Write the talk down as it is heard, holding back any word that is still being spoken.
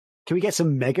Can we get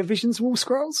some Megavisions wall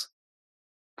scrolls?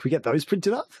 Can we get those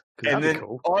printed up? And then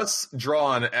cool. us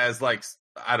drawn as like,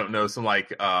 I don't know, some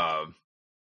like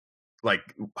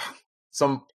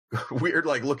some weird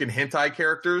like looking hentai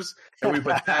characters, and we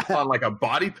put that on like a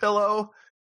body pillow.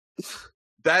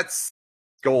 That's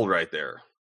gold right there.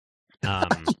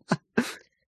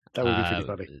 That would be pretty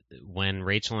funny. When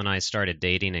Rachel and I started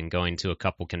dating and going to a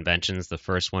couple conventions, the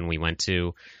first one we went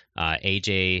to,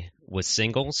 AJ was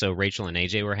single, so Rachel and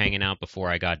AJ were hanging out before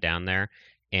I got down there,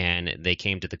 and they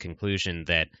came to the conclusion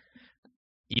that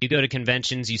you go to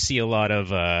conventions, you see a lot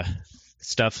of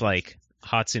stuff like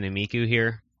Hatsune Miku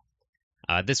here.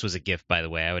 This was a gift, by the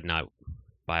way. I would not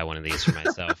buy one of these for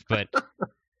myself, but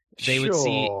they would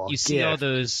see all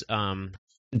those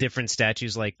different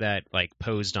statues like that, like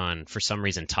posed on, for some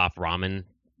reason, top ramen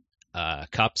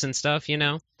cups and stuff, you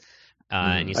know?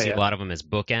 And you see a lot of them as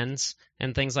bookends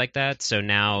and things like that. So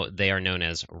now they are known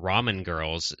as ramen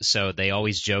girls. So they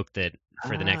always joke that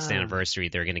for the next anniversary,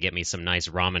 they're going to get me some nice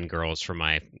ramen girls for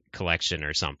my collection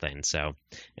or something. So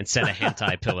instead of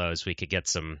hentai pillows, we could get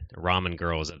some ramen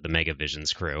girls of the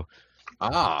Megavisions crew.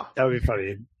 That would be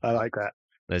funny. I like that.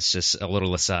 That's just a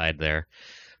little aside there.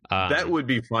 That would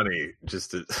be funny.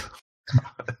 Just to...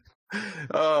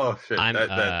 oh shit!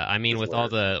 I mean, with all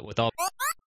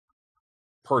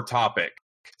per topic,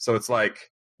 so it's like,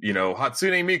 you know,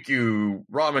 Hatsune Miku,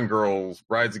 Ramen Girls,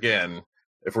 Rides Again.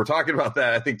 If we're talking about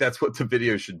that, I think that's what the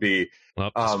video should be,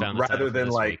 rather than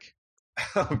like,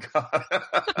 week. Oh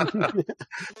god.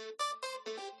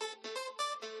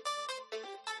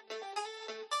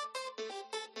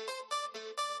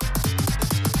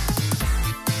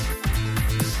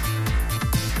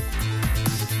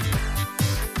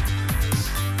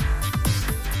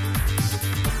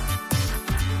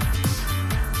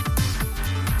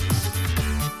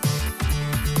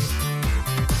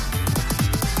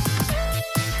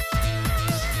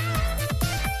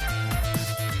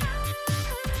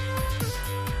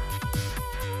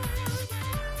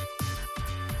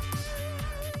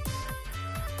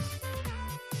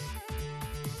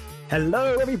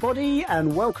 Hello, everybody,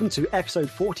 and welcome to episode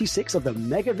 46 of the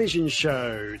Megavision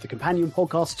Show, the companion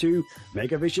podcast to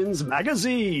Megavision's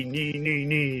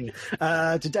magazine.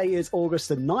 Today is August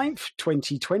the 9th,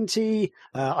 2020.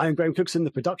 I'm Graham Cookson,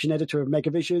 the production editor of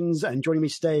Megavisions, and joining me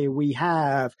today we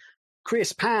have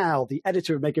Chris Powell, the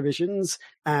editor of Megavisions,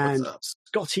 and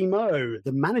Scotty Moe,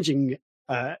 the managing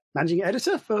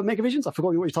editor for Megavisions. I forgot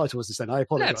what your title was just then. I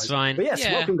apologize. That's fine. But yes,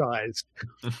 welcome, guys.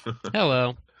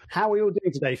 Hello. How are we all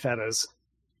doing today, fellas?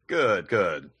 Good.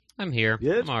 I'm here.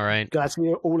 Good. I'm all right. Glad to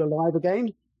be all alive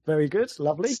again. Very good.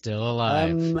 Lovely. Still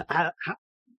alive.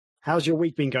 How's your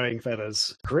week been going,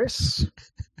 fellas? Chris?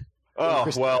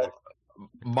 Well,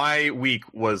 my week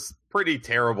was pretty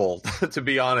terrible, to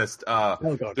be honest.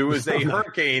 There was a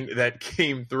hurricane that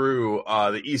came through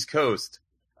the East Coast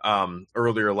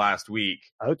earlier last week.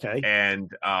 Okay.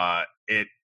 And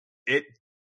it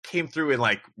came through in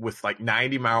with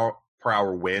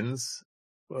 90-mile-per-hour winds.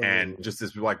 Whoa. And just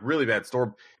this really bad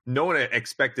storm. No one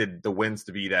expected the winds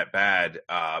to be that bad,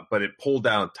 but it pulled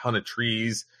down a ton of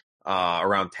trees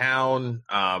around town.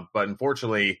 But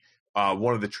unfortunately,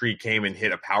 one of the tree came and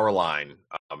hit a power line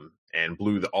and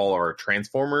blew all our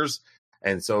transformers.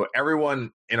 And so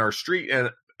everyone in our street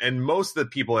and most of the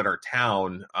people in our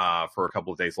town for a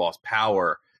couple of days lost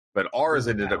power. But ours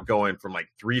ended up going from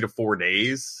 3 to 4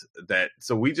 days.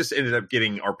 So we just ended up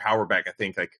getting our power back, I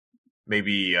think,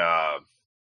 maybe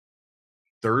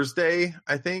Thursday,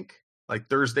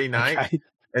 Thursday night. Okay.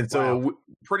 And so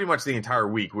pretty much the entire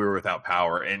week we were without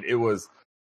power, and it was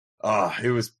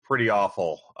pretty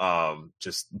awful.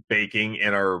 Just baking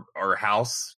in our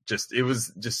house. It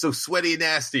was just so sweaty and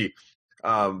nasty.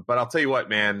 But I'll tell you what,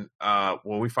 man,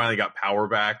 when we finally got power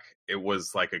back, it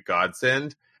was like a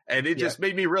godsend. And it just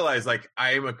made me realize, I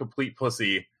am a complete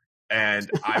pussy, and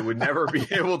I would never be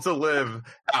able to live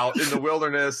out in the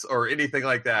wilderness or anything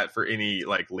like that for any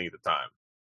length of time.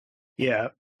 Yeah.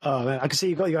 Oh man, I can see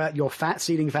you've got your fat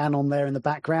ceiling fan on there in the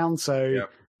background. So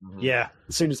yeah,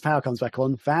 as soon as power comes back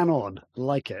on, fan on.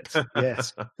 Like it.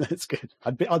 Yes, that's good.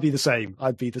 I'd be the same.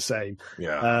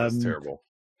 Yeah, that's terrible.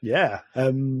 Yeah.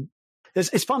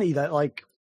 It's funny that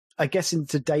I guess in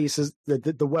today's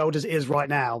the world as it is right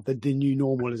now, the new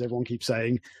normal, as everyone keeps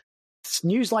saying,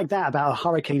 news like that about a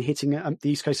hurricane hitting the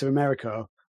east coast of America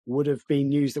would have been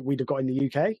news that we'd have got in the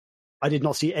UK. I did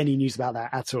not see any news about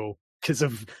that at all because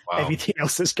of everything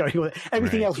else that's going on,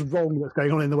 everything else wrong that's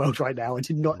going on in the world right now. I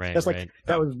did not. That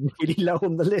was really low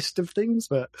on the list of things,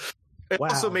 but it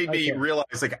also made me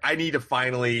realize I need to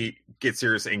finally get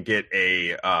serious and get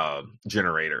a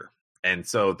generator. And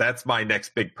so that's my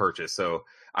next big purchase. So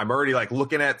I'm already like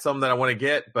looking at some that I want to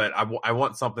get, but I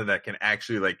want something that can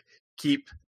actually like keep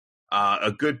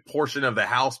a good portion of the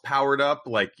house powered up,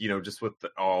 like, you know, just with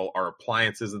all our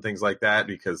appliances and things like that.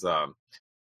 Because,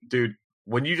 dude,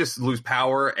 when you just lose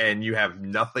power and you have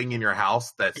nothing in your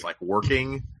house that's like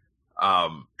working,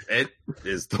 it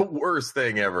is the worst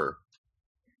thing ever.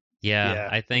 Yeah,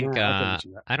 I think I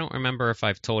don't remember if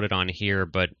I've told it on here,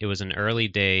 but it was an early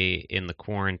day in the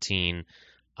quarantine.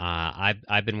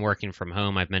 I've been working from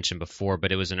home, I've mentioned before,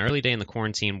 but it was an early day in the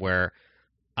quarantine where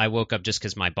I woke up just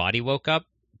because my body woke up,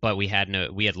 but we had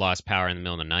lost power in the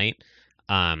middle of the night.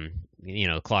 You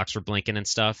know, the clocks were blinking and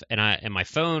stuff, and my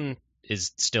phone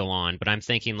is still on, but I'm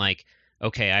thinking like,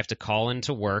 okay, I have to call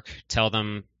into work, tell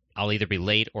them I'll either be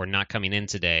late or not coming in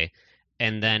today,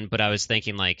 but I was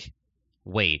thinking like,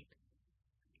 wait,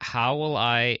 how will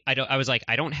I was like,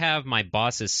 I don't have my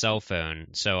boss's cell phone,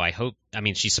 so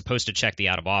she's supposed to check the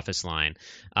out of office line,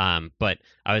 but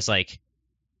I was like,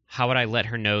 how would I let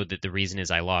her know that the reason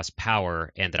is I lost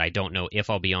power and that I don't know if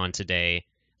I'll be on today?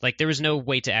 Like, there was no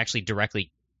way to actually directly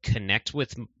connect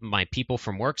with my people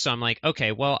from work. So I'm like,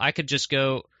 okay, well, I could just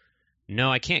go.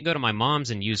 No, I can't go to my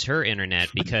mom's and use her internet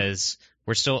because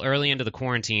we're still early into the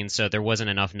quarantine. So there wasn't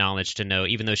enough knowledge to know,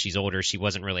 even though she's older, she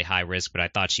wasn't really high risk, but I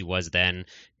thought she was then,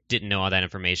 didn't know all that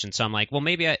information. So I'm like, well,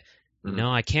 maybe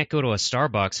no, I can't go to a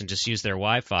Starbucks and just use their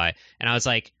Wi-Fi. And I was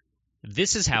like,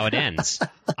 this is how it ends.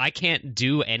 I can't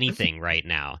do anything right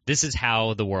now. This is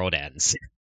how the world ends.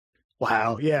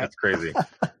 Wow. Yeah. That's crazy.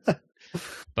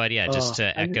 But yeah, just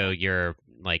to echo your,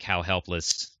 like, how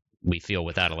helpless we feel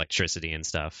without electricity and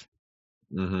stuff.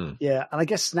 Mm-hmm. Yeah. And I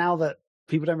guess now that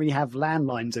people don't really have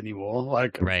landlines anymore,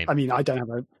 like, right. I mean, I don't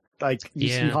have you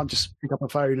can't just pick up a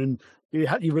phone and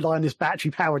you rely on this battery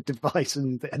powered device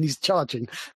and he's charging.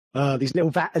 These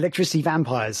little electricity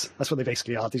vampires. That's what they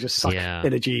basically are. They just suck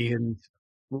energy. And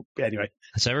anyway.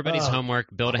 So everybody's homework,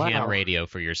 build a ham radio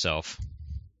for yourself.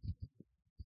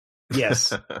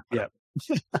 Yes. Yeah.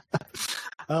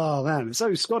 Oh, man.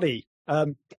 So, Scotty,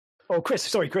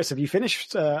 Chris, have you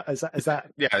finished? Is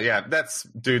that? Yeah.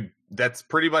 That's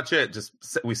pretty much it. Just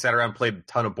we sat around, played a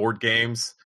ton of board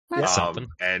games. That's something.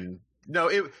 And no,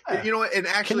 you know, and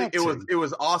actually it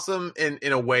was awesome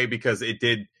in a way because it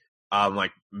did,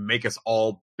 like make us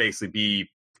all basically be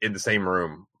in the same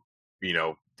room, you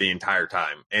know, the entire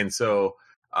time. And so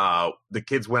the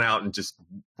kids went out and just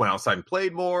went outside and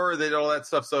played more. They did all that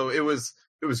stuff. So it was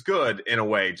good in a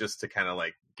way, just to kind of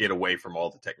like get away from all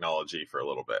the technology for a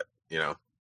little bit, you know?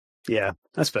 Yeah,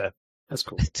 that's fair. That's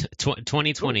cool.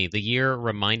 2020, the year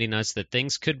reminding us that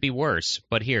things could be worse,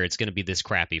 but here it's going to be this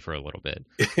crappy for a little bit.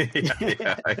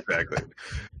 yeah, exactly.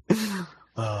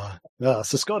 So,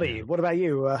 Scotty, what about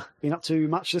you? Been up to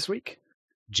much this week?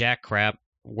 Jack crap.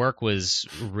 Work was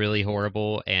really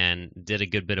horrible and did a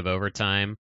good bit of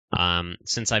overtime.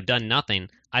 Since I've done nothing,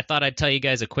 I thought I'd tell you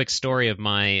guys a quick story of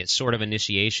my sort of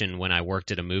initiation when I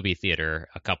worked at a movie theater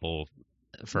a couple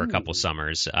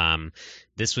summers.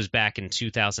 This was back in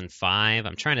 2005.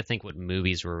 I'm trying to think what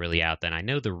movies were really out then. I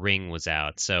know The Ring was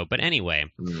out. But anyway,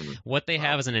 what they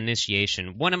have as an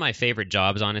initiation, one of my favorite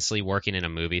jobs, honestly, working in a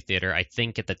movie theater. I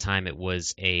think at the time it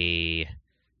was a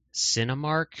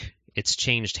Cinemark. It's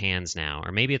changed hands now,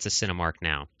 or maybe it's a Cinemark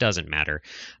now. Doesn't matter.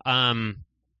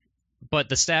 But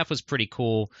the staff was pretty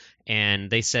cool,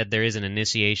 and they said there is an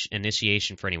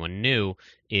initiation for anyone new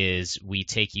is we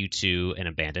take you to an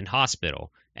abandoned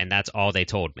hospital, and that's all they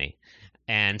told me.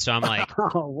 And so I'm like,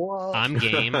 I'm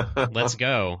game. Let's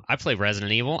go. I play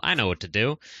Resident Evil. I know what to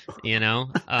do, you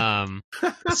know? But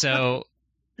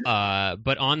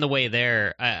on the way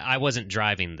there, I wasn't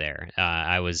driving there.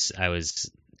 It was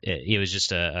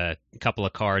just a couple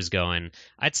of cars going.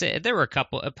 I'd say there were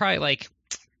probably like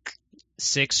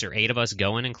 6 or 8 of us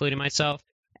going, including myself.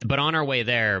 But on our way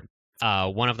there,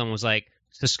 one of them was like,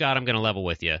 so Scott, I'm going to level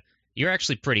with you. You're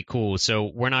actually pretty cool, so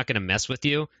we're not going to mess with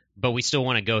you, but we still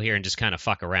want to go here and just kind of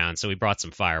fuck around. So we brought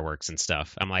some fireworks and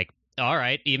stuff. I'm like, all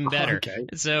right, even better. Okay.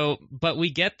 So, but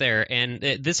we get there, and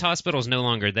this hospital is no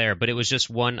longer there, but it was just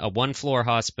a one-floor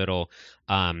hospital.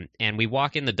 And we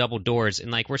walk in the double doors,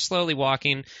 and like we're slowly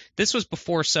walking. This was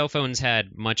before cell phones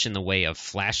had much in the way of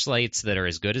flashlights that are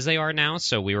as good as they are now.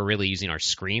 So we were really using our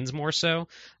screens more so.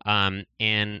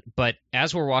 But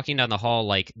as we're walking down the hall,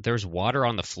 like there's water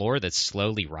on the floor that's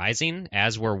slowly rising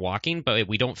as we're walking, but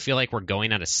we don't feel like we're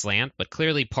going at a slant. But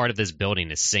clearly, part of this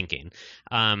building is sinking.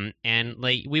 And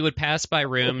like we would pass by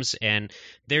rooms, and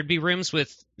there'd be rooms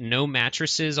with no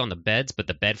mattresses on the beds, but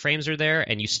the bed frames are there,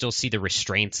 and you still see the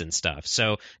restraints and stuff.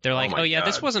 So they're like, oh yeah,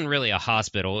 this wasn't really a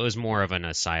hospital. It was more of an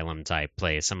asylum type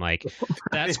place. I'm like,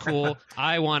 that's cool.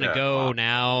 I want to go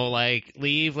now. Like,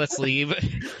 leave. Let's leave.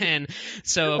 And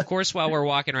so, of course, while we're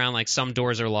walking around, like, some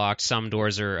doors are locked, some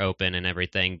doors are open and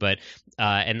everything. But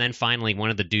and then finally,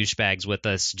 one of the douchebags with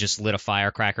us just lit a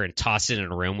firecracker and tossed it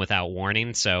in a room without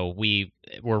warning. So we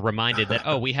were reminded that,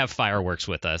 oh, we have fireworks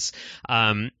with us.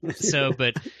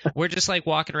 But we're just like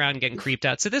walking around and getting creeped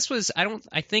out. So this was,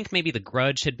 I think maybe The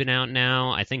Grudge had been out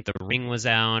now. I think The Ring was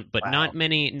out, but not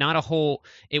a whole,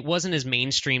 it wasn't as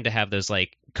mainstream to have those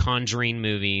like Conjuring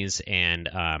movies. And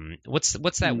what's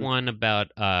that one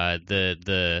about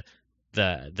the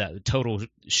total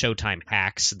Showtime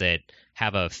hacks that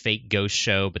have a fake ghost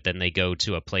show, but then they go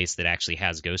to a place that actually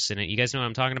has ghosts in it. You guys know what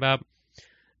I'm talking about?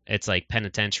 It's like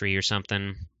Penitentiary or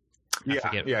something. Grave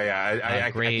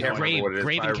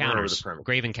Encounters.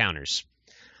 Grave Encounters.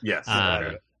 Yes.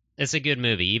 It's a good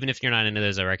movie. Even if you're not into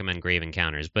those, I recommend Grave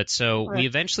Encounters. But so we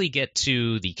eventually get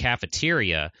to the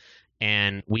cafeteria,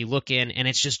 and we look in, and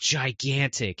it's just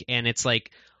gigantic, and it's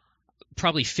like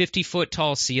probably 50-foot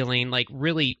tall ceiling, like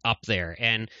really up there.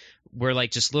 And we're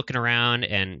like just looking around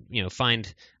and,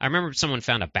 I remember someone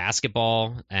found a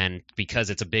basketball, and because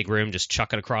it's a big room, just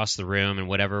chuck it across the room and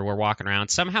whatever. We're walking around.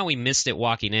 Somehow we missed it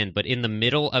walking in, but in the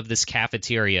middle of this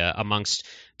cafeteria, amongst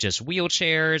just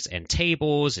wheelchairs and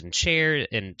tables and chairs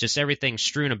and just everything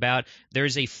strewn about,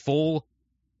 there's a full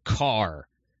car,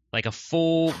 like a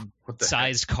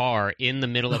full-sized car in the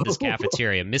middle of this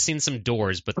cafeteria, missing some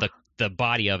doors, but the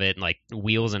body of it, like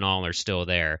wheels and all, are still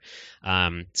there.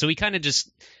 So we kind of just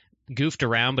goofed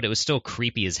around, but it was still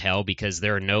creepy as hell because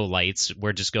there are no lights.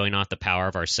 We're just going off the power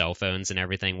of our cell phones and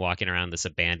everything, walking around this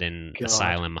abandoned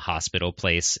asylum hospital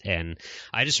place. And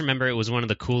I just remember it was one of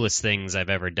the coolest things I've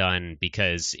ever done,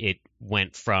 because it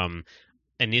went from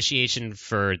initiation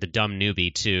for the dumb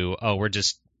newbie to, oh, we're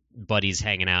just buddies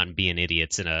hanging out and being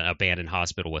idiots in an abandoned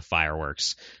hospital with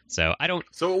fireworks. So I don't.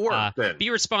 So it worked then. Be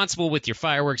responsible with your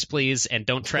fireworks, please, and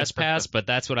don't trespass. But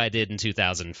that's what I did in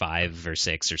 2005 or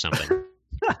 6 or something.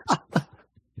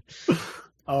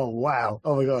 Oh wow!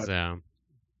 Oh my god! So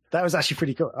that was actually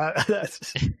pretty cool.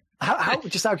 How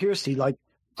just out of curiosity, like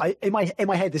in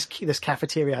my head, this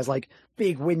cafeteria has like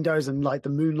big windows and like the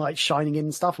moonlight shining in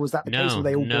and stuff. Was that the case? Were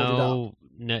they all boarded up?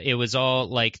 No, it was all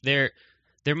like there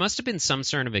must have been some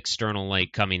sort of external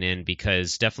light coming in,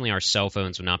 because definitely our cell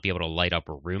phones would not be able to light up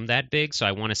a room that big. So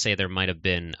I want to say there might have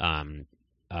been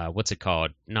what's it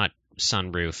called? Not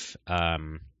sunroof.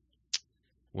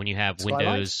 When you have Skylight?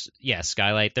 windows,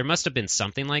 skylight. There must have been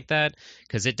something like that,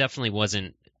 because it definitely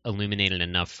wasn't illuminated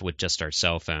enough with just our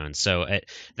cell phones. So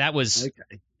that was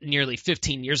nearly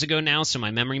 15 years ago now, so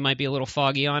my memory might be a little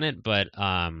foggy on it. But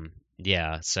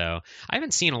so I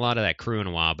haven't seen a lot of that crew in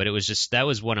a while. But that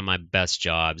was one of my best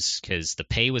jobs, because the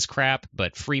pay was crap,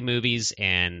 but free movies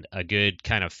and a good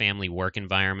kind of family work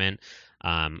environment.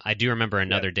 I do remember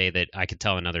another day that I could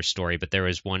tell another story, but there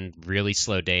was one really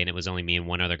slow day, and it was only me and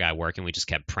one other guy working. We just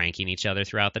kept pranking each other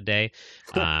throughout the day.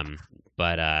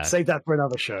 But save that for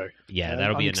another show. Yeah,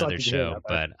 that'll be another show.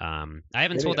 But I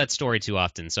haven't told that story too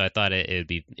often, so I thought it'd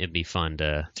be fun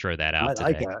to throw that out today. I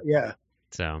like that. Yeah.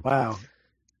 So wow,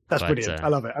 that's brilliant. I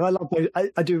love it, and I love.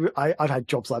 I've had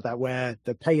jobs like that where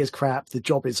the pay is crap, the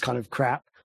job is kind of crap,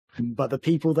 but the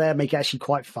people there make it actually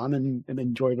quite fun and an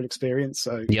enjoyable experience.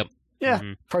 So yep.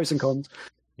 Yeah, pros and cons.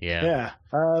 Yeah.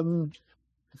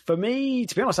 For me,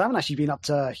 to be honest, I haven't actually been up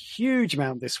to a huge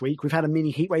amount this week. We've had a mini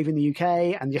heat wave in the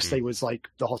UK, and yesterday was like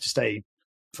the hottest day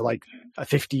for like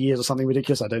 50 years or something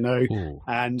ridiculous. I don't know. Ooh.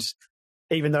 And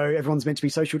even though everyone's meant to be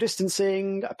social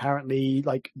distancing, apparently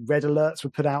like red alerts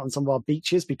were put out on some of our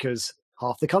beaches because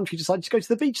half the country decided to go to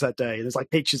the beach that day. There's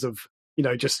like pictures of,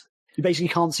 just you basically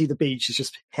can't see the beach. It's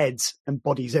just heads and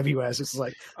bodies everywhere. So it's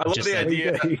like, I love the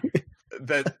idea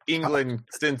that England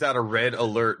sends out a red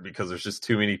alert because there's just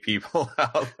too many people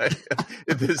out.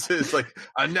 This is like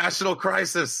a national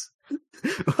crisis.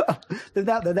 They've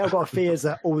now got fears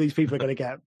that all these people are going to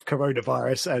get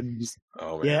coronavirus, and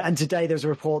and today there's a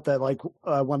report that like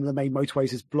one of the main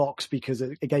motorways is blocked because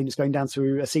again it's going down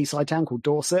through a seaside town called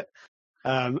Dorset,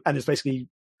 and it's basically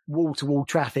wall-to-wall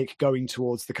traffic going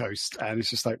towards the coast, and it's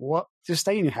just like, what? Just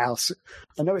stay in your house.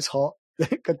 I know it's hot.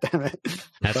 God damn it!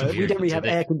 We don't really have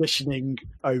air conditioning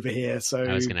over here, so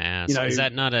I was going to ask: is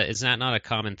that not a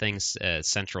common thing?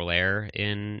 Central air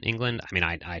in England. I mean,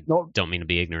 I don't mean to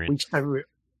be ignorant.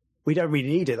 We don't really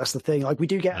need it. That's the thing. Like we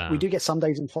do get some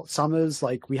days in hot summers.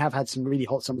 Like we have had some really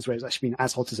hot summers where it's actually been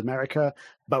as hot as America,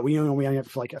 but we only have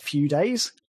it for like a few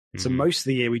days. So most of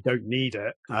the year we don't need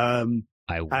it.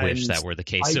 I wish that were the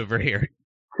case over here.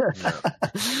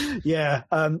 Yeah.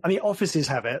 I mean, offices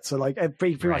have it. So like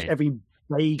pretty much every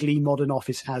vaguely modern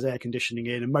office has air conditioning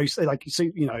in, and most like, so,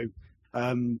 you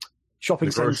know,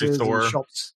 shopping centers and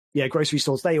shops. Yeah. Grocery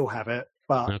stores, they all have it,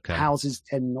 but houses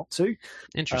tend not to.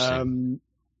 Interesting.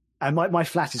 And my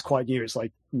flat is quite new. It's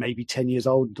like maybe 10 years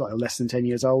old, like less than 10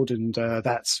 years old. And,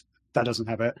 that doesn't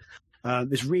have it.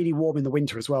 It's really warm in the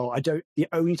winter as well. The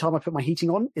only time I put my heating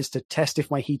on is to test if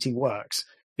my heating works,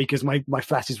 because my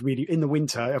flat is really, in the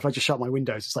winter, if I just shut my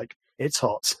windows, it's like, it's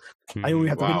hot. I only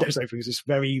have the windows open because it's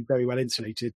very, very well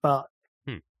insulated. But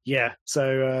yeah,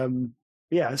 so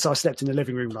I slept in the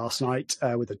living room last night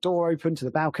with the door open to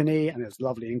the balcony, and it was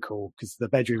lovely and cool because the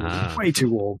bedroom was way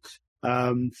too warm.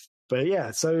 But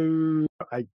yeah, so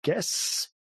I guess,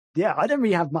 yeah, I don't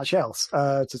really have much else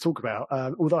to talk about.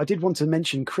 Although I did want to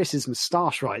mention Chris's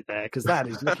moustache right there, because that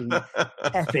is looking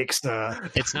epic, sir.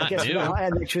 It's not new.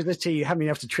 Electricity, you haven't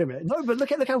have to trim it. No, but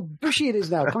look how bushy it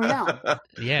is now, coming out.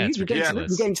 Yeah, it's ridiculous.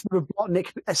 You're getting to the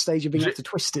Robotnik stage of being able to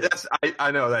twist it.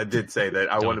 I know that did say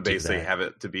that. I want to basically have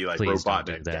it to be like Please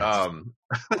Robotnik. Don't do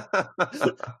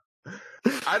that.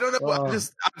 I don't know. I'm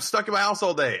stuck in my house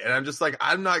all day, and I'm just like,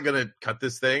 I'm not gonna cut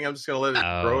this thing. I'm just gonna let it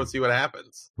grow and see what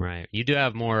happens. Right. You do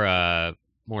have more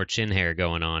chin hair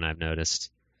going on, I've noticed.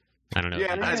 I don't know if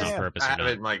that's on purpose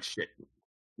or not.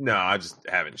 No, I just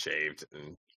haven't shaved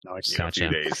in a few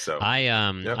days. So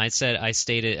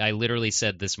I literally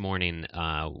said this morning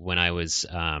when I was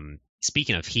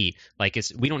speaking of heat, like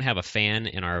we don't have a fan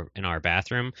in our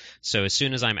bathroom, so as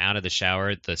soon as I'm out of the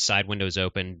shower, the side window's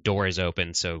open, door is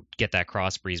open, so get that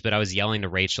cross breeze. But I was yelling to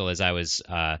Rachel as I was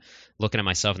looking at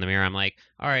myself in the mirror. I'm like,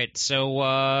 all right,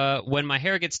 so when my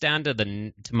hair gets down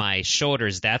to my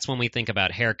shoulders, that's when we think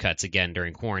about haircuts again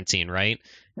during quarantine, right?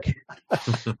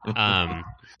 Because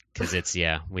it's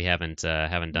we haven't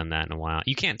done that in a while.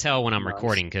 You can't tell when I'm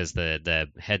recording because the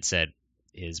headset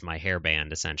is my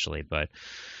hairband essentially, but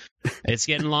it's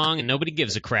getting long and nobody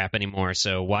gives a crap anymore,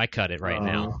 so why cut it right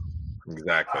now?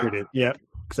 Exactly. Yeah,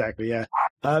 exactly. Yeah.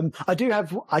 I do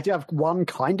have one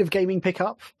kind of gaming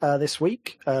pickup this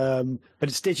week, but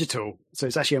it's digital, so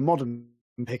it's actually a modern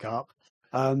pickup.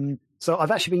 So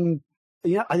I've actually been,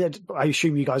 I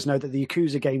assume you guys know that the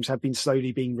Yakuza games have been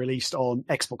slowly being released on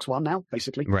Xbox One now,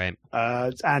 basically. Right.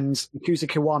 And Yakuza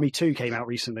Kiwami 2 came out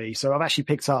recently, so I've actually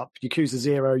picked up Yakuza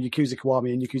 0, Yakuza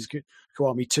Kiwami, and Yakuza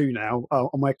Kiwami 2 now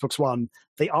on my Xbox One.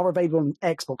 They are available on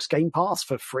Xbox Game Pass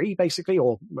for free, basically,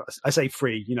 or I say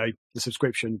free, the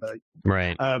subscription, but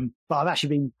right. But I've actually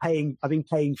been paying. I've been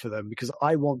paying for them because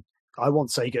I want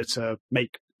Sega to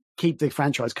keep the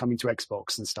franchise coming to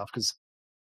Xbox and stuff, because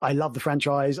I love the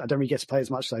franchise. I don't really get to play as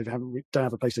much, so I don't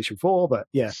have a PlayStation 4, but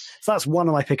yeah. So that's one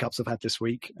of my pickups I've had this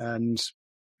week. And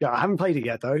yeah, I haven't played it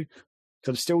yet, though, because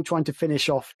I'm still trying to finish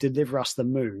off Deliver Us the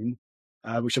Moon,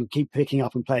 which I'm keep picking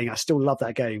up and playing. I still love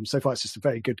that game. So far, it's just a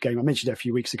very good game. I mentioned it a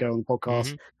few weeks ago on the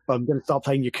podcast, but I'm going to start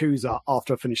playing Yakuza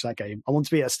after I finish that game. I want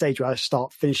to be at a stage where I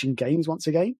start finishing games once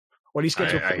again, or at least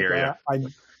get to a point where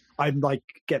I'm like,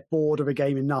 get bored of a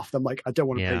game enough that I'm like, I don't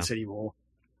want to play this anymore,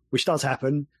 which does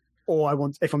happen.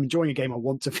 Or if I'm enjoying a game, I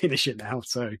want to finish it now.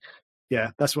 So,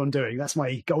 yeah, that's what I'm doing. That's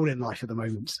my goal in life at the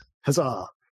moment. Huzzah!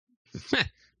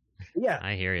 Yeah,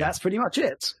 I hear you. That's pretty much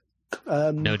it.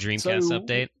 No Dreamcast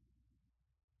update.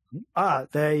 I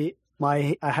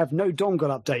have no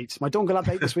dongle update. My dongle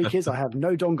update this week is I have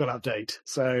no dongle update.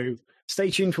 So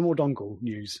stay tuned for more dongle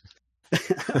news.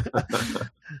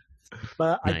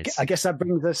 But nice. I guess that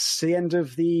brings us to the end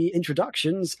of the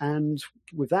introductions. And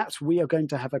with that, we are going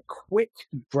to have a quick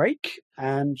break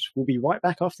and we'll be right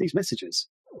back after these messages.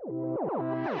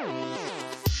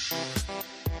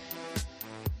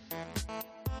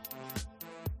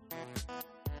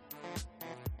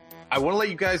 I want to let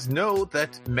you guys know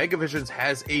that Megavisions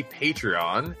has a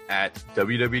Patreon at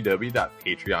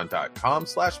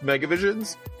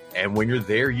www.patreon.com/Megavisions. And when you're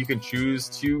there, you can choose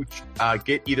to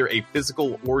get either a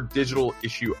physical or digital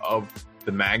issue of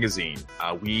the magazine.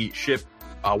 We ship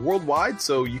worldwide,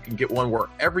 so you can get one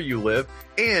wherever you live.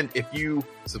 And if you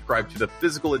subscribe to the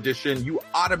physical edition, you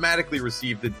automatically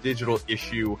receive the digital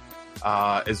issue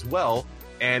as well.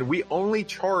 And we only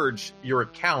charge your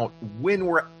account when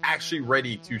we're actually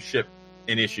ready to ship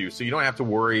an issue. So you don't have to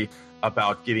worry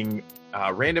about getting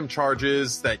random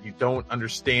charges that you don't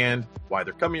understand why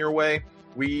they're coming your way.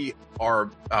 We are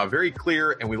very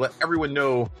clear, and we let everyone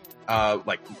know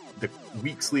like the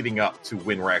weeks leading up to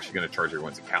when we're actually going to charge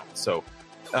everyone's account. So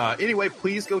anyway,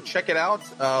 please go check it out.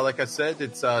 Like I said,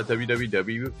 it's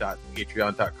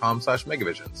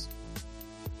www.patreon.com/Megavisions.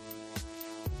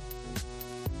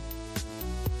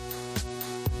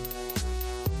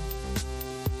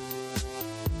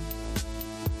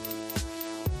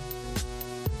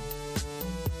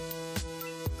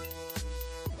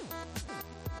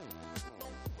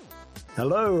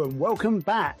 Hello and welcome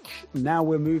back. Now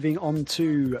we're moving on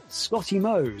to Scotty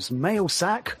Moe's Mail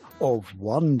Sack of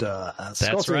Wonder. That's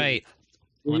Scotty, right.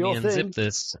 Let me unzip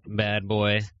this bad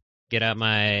boy. Get out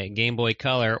my Game Boy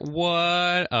Color.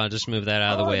 What? I'll just move that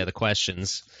out of the way of the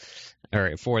questions.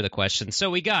 Or for the questions. So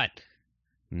we got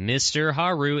Mr.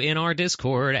 Haru in our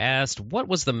Discord asked, what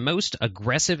was the most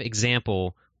aggressive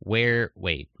example where...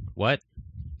 Wait, what?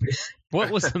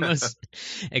 What was the most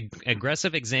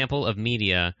aggressive example of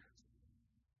media...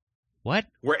 What?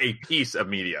 Where a piece of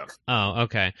media. Oh,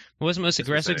 okay. What was the most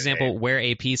aggressive example where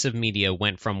a piece of media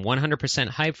went from 100%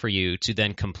 hype for you to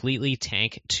then completely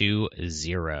tank to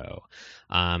 0?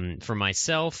 For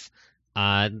myself,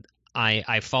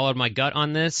 I followed my gut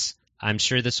on this. I'm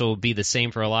sure this will be the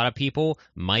same for a lot of people.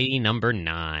 Mighty Number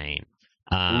 9.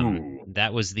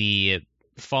 That was the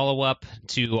follow-up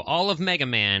to all of Mega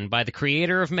Man by the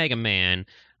creator of Mega Man.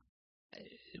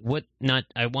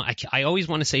 I always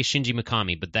want to say Shinji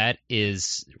Mikami, but that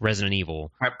is Resident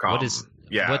Evil.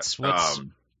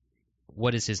 Capcom.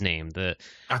 What is his name?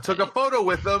 I took a photo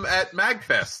with them at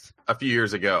MagFest a few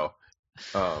years ago.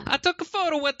 I took a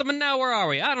photo with them, and now where are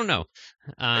we? I don't know.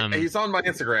 He's on my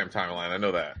Instagram timeline. I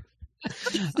know that.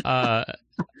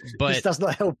 But this does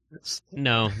not help us.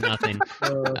 No, nothing.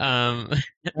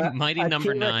 Mighty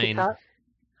Number 9.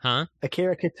 Huh?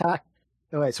 Akira Kitake.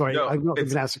 Oh, wait, sorry. No, I'm not going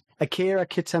to pronounce it. Akira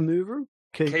Kitamura?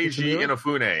 Keiji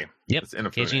Inafune. Yep.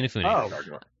 Keiji Inafune.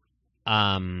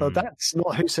 Well, that's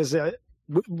not who says it.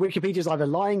 Wikipedia's either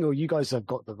lying or you guys have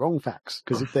got the wrong facts,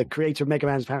 because the creator of Mega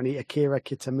Man is apparently Akira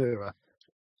Kitamura.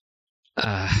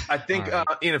 I think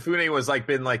Inafune was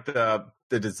been the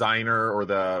designer or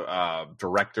the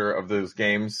director of those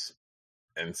games,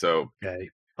 and so okay.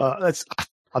 I'm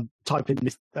typing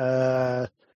this.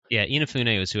 Yeah,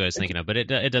 Inafune was who I was thinking of, but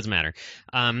it doesn't matter.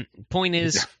 Point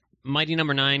is, Mighty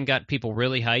Number 9 got people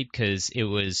really hyped because it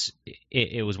was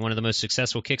one of the most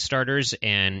successful Kickstarters,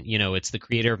 and it's the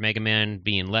creator of Mega Man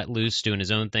being let loose, doing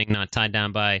his own thing, not tied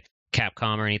down by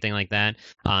Capcom or anything like that.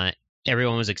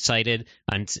 Everyone was excited,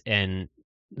 and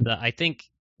I think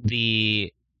to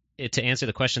answer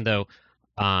the question though,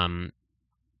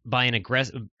 by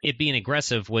it being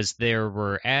aggressive was there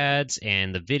were ads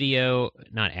and the video,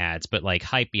 not ads, but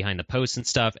hype behind the posts and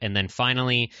stuff, and then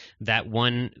finally that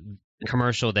one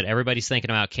commercial that everybody's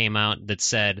thinking about came out that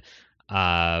said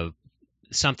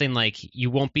something like,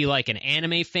 you won't be like an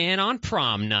anime fan on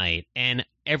prom night, and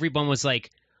everyone was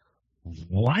like,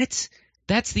 what?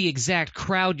 That's the exact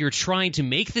crowd you're trying to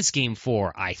make this game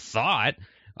for, I thought.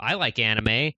 I like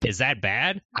anime. Is that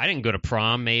bad? I didn't go to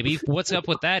prom, maybe. What's up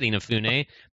with that, Inafune?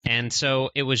 And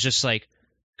so it was just like,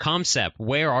 concept,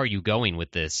 where are you going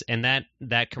with this? And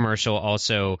that commercial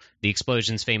also, the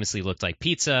explosions famously looked like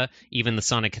pizza. Even the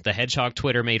Sonic the Hedgehog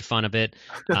Twitter made fun of it.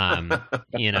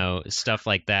 Stuff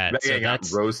like that. So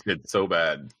got roasted so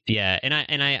bad. Yeah,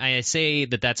 and I say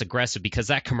that's aggressive because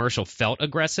that commercial felt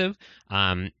aggressive,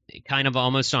 kind of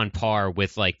almost on par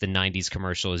with the 90s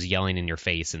commercials yelling in your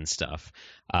face and stuff,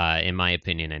 in my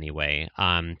opinion anyway.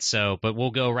 But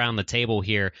we'll go around the table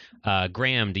here.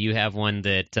 Graham, do you have one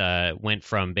that went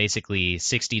from basically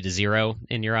 60 to 0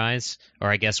 in your eyes? Or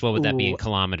I guess what would that be in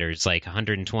kilometers?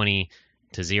 120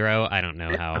 to 0? I don't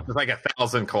know how. It's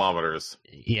 1,000 kilometers.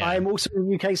 Yeah. I'm also in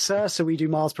the UK, sir, so we do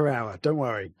miles per hour. Don't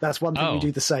worry. That's one thing we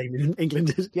do the same in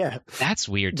England. Yeah. That's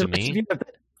weird to me.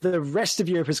 The rest of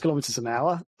Europe is kilometers an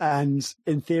hour, and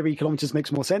in theory, kilometers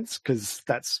makes more sense because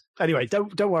that's anyway.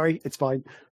 Don't worry, it's fine.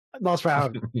 Miles per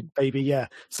hour, baby. Yeah.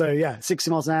 So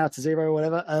 60 miles an hour to 0 or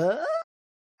whatever.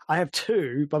 I have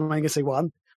 2, but I'm going to say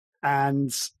 1,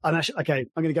 and I'm actually okay.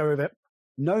 I'm going to go with it.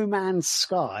 No Man's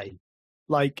Sky.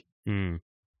 When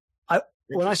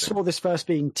I saw this first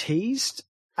being teased,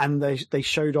 and they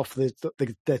showed off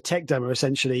the tech demo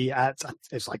essentially at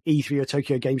it's E3 or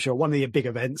Tokyo Game Show, one of the big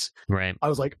events. Right. I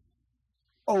was like,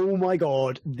 oh my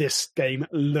god, this game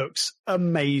looks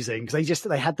amazing, because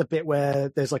they had the bit where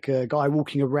there's a guy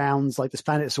walking around this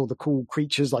planet, it's all the cool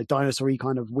creatures, dinosaur-y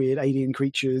kind of weird alien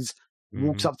creatures,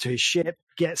 walks up to his ship,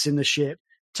 gets in the ship,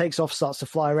 takes off, starts to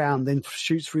fly around, then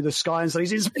shoots through the sky, and so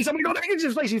he's in space. Oh my god, he's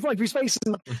in space! He's flying through space,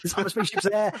 and his other spaceship's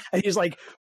there, and he's like,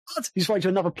 what? He's flying to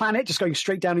another planet, just going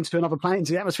straight down into another planet,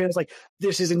 into the atmosphere. And it's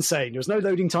this is insane. There was no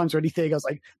loading times or anything. I was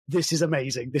like, this is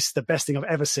amazing. This is the best thing I've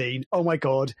ever seen. Oh my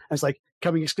god! And it's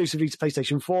coming exclusively to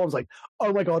PlayStation 4. I was like,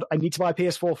 oh my God, I need to buy a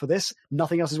PS4 for this.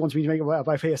 Nothing else is wanting me to make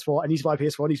buy a PS4. I need to buy a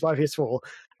PS4. I need to buy a PS4.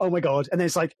 Oh my God. And then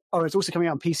it's like, oh, it's also coming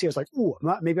out on PC. I was like, oh,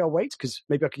 maybe I'll wait because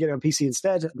maybe I could get it on PC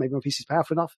instead. Maybe my PC is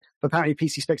powerful enough. But apparently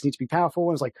PC specs need to be powerful.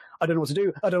 And I was like, I don't know what to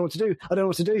do. I don't know what to do. I don't know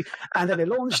what to do. And then it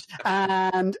launched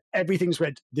and everything's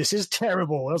read, this is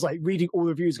terrible. I was like reading all the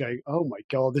reviews going, oh my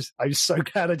God, I'm so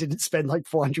glad I didn't spend like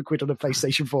 400 quid on a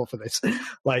PlayStation 4 for this.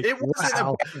 Like, it wasn't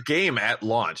a bad game at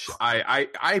launch.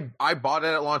 I bought it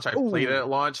at launch. I played it at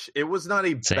launch. It was not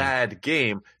a bad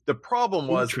game. The problem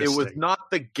was it was not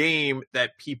the game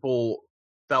that people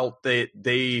felt that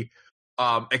they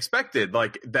expected.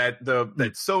 Like that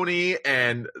that Sony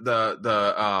and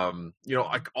the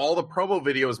like all the promo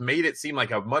videos made it seem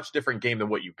like a much different game than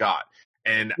what you got.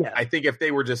 And I think if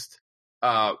they were just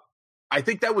I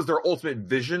think that was their ultimate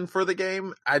vision for the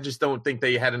game. I just don't think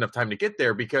they had enough time to get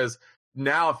there, because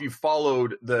now if you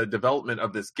followed the development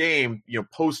of this game,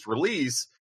 post-release,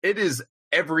 it is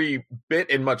every bit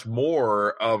and much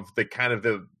more of the kind of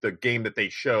the game that they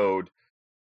showed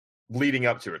leading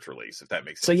up to its release, if that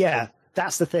makes sense. So yeah,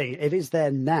 that's the thing. It is there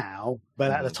now,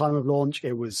 but at the time of launch,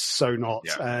 it was so not.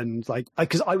 Yeah. And like,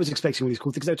 because I was expecting all these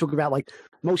cool things. They were talking about like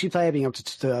multiplayer, being able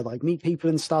to like meet people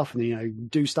and stuff,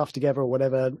 and do stuff together or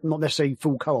whatever. Not necessarily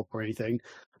full co-op or anything,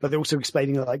 but they're also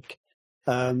explaining that like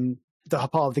the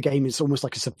part of the game is almost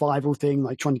like a survival thing,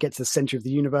 like trying to get to the center of the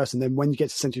universe. And then when you get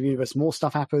to the center of the universe, more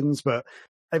stuff happens. But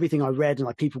everything I read and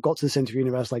like people got to the center of the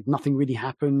universe, like nothing really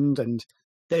happened. And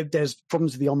there's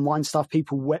problems with the online stuff.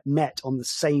 People met on the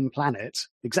same planet,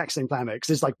 exact same planet, because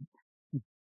there's like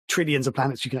trillions of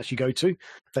planets you can actually go to.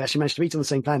 They actually managed to meet on the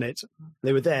same planet.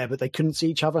 They were there, but they couldn't see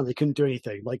each other and they couldn't do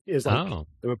anything. Like it was like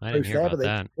they were both there,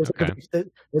 but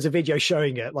there's a video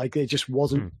showing it. Like it just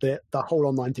wasn't the whole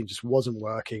online thing just wasn't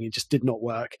working. It just did not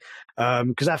work.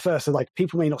 Because at first, like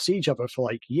people may not see each other for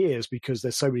like years because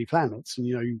there's so many planets, and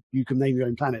you can name your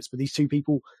own planets. But these two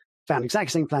people found the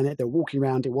exact same planet. They were walking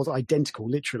around. It was identical,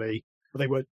 literally. But they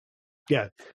were,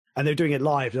 and they're doing it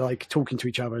live. They're like talking to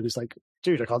each other, and it's like,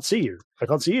 dude, I can't see you. I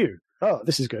can't see you. Oh,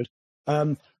 this is good.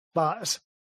 But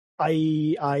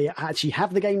I actually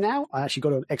have the game now. I actually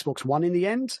got an Xbox One in the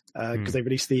end because they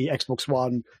released the Xbox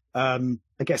One,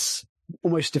 I guess,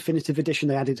 almost definitive edition.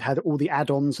 They had all the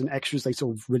add-ons and extras they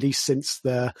sort of released since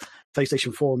the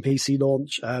PlayStation 4 and PC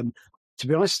launch. To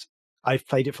be honest, I've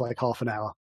played it for like half an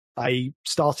hour. I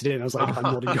started it and I was like, I'm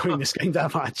not enjoying this game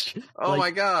that much. Oh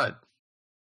my God.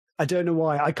 I don't know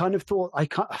why. I kind of thought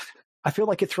I feel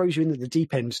like it throws you into the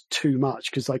deep end too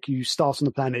much, because like you start on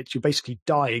the planet, you're basically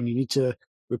dying. You need to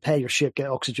repair your ship, get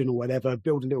oxygen or whatever,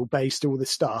 build a little base, do all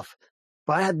this stuff.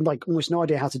 But I had like almost no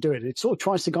idea how to do it. It sort of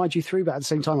tries to guide you through, but at the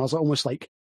same time, I was almost like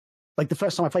the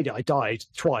first time I played it, I died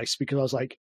twice because I was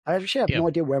like, I actually have no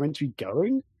idea where I'm meant to be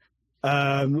going.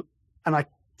 And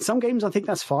some games I think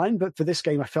that's fine, but for this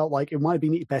game, I felt like it might have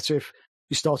been better if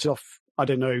you started off, I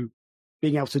don't know,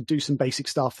 being able to do some basic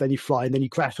stuff, then you fly, and then you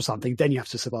crash or something, then you have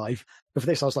to survive. But for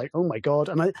this, I was like, oh my God.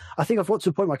 And I think I've got to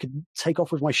the point where I could take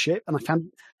off with my ship, and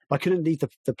I couldn't leave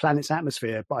the planet's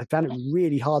atmosphere, but I found it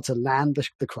really hard to land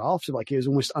the craft. Like it was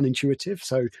almost unintuitive.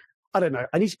 So I don't know.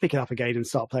 I need to pick it up again and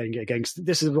start playing it again, because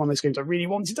this is one of those games I really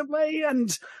wanted to play,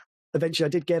 and eventually I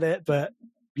did get it, but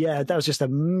yeah, that was just a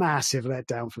massive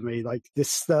letdown for me. Like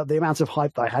the amount of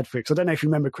hype that I had for it. Because I don't know if you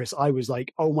remember, Chris, I was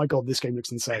like, oh my God, this game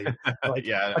looks insane. Like,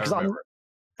 yeah, because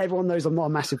everyone knows I'm not a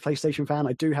massive PlayStation fan.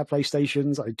 I do have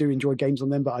PlayStations. I do enjoy games on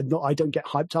them, but I don't get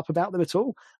hyped up about them at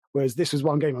all. Whereas this was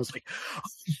one game I was like, oh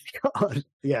my God.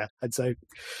 Yeah. And so,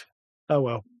 oh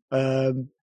well. But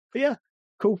yeah,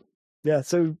 cool. Yeah.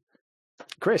 So,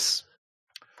 Chris,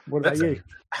 what about you?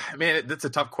 Man, that's a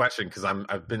tough question because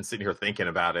I've been sitting here thinking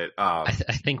about it. I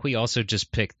think we also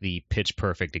just picked the pitch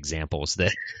perfect examples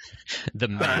that the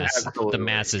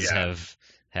masses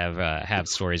have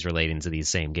stories relating to these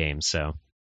same games. So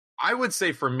I would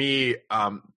say for me,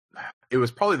 it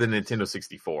was probably the Nintendo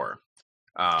 64.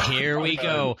 Here we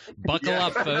go. Buckle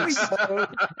up, folks.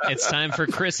 It's time for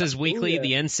Chris's weekly.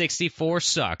 The N64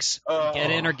 sucks.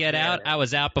 Get in or get out. I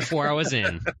was out before I was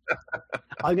in.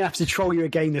 I'm going to have to troll you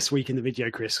again this week in the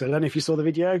video, Chris. I don't know if you saw the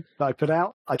video that I put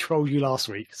out. I trolled you last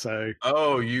week. So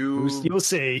you'll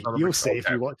see. You'll see if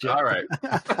you watch it. All right.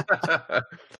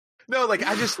 No, like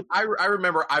I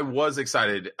remember I was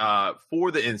excited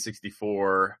for the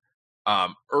N64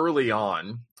 early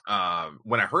on.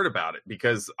 When I heard about it,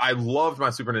 because I loved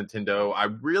my Super Nintendo.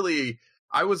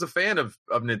 I was a fan of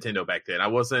Nintendo back then. I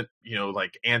wasn't,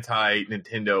 like anti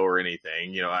Nintendo or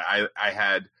anything. I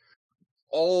had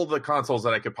all the consoles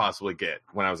that I could possibly get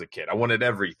when I was a kid. I wanted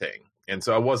everything. And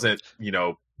so I wasn't,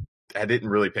 I didn't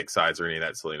really pick sides or any of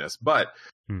that silliness, but,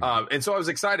 and so I was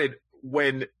excited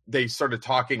when they started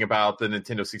talking about the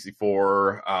Nintendo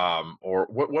 64, or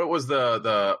what was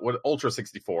the Ultra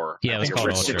 64? Yeah, it was called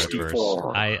Ultra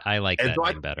 64. I like that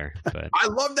name better. But I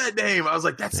love that name. I was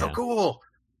like, that's so cool.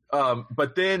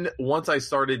 But then once I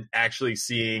started actually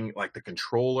seeing like the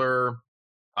controller,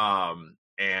 and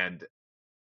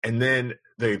then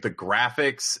the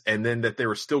graphics, and then that they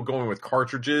were still going with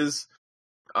cartridges,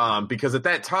 because at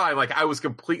that time, like, I was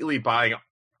completely buying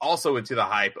also into the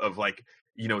hype of, like,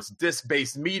 you know, it's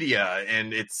disc-based media,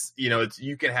 and it's, you know, it's,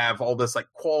 you can have all this like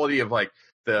quality of like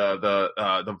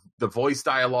the voice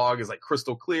dialogue is like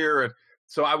crystal clear, and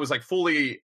so I was like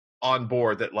fully on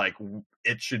board that like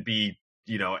it should be,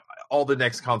 you know, all the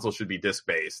next console should be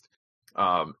disc-based.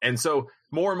 And so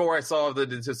more and more I saw the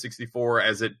Nintendo 64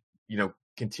 as it, you know,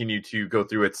 continued to go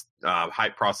through its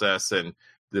hype process and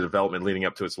the development leading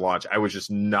up to its launch. I was just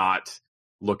not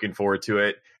looking forward to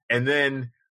it. And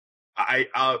then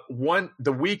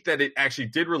the week that it actually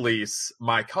did release,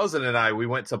 my cousin and I, we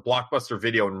went to Blockbuster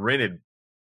Video and rented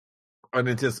a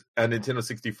Nintendo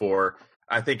 64.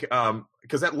 I think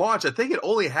because at launch, I think it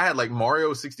only had like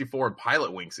Mario 64 and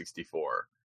Pilot Wing 64.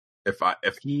 I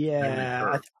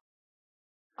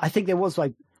think there was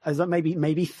like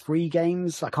maybe 3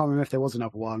 games. I can't remember if there was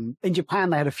another one. In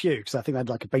Japan, they had a few, because I think they had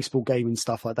like a baseball game and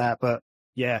stuff like that. But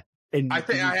yeah, I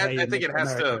think it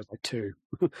has to. Like 2.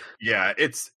 Yeah,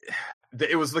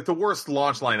 it was like the worst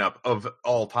launch lineup of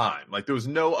all time. Like there was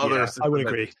no other. Yeah, I would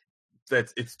agree.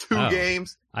 It's 2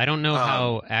 games. I don't know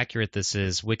how accurate this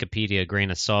is. Wikipedia, grain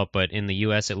of salt, but in the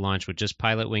U.S. it launched with just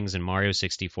Pilot Wings and Mario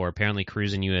 64. Apparently,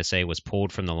 Cruisin' USA was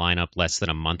pulled from the lineup less than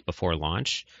a month before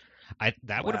launch.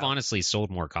 That would have honestly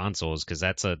sold more consoles, because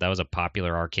that was a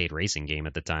popular arcade racing game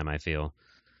at the time, I feel.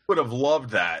 Would have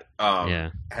loved that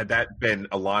had that been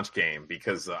a launch game,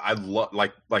 because I love,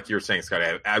 like you were saying, Scott,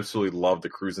 I absolutely love the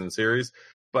Cruisin' series.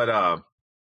 But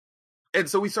and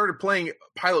so we started playing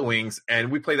Pilot Wings, and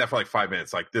we played that for like 5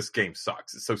 minutes. Like, this game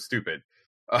sucks. It's so stupid.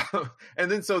 And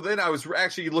then I was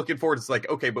actually looking forward. It's like,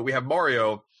 okay, but we have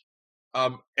Mario.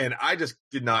 And I just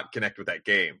did not connect with that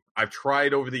game. I've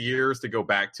tried over the years to go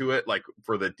back to it, like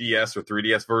for the DS or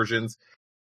 3DS versions.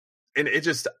 And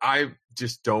I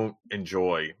just don't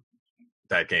enjoy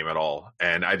that game at all.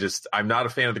 And I'm not a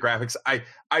fan of the graphics.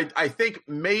 I think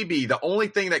maybe the only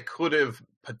thing that could have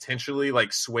potentially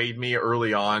like swayed me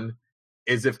early on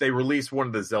is if they released one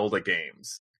of the Zelda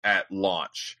games at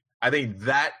launch. I think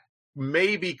that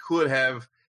maybe could have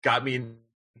got me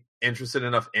interested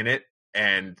enough in it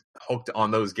and hooked on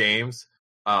those games.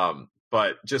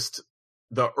 But just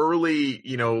the early,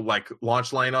 you know, like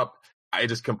launch lineup, I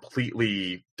just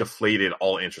completely deflated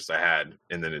all interest I had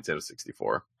in the Nintendo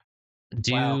 64.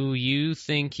 Do you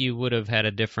think you would have had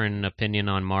a different opinion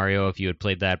on Mario if you had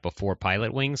played that before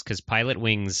Pilot Wings? Because Pilot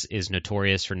Wings is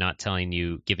notorious for not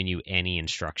giving you any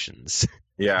instructions.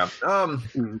 Yeah. I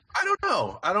don't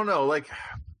know. Like,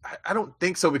 I don't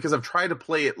think so, because I've tried to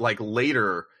play it like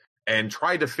later and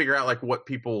tried to figure out like what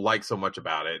people like so much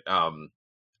about it.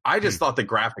 I just thought the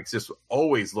graphics just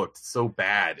always looked so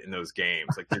bad in those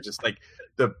games. Like, they're just like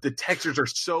the textures are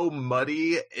so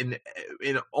muddy in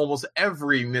almost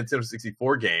every Nintendo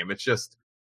 64 game. It's just,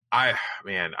 I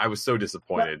was so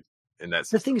disappointed in that.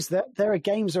 The thing is that there are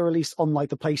games that are released on like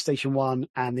the PlayStation 1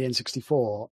 and the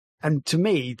N64. And to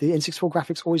me, the N64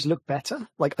 graphics always look better.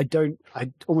 Like,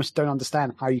 I almost don't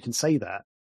understand how you can say that.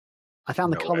 I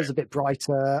found the colors a bit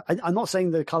brighter. I'm not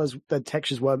saying the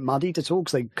textures weren't muddied at all,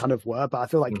 because they kind of were, but I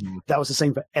feel like that was the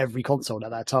same for every console at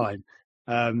that time.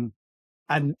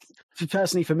 And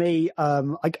personally for me,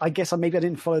 I guess maybe I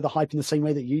didn't follow the hype in the same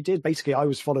way that you did. Basically, I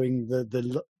was following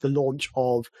the launch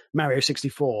of Mario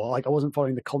 64. Like, I wasn't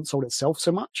following the console itself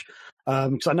so much.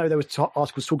 Because I know there was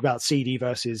articles talking about CD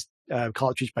versus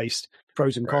cartridge-based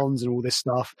pros and cons and all this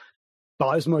stuff. But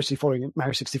I was mostly following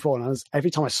Mario 64, and every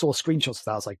time I saw screenshots of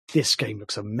that, I was like, this game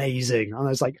looks amazing. And I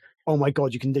was like, oh my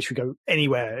God, you can literally go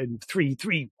anywhere in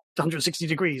 360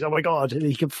 degrees. Oh my God. And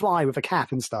you can fly with a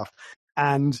cap and stuff.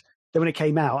 And then when it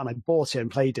came out and I bought it and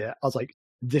played it, I was like,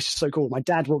 this is so cool. My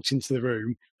dad walked into the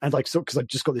room, and like, because I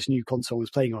just got this new console and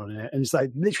was playing on it. And it's like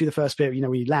literally the first bit, you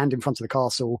know, when you land in front of the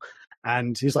castle,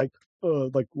 and he's like, oh,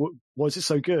 like, why is it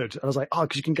so good? And I was like, oh,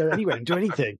 because you can go anywhere and do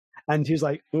anything. And he was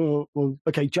like, oh, well,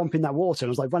 okay, jump in that water. And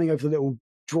I was like running over the little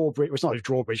drawbridge. Well, it's not a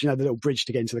drawbridge, you know, the little bridge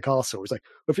to get into the castle. It was like,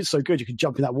 well, if it's so good, you can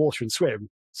jump in that water and swim.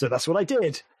 So that's what I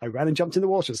did. I ran and jumped in the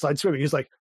water and started swimming. He was like,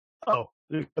 oh,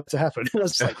 what's to happen? And I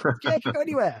was like, yeah, you can go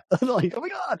anywhere. I'm like, oh my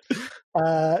God.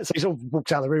 So he sort of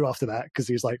walked out of the room after that, because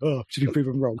he was like, oh, should be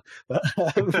proven wrong. But,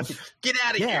 get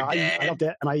out of here, Dad. I loved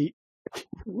it. And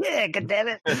yeah, God damn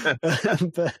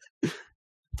it.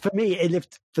 for me, it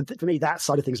lived for me. That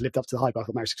side of things lived up to the hype. I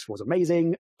thought Mario 64 was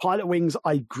amazing. Pilot Wings,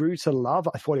 I grew to love.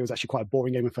 I thought it was actually quite a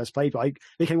boring game when first played, but it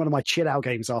became one of my chill out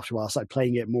games after a while. I started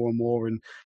playing it more and more, and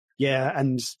yeah,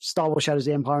 and Star Wars: Shadows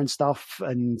of the Empire and stuff,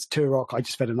 and Turok. I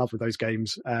just fell in love with those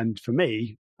games, and for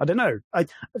me, I don't know.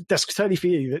 That's totally for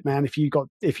you, man. If you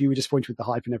were disappointed with the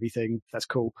hype and everything, that's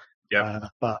cool. Yeah,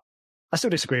 but I still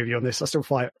disagree with you on this. I still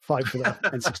fight for the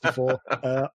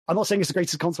N64. I'm not saying it's the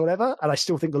greatest console ever, and I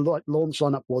still think the launch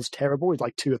lineup was terrible with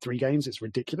like 2 or 3 games. It's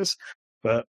ridiculous,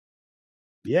 but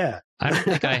yeah.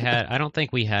 I don't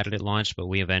think we had it at launch, but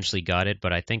we eventually got it.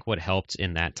 But I think what helped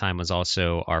in that time was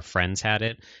also our friends had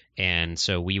it, and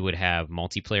so we would have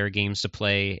multiplayer games to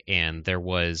play, and there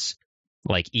was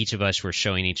like each of us were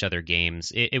showing each other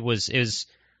games. It was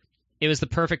the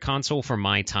perfect console for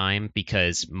my time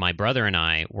because my brother and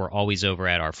I were always over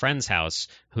at our friend's house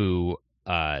who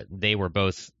they were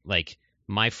both like,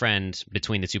 my friend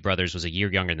between the 2 brothers was a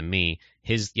year younger than me.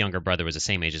 His younger brother was the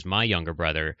same age as my younger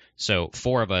brother. So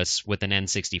 4 of us with an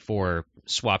N64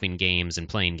 swapping games and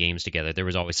playing games together. There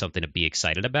was always something to be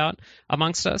excited about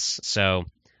amongst us. So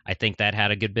I think that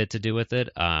had a good bit to do with it.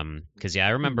 Because I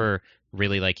remember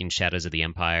really liking Shadows of the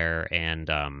Empire and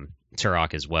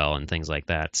Turok as well and things like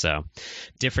that. So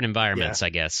different environments,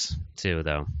 I guess, too,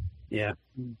 though. Yeah,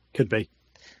 could be.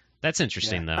 That's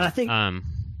interesting, though. And I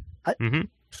think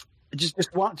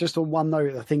just on one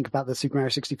note, I think about the Super Mario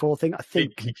 64 thing. I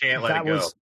think you can't let it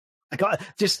go.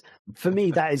 For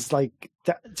me, that is like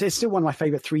it's still one of my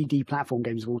favorite 3D platform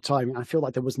games of all time. And I feel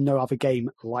like there was no other game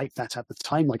like that at the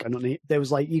time. Like there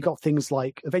was like you got things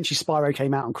like eventually Spyro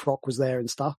came out and Croc was there and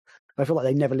stuff. I feel like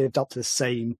they never lived up to the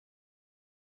same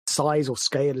size or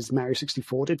scale as Mario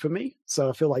 64 did for me. So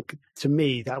I feel like to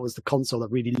me that was the console that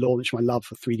really launched my love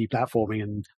for 3D platforming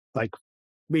and like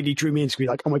really drew me into be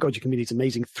like, oh my god, you can be these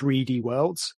amazing 3D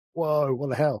worlds. Whoa, what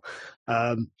the hell?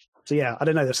 So yeah, I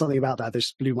don't know. There's something about that that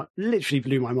just literally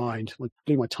blew my mind,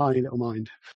 blew my tiny little mind.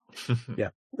 Yeah.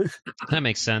 That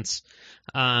makes sense.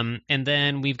 And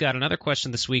then we've got another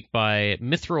question this week by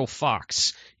Mithril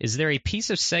Fox. Is there a piece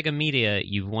of Sega media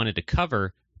you've wanted to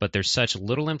cover, but there's such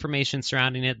little information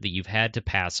surrounding it that you've had to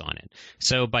pass on it?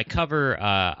 So by cover,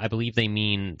 I believe they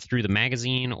mean through the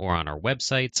magazine or on our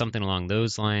website, something along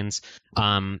those lines.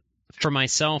 For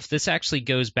myself, this actually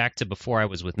goes back to before I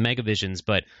was with Megavisions,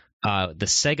 but the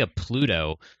Sega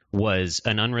Pluto was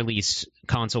an unreleased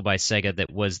console by Sega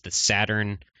that was the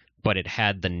Saturn, but it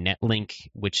had the Netlink,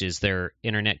 which is their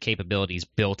internet capabilities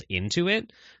built into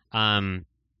it.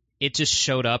 It just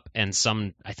showed up, and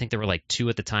I think there were like 2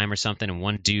 at the time or something, and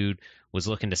one dude was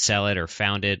looking to sell it or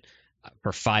found it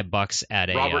for $5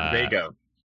 at Robert Vega.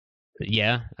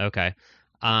 Yeah, okay.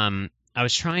 I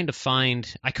was trying to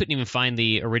find. I couldn't even find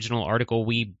the original article.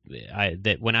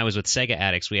 That when I was with Sega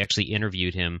Addicts, we actually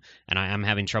interviewed him, and I'm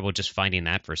having trouble just finding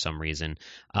that for some reason.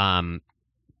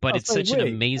 But it's such an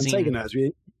amazing. Sega knows,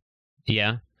 really?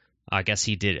 Yeah, I guess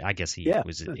he did. I guess he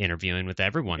was interviewing with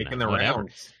everyone. Making the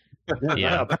rounds.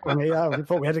 Yeah, I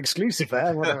thought we had exclusive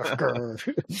there.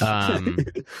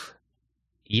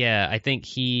 Yeah, I think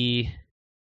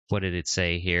what did it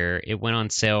say here? It went on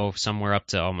sale somewhere up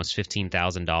to almost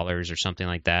 $15,000 or something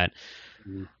like that.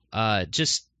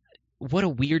 Just what a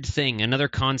weird thing. Another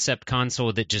concept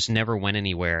console that just never went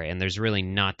anywhere, and there's really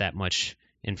not that much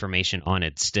information on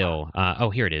it still.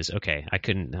 Here it is. Okay,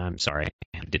 I'm sorry.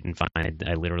 I didn't find it.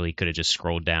 I literally could have just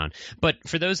scrolled down. But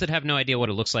for those that have no idea what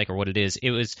it looks like or what it is, it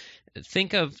was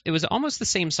almost the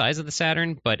same size of the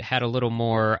Saturn, but had a little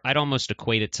more. I'd almost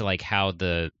equate it to like how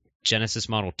the Genesis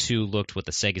Model 2 looked with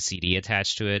the Sega CD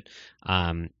attached to it.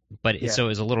 So it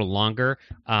was a little longer.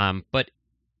 But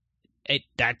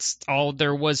that's all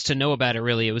there was to know about it,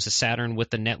 really. It was a Saturn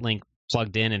with the Netlink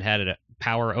plugged in and had a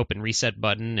power open reset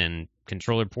button and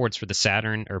controller ports for the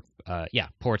Saturn,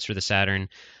 ports for the Saturn.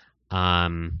 I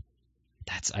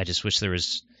just wish there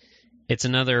was. It's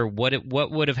another what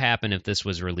would have happened if this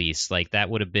was released? Like that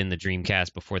would have been the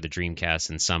Dreamcast before the Dreamcast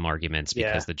in some arguments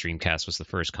because the Dreamcast was the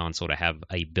first console to have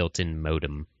a built-in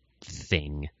modem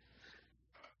thing.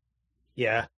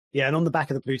 Yeah, and on the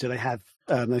back of the Pluto they have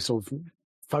those sort of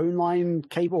phone line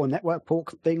cable or network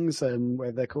port things,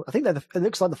 where they're called. I think it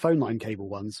looks like the phone line cable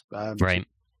ones. Right.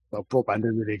 Well, broadband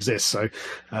didn't really exist, so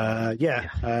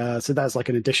so that's like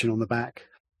an addition on the back.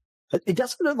 It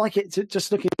doesn't look like it.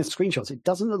 Just looking at the screenshots, it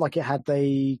doesn't look like it had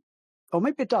or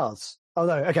maybe it does. Oh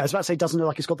no, okay. I was about to say, it doesn't look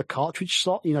like it's got the cartridge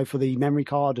slot, for the memory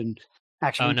card and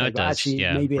actually. Oh no, it does.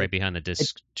 Maybe right behind the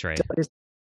disc tray.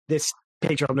 This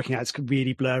picture I'm looking at is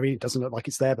really blurry. It doesn't look like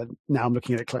it's there, but now I'm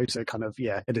looking at it closer. Kind of,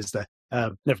 it is there.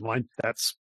 Never mind.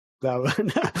 That's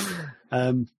that.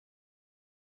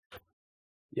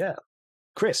 Yeah.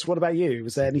 Chris, what about you?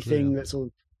 Was there anything that's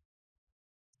all?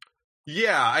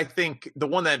 Yeah, I think the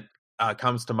one that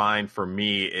comes to mind for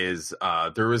me is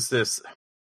there was this.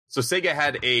 So Sega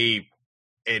had a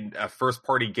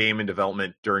first-party game in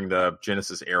development during the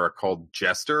Genesis era called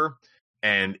Jester,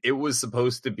 and it was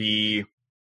supposed to be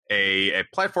a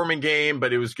platforming game,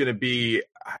 but it was going to be,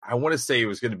 I want to say it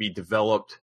was going to be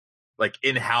developed like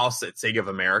in-house at Sega of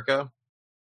America.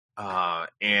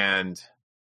 And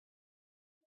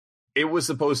it was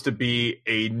supposed to be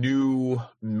a new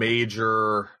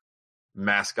major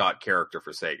mascot character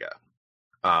for Sega,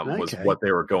 was what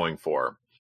they were going for.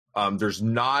 There's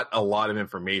not a lot of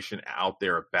information out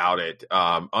there about it.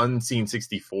 Unseen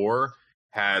 64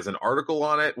 has an article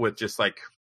on it with just like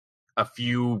a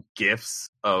few GIFs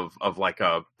of like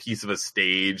a piece of a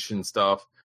stage and stuff.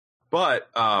 But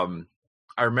I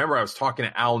remember I was talking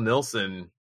to Al Nilsson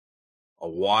a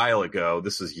while ago.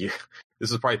 This was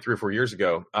probably 3 or 4 years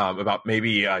ago, about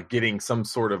maybe getting some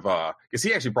sort of because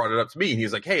he actually brought it up to me, and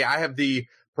he's like, "Hey, I have the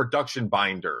production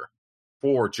binder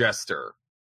for Jester."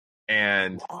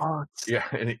 And yeah,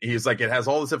 and he's like, it has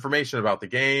all this information about the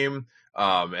game.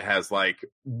 It has like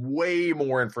way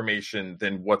more information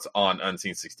than what's on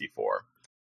Unseen 64.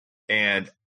 And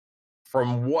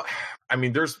from what I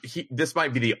mean, this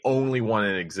might be the only one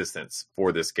in existence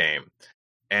for this game.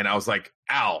 And I was like,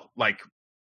 Al, like,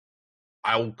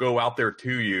 I'll go out there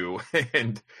to you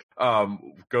and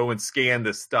go and scan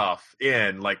this stuff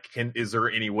in. Like, is there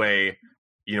any way,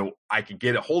 I could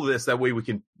get a hold of this? That way we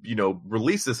can,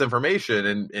 release this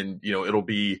information and it'll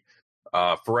be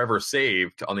forever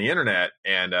saved on the internet.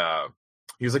 And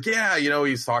he was like, yeah,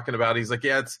 he's talking about, he's like,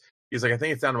 I think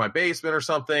it's down in my basement or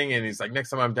something. And he's like,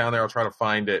 next time I'm down there, I'll try to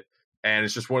find it. And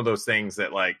it's just one of those things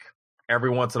that, like, every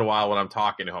once in a while when I'm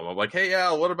talking to him, I'm like, hey,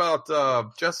 Al, what about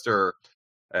Jester?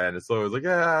 And it's always like,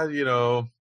 yeah,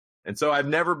 And so I've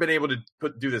never been able to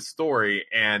do this story.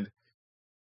 And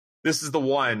this is the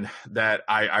one that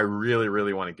I really,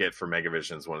 really want to get for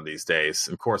Megavisions one of these days.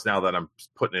 And of course, now that I'm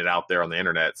putting it out there on the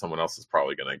internet, someone else is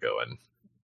probably going to go and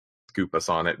scoop us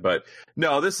on it. But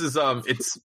no, this is I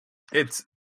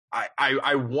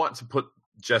want to put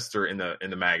Jester in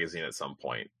the magazine at some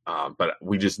point. But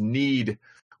we just need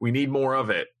more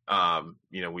of it.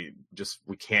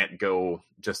 We can't go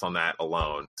just on that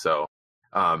alone. So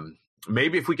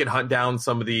maybe if we can hunt down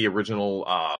some of the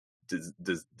original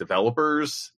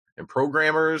developers and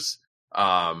programmers,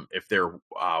 if there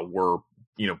were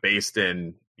based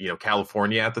in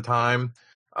California at the time,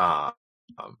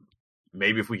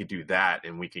 maybe if we could do that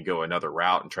and we can go another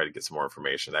route and try to get some more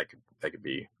information, that could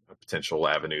be a potential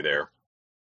avenue there.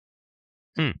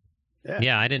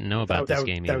 Yeah, I didn't know about this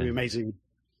game. That would be amazing.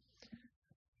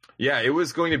 Yeah, it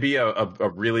was going to be a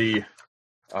really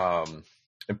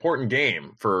important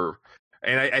game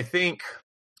and I think,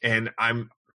 and I'm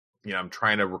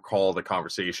trying to recall the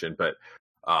conversation, but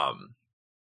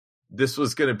this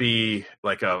was going to be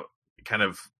like a kind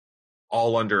of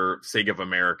all under Sega of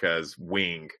America's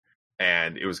wing,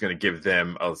 and it was going to give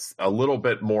them a little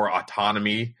bit more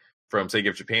autonomy from Sega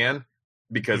of Japan,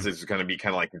 because it's going to be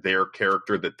kind of like their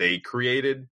character that they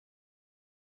created.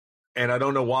 And I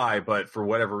don't know why, but for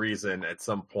whatever reason, at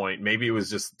some point, maybe it was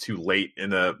just too late in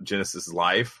the Genesis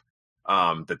life,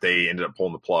 that they ended up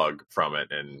pulling the plug from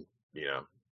it and,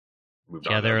 moved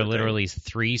on. Yeah, there are literally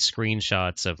 3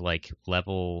 screenshots of like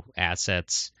level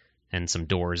assets and some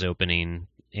doors opening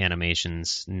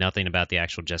animations. Nothing about the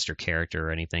actual Jester character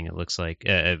or anything, it looks like,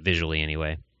 visually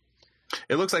anyway.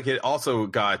 It looks like it also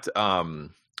got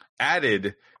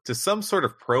added to some sort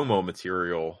of promo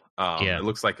material. It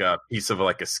looks like a piece of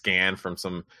like a scan from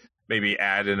some maybe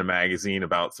ad in a magazine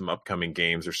about some upcoming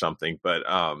games or something. But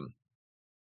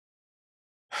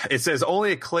it says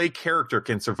only a clay character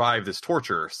can survive this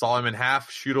torture. Saw him in half,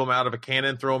 shoot him out of a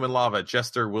cannon, throw him in lava.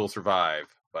 Jester will survive.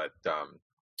 But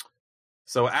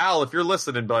so Al, if you're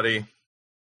listening, buddy,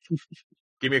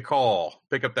 give me a call.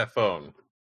 Pick up that phone.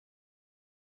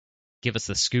 Give us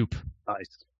the scoop. Nice.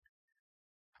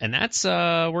 And that's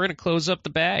we're gonna close up the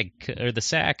bag or the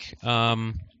sack.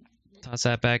 Toss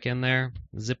that back in there.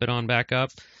 Zip it on back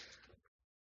up.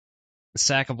 The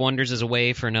Sack of Wonders is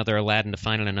away for another Aladdin to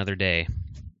find on another day.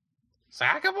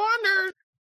 Sack of Wonders.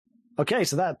 Okay,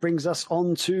 so that brings us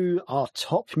on to our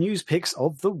top news picks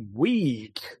of the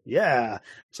week. Yeah,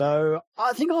 so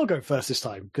I think I'll go first this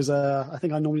time because I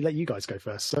think I normally let you guys go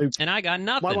first. So, and I got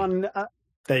nothing. My one.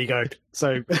 There you go.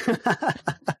 So.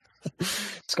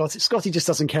 Scotty just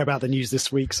doesn't care about the news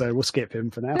this week, so we'll skip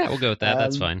him for now. Yeah, we'll go with that.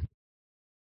 That's fine.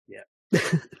 Yeah.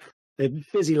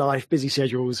 Busy life, busy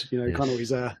schedules,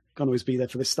 can't Can't always be there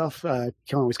for this stuff. Can't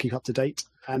always keep up to date.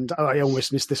 And I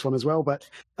almost missed this one as well. But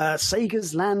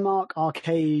Sega's landmark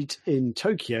arcade in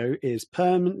Tokyo is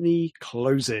permanently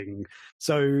closing.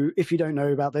 So if you don't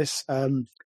know about this,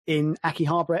 in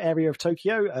Akihabara area of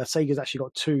Tokyo, Sega's actually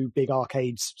got 2 big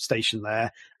arcades stationed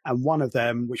there. And one of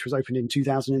them, which was opened in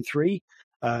 2003,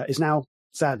 is now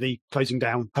sadly closing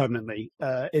down permanently.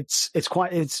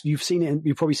 You've seen it.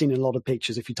 You've probably seen it in a lot of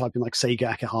pictures if you type in like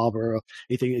Sega Akihabara or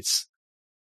anything.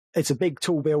 It's a big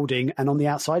tall building, and on the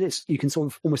outside, you can sort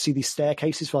of almost see these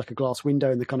staircases for like a glass window,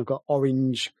 and they kind of got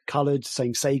orange coloured,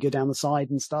 saying Sega down the side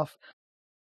and stuff.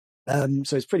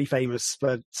 So it's pretty famous,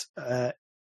 but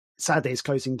sadly, it's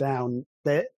closing down.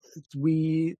 So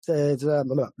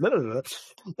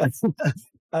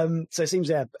it seems,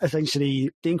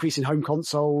 essentially the increase in home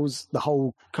consoles, the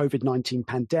whole COVID-19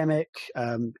 pandemic,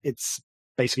 it's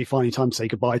basically finally time to say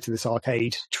goodbye to this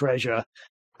arcade treasure.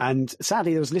 And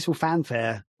sadly, there was little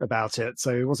fanfare about it.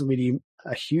 So it wasn't really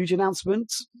a huge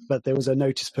announcement, but there was a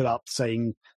notice put up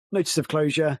saying, notice of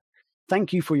closure.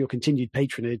 Thank you for your continued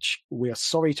patronage. We are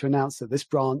sorry to announce that this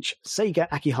branch, Sega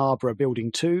Akihabara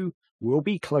Building 2, will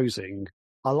be closing.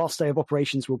 Our last day of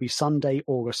operations will be Sunday,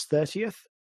 August 30th.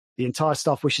 The entire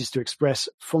staff wishes to express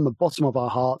from the bottom of our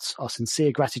hearts our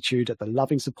sincere gratitude at the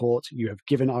loving support you have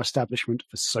given our establishment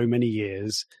for so many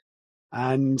years.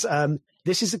 And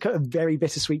this is a very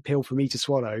bittersweet pill for me to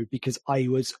swallow, because I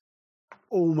was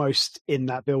almost in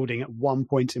that building at one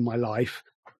point in my life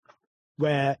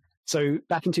so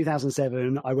back in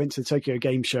 2007, I went to the Tokyo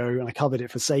Game Show and I covered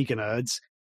it for Sega Nerds.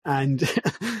 And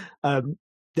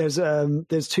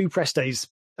there's 2 press days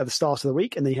at the start of the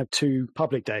week, and then you have 2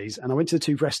 public days. And I went to the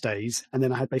 2 press days, and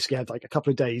then I had like a couple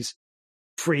of days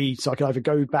free, so I could either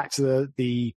go back to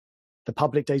the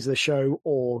public days of the show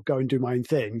or go and do my own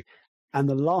thing. And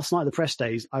the last night of the press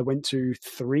days, I went to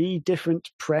 3 different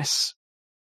press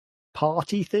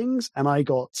party things, and I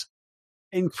got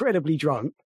incredibly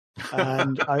drunk.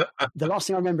 And the last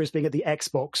thing I remember is being at the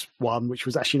Xbox one, which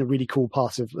was actually in a really cool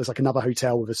part of, there's like another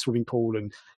hotel with a swimming pool,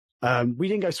 and we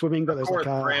didn't go swimming, but there's like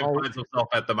a finds himself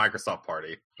at the Microsoft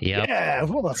party. Yeah, of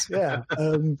course, yeah.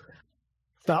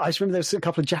 But I just remember there was a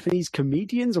couple of Japanese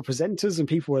comedians or presenters, and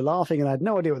people were laughing, and I had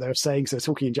no idea what they were saying, so they were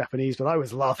talking in Japanese, but I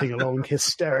was laughing along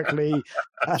hysterically.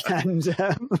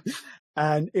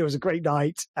 And it was a great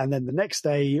night. And then the next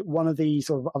day, one of the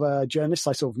sort of other journalists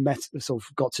I sort of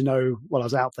got to know while I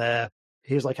was out there,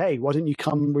 he was like, "Hey, why don't you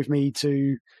come with me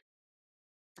into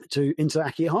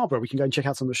Akihabara? We can go and check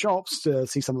out some of the shops, to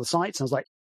see some of the sites." And I was like,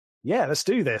 "Yeah, let's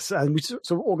do this." And we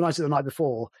sort of organized it the night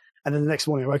before. And then the next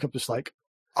morning I woke up just like,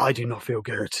 I do not feel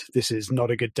good. This is not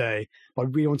a good day. But I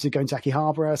really wanted to go into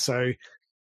Akihabara. So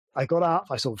I got up,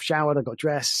 I sort of showered, I got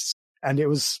dressed, and it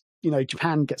was,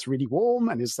 Japan gets really warm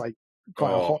and it's like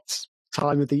quite a hot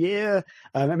time of the year.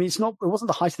 I mean, it wasn't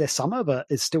the height of their summer, but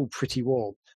it's still pretty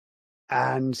warm.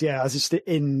 And yeah, I was just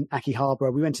in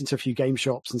Akihabara. We went into a few game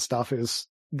shops and stuff.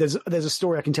 There's a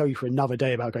story I can tell you for another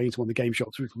day about going into one of the game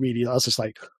shops. I was just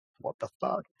like, what the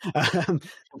fuck?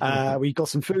 We got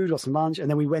some food, got some lunch, and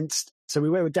then we went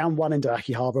down one end of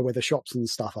Akihabara where the shops and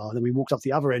stuff are. And then we walked up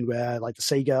the other end where like the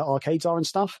Sega arcades are and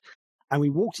stuff. And we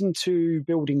walked into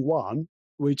building 1,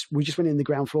 which we just went in the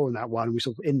ground floor in that one. And we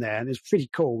sort of in there, and it was pretty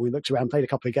cool. We looked around, played a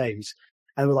couple of games,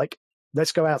 and we're like,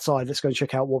 let's go outside. Let's go and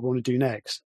check out what we want to do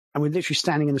next. And we're literally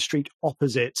standing in the street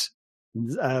opposite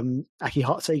Sega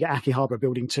Akihabara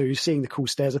Building 2, seeing the cool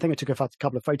stairs. I think I took a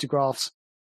couple of photographs,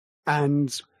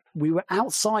 and we were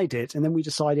outside it, and then we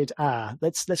decided,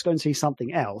 let's go and see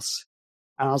something else.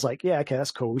 And I was like, yeah, okay,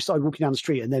 that's cool. We started walking down the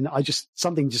street, and then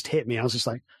something just hit me. I was just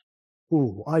like,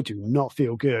 ooh, I do not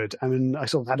feel good. And then I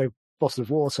sort of had a bottle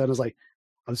of water, and I was like,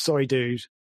 I'm sorry, dude.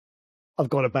 I've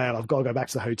got to bail. I've got to go back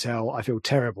to the hotel. I feel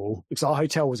terrible. Because our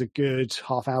hotel was a good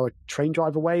half-hour train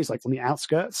drive away. It's like on the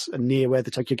outskirts and near where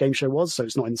the Tokyo Game Show was, so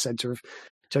it's not in the center of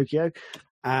Tokyo.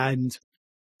 And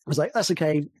I was like, that's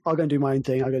okay. I'll go and do my own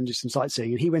thing. I'll go and do some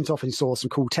sightseeing. And he went off and he saw some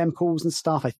cool temples and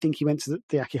stuff. I think he went to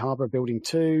the Akihabara Building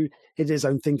 2. He did his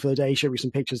own thing for the day. Showed me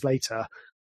some pictures later.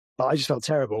 But I just felt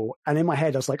terrible. And in my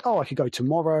head, I was like, I could go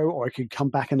tomorrow, or I could come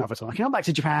back another time. I can come back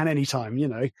to Japan anytime,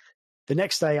 The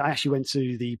next day, I actually went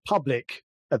to the public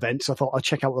event. So I thought I'd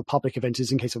check out what the public event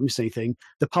is in case I missed anything.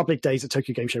 The public days at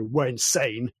Tokyo Game Show were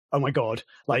insane. Oh my God.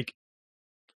 Like,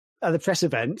 at the press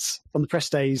events, on the press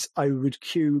days, I would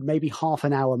queue maybe half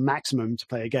an hour maximum to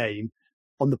play a game.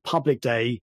 On the public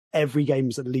day, every game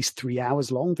was at least 3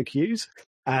 hours long, the queues.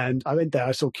 And I went there,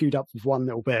 I sort of queued up with one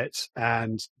little bit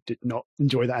and did not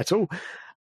enjoy that at all.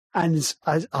 And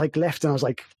I left and I was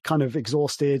like kind of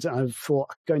exhausted. And I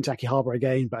thought going to Akihabara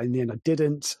again, but in the end I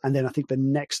didn't. And then I think the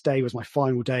next day was my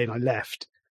final day and I left.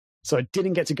 So I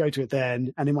didn't get to go to it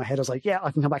then. And in my head, I was like, yeah,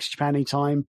 I can come back to Japan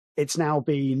anytime. It's now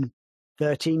been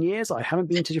 13 years. I haven't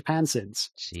been to Japan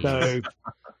since. Jeez. So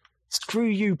screw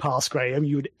you, past Graham.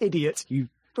 You an idiot. You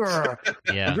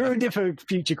ruined it for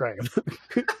future Graham.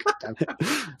 Damn it.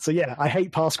 So yeah, I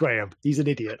hate past Graham. He's an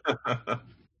idiot.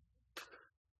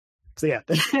 So yeah,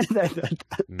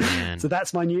 Man. So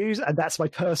that's my news, and that's my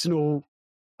personal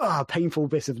painful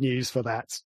bit of news for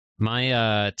that.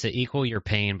 My to equal your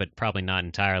pain, but probably not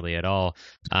entirely at all.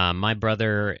 My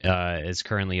brother is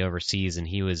currently overseas, and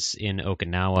he was in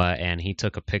Okinawa, and he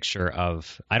took a picture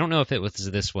of, I don't know if it was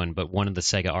this one, but one of the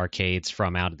Sega arcades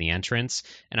from out of the entrance.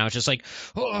 And I was just like,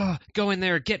 oh, go in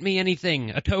there, get me anything,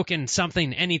 a token,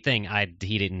 something, anything.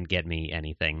 He didn't get me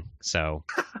anything, so.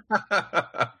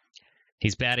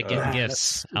 He's bad at getting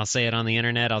gifts. I'll say it on the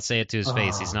internet. I'll say it to his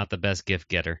face. He's not the best gift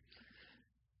getter.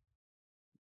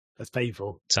 That's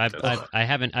painful. So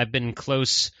I've been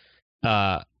close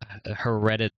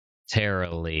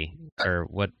hereditarily or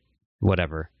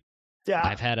whatever. Yeah.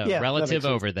 I've had a relative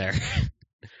over there.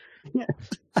 Yeah.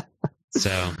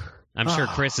 So I'm sure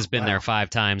Chris has been there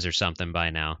 5 times or something by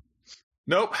now.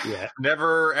 Nope. Yeah.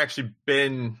 Never actually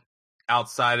been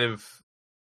outside of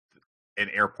an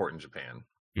airport in Japan.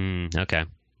 Okay.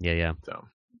 Yeah. So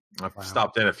I've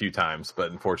stopped in a few times,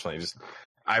 but unfortunately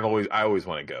I always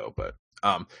want to go, but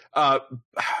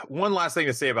one last thing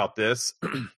to say about this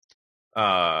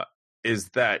is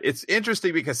that it's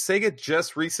interesting because Sega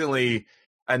just recently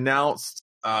announced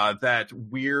that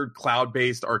weird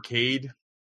cloud-based arcade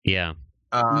thing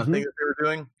that they were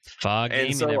doing. Fog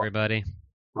gaming, everybody.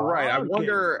 Right. I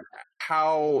wonder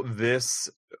how this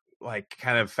like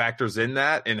kind of factors in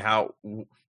that, and how,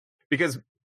 because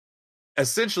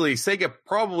essentially Sega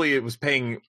probably was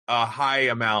paying a high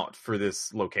amount for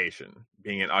this location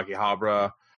being in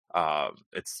Akihabara.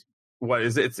 It's what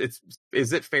is it?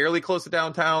 Is it fairly close to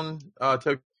downtown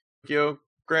Tokyo,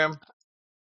 Graham?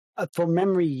 From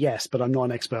memory, yes, but I'm not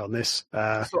an expert on this. So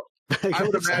I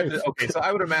would imagine. Okay, so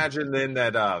I would imagine then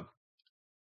that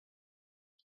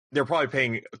they're probably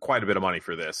paying quite a bit of money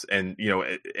for this, and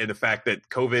and the fact that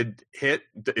COVID hit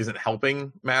isn't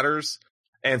helping matters.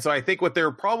 And so I think what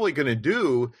they're probably going to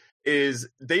do is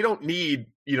they don't need,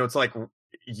 to like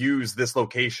use this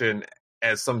location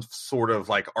as some sort of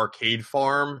like arcade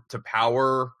farm to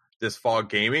power this fog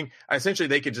gaming. Essentially,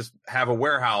 they could just have a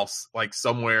warehouse like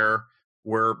somewhere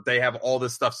where they have all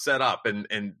this stuff set up,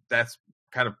 and that's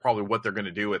kind of probably what they're going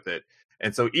to do with it.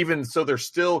 And so even so, they're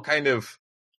still kind of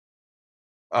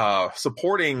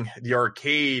supporting the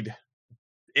arcade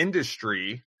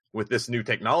industry with this new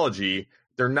technology.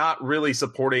 They're not really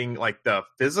supporting like the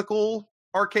physical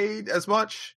arcade as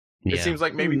much. Yeah. It seems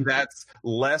like maybe that's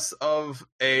less of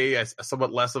a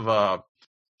somewhat less of a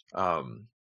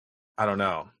I don't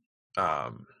know.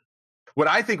 What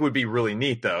I think would be really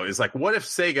neat though is like, what if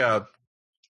Sega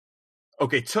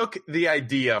took the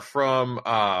idea from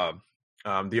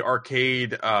the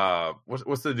arcade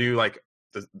what's the new like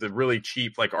the really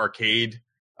cheap like arcade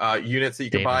units that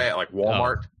you can buy at like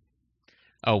Walmart.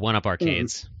 Oh, 1UP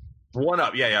arcades.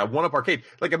 1UP, yeah, 1UP arcade.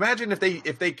 Like, imagine if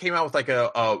they came out with like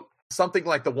a something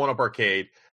like the 1UP arcade,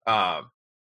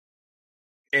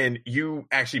 and you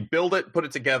actually build it, put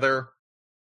it together,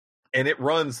 and it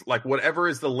runs like whatever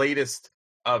is the latest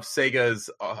of Sega's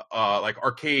like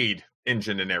arcade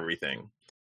engine and everything,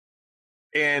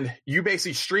 and you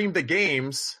basically stream the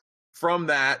games from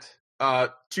that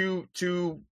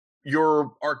to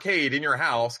your arcade in your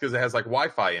house because it has like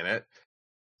Wi-Fi in it.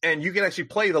 And you can actually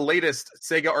play the latest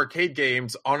Sega arcade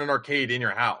games on an arcade in your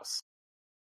house.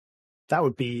 That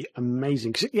would be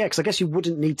amazing. Because I guess you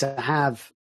wouldn't need to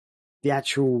have the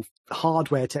actual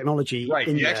hardware technology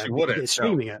in you there. Actually wouldn't.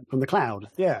 Streaming it from the cloud.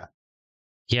 Yeah.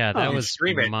 Yeah, that was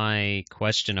my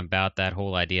question about that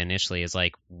whole idea initially is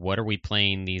like, what are we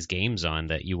playing these games on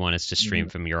that you want us to stream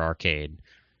from your arcade?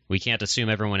 We can't assume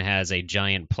everyone has a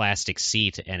giant plastic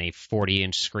seat and a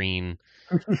 40-inch screen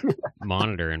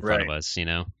monitor in front of us,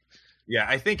 Yeah,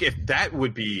 I think if that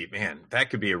would be, that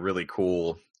could be a really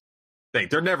cool thing.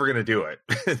 They're never going to do it.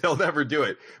 They'll never do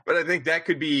it. But I think that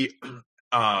could be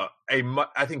I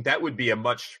think that would be a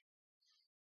much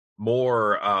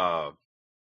more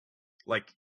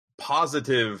like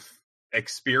positive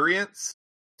experience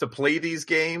to play these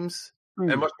games,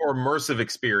 and a much more immersive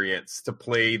experience to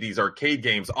play these arcade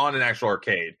games on an actual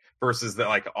arcade versus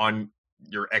like on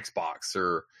your Xbox,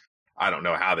 or I don't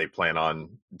know how they plan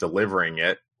on delivering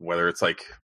it, whether it's like,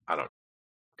 I don't know,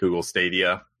 Google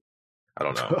Stadia. I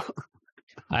don't know.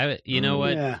 You know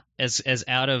what? Yeah. As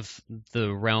out of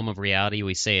the realm of reality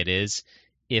we say it is,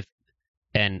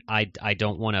 and I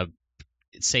don't want to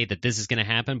say that this is going to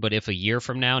happen, but if a year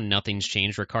from now nothing's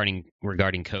changed regarding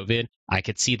COVID, I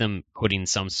could see them putting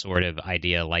some sort of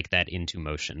idea like that into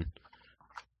motion.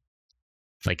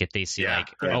 Like if they see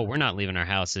oh, we're not leaving our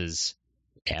houses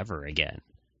ever again.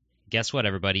 Guess what,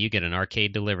 everybody? You get an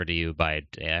arcade delivered to you by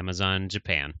Amazon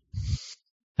Japan.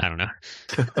 I don't know.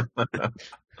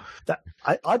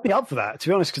 I'd be up for that, to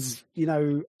be honest, because,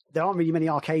 there aren't really many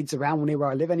arcades around near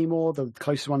where I live anymore. The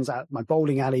closest one's at my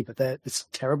bowling alley, but it's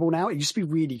terrible now. It used to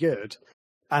be really good.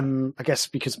 I guess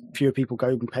because fewer people go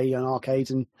and pay on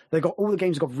arcades, and all the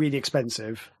games got really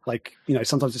expensive. Like,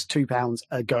 sometimes it's £2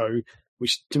 a go,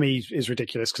 which to me is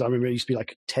ridiculous because I remember it used to be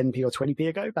like 10p or 20p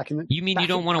a go back in the. You mean you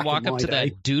don't want to walk up to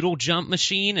that doodle jump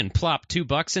machine and plop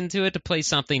 $2 into it to play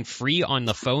something free on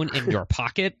the phone in your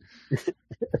pocket?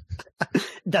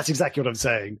 That's exactly what I'm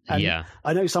saying. And yeah,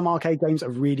 I know some arcade games are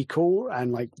really cool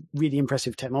and like really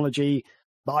impressive technology,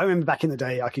 but I remember back in the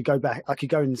day, I could go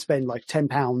and spend like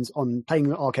 £10 on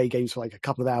playing arcade games for like a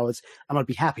couple of hours, and I'd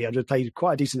be happy. I'd have played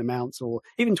quite a decent amount, or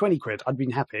even 20 quid. I'd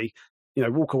been happy.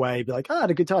 Walk away, be like, I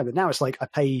had a good time. But now it's like I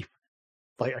pay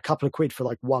like a couple of quid for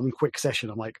like one quick session.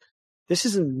 I'm like, this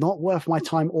isn't not worth my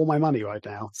time or my money right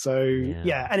now. So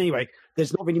yeah. Anyway,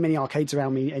 there's not really many arcades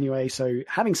around me anyway. So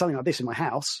having something like this in my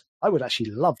house, I would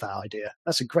actually love that idea.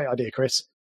 That's a great idea, Chris.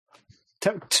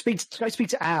 Go speak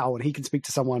to Al, and he can speak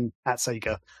to someone at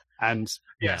Sega. And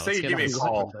say you give me a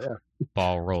call.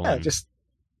 Ball rolling.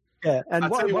 And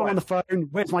while I'm on the phone,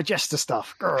 where's my Jester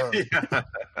stuff?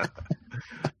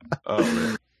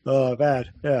 Oh, bad.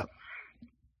 Yeah.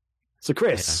 So,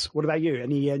 Chris, what about you?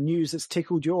 Any news that's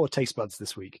tickled your taste buds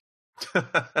this week?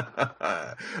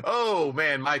 Oh,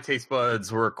 man, my taste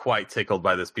buds were quite tickled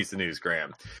by this piece of news,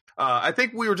 Graham. I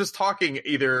think we were just talking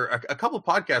either a couple of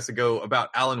podcasts ago about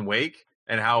Alan Wake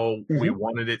and how we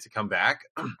wanted it to come back.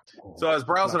 So I was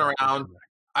browsing around.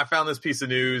 I found this piece of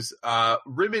news.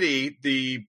 Remedy,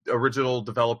 the original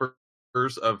developers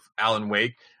of Alan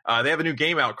Wake, they have a new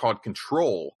game out called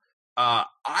Control.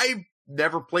 I've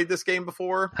never played this game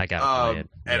before. I gotta play it.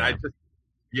 And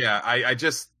I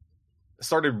just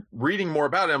started reading more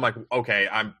about it. I'm like, okay,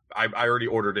 I already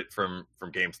ordered it from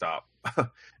GameStop,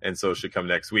 and so it should come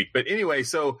next week. But anyway,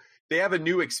 so they have a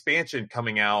new expansion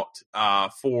coming out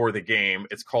for the game.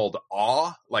 It's called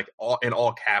Awe, like all in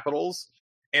all capitals.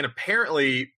 And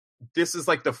apparently, this is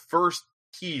like the first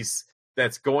piece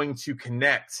that's going to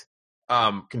connect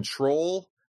Control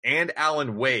and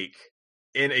Alan Wake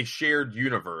in a shared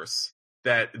universe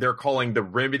that they're calling the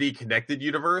Remedy Connected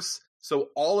Universe. So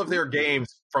all of their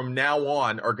games from now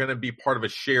on are going to be part of a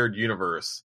shared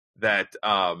universe that,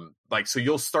 so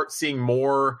you'll start seeing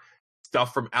more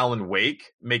stuff from Alan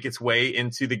Wake make its way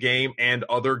into the game and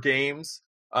other games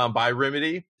by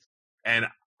Remedy. And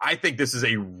I think this is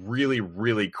a really,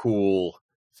 really cool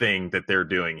thing that they're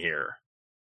doing here.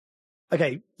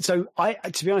 Okay, so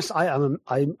to be honest, I'm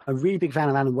a really big fan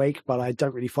of Alan Wake, but I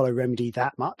don't really follow Remedy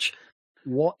that much.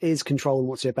 What is Control and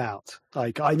what's it about?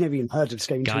 Like, I never even heard of this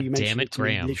game until you mentioned it to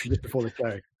me literally just before the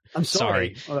show. I'm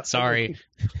sorry. Sorry.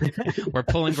 We're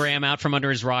pulling Graham out from under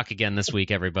his rock again this week,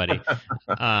 everybody.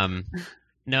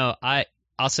 No,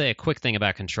 I'll say a quick thing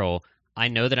about Control. I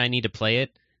know that I need to play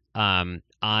it.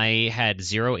 I had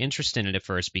zero interest in it at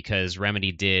first because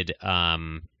Remedy did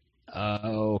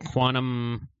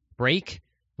Quantum Break.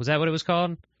 Was that what it was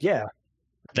called? Yeah.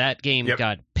 That game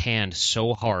got panned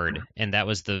so hard, and that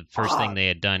was the first thing they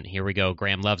had done. Here we go.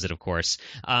 Graham loves it, of course.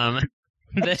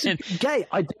 Gay.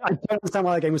 I don't understand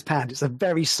why that game was panned. It's a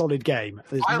very solid game.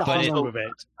 There's nothing wrong with it.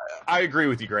 I agree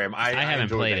with you, Graham. I haven't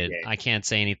played it. Game. I can't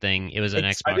say anything. It was an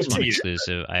Xbox One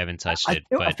exclusive. I haven't touched it.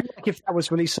 I feel like if that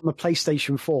was released on the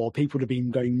PlayStation 4, people would have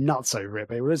been going nuts over it.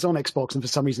 But it was on Xbox, and for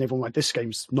some reason, everyone was like, this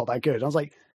game's not that good. I was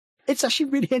like, it's actually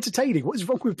really entertaining. What is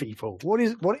wrong with people?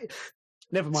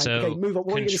 Never mind. So okay, move on.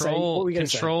 What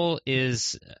Control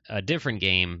is a different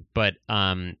game, but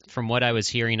from what I was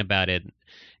hearing about it,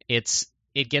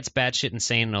 it gets batshit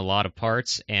insane in a lot of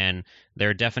parts, and there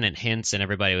are definite hints, and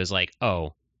everybody was like,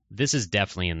 "Oh, this is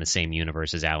definitely in the same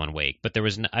universe as Alan Wake." But there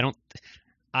was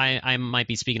I might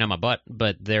be speaking on my butt,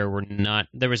 but there was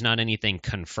not anything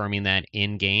confirming that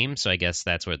in game. So I guess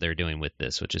that's what they're doing with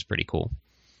this, which is pretty cool.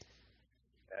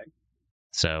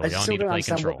 So we all need to play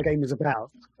Control. What the game is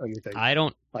about? I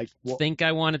don't think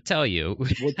I want to tell you.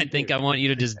 I think I want you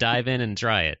to just dive in and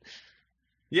try it.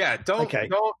 Yeah, don't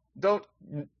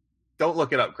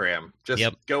look it up, Graham. Just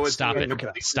go and stop it.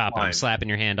 Stop it. I'm slapping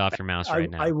your hand off your mouse right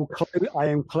now. I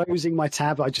am closing my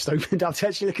tab. I just opened up to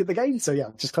actually look at the game. So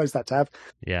yeah, just close that tab.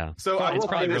 Yeah. So it's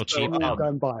probably real cheap. I'll go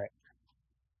and buy it.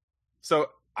 So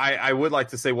I would like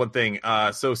to say one thing.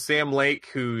 So Sam Lake,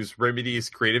 who's Remedy's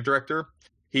creative director,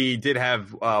 he did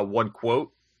have one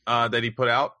quote that he put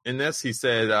out in this. He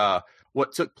said,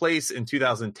 what took place in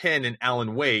 2010 in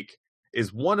Alan Wake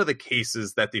is one of the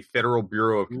cases that the Federal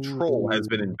Bureau of Control has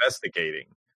been investigating.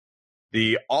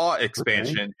 The Awe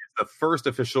expansion is the first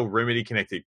official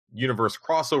Remedy-connected universe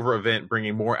crossover event,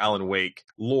 bringing more Alan Wake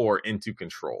lore into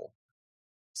Control.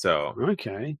 So,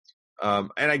 okay.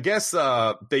 And I guess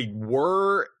they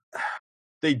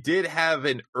did have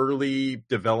an early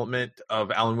development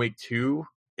of Alan Wake 2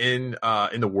 in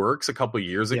the works a couple of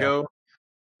years ago,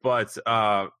 but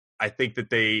I think that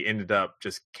they ended up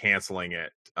just canceling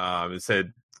it. It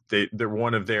said they're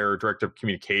one of their director of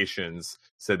communications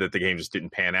said that the game just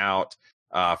didn't pan out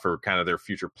for kind of their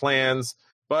future plans.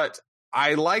 But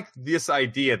I like this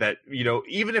idea that, you know,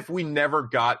 even if we never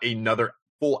got another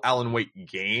full Alan Wake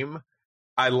game,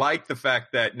 I like the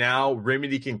fact that now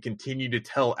Remedy can continue to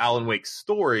tell Alan Wake's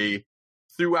story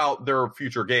throughout their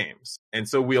future games. And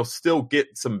so we'll still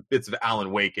get some bits of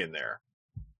Alan Wake in there.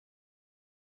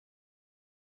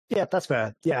 Yeah, that's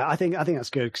fair. Yeah, I think that's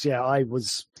good because I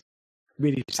was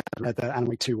really sad that Alan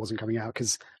Wake 2 wasn't coming out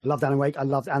because I loved Alan Wake. I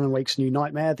loved Alan Wake's New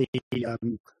Nightmare, the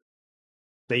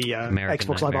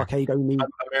Xbox Live Arcade only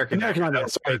American Nightmare.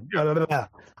 Sorry,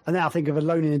 and now I think of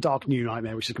Alone in the Dark New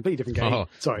Nightmare, which is a completely different game. Oh,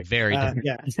 sorry, very different.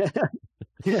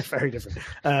 Yeah, very different.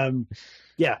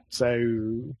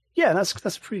 So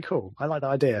that's pretty cool. I like that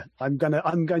idea. I'm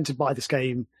going to buy this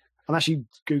game. I'm actually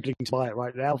Googling to buy it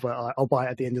right now, but I'll buy it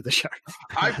at the end of the show.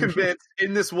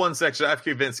 In this one section, I've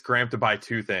convinced Graham to buy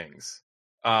two things.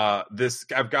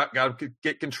 I've got to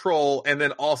get Control, and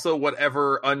then also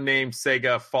whatever unnamed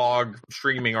Sega Fog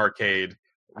streaming arcade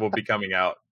will be coming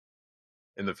out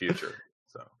in the future.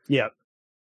 So yeah,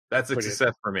 that's a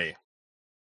success for me.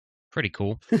 Pretty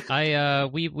cool.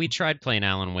 We tried playing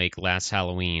Alan Wake last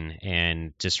Halloween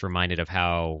and just reminded of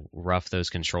how rough those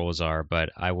controls are. But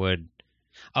I would.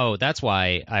 Oh, that's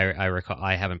why I recall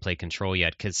I haven't played Control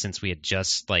yet, because since we had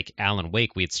just like Alan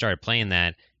Wake, we had started playing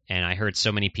that, and I heard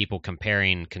so many people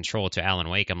comparing Control to Alan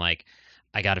Wake. I'm like,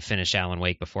 I got to finish Alan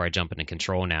Wake before I jump into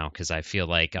Control now, because I feel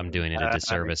like I'm doing it a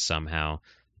disservice somehow.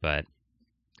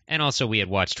 And also we had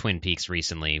watched Twin Peaks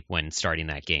recently when starting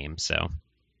that game, so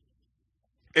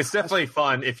it's definitely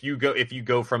fun if you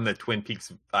go from the Twin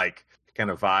Peaks like kind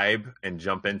of vibe and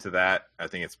jump into that. I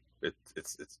think it's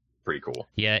pretty cool.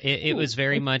 Yeah, it was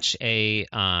very much a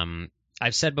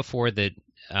I've said before that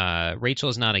Rachel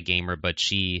is not a gamer, but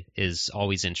she is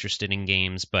always interested in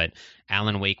games. But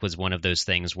Alan Wake was one of those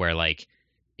things where like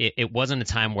it wasn't a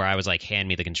time where I was like, hand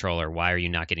me the controller, why are you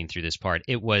not getting through this part?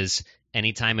 It was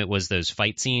anytime it was those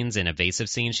fight scenes and evasive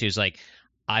scenes, she was like,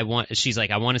 I want to see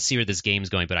where this game's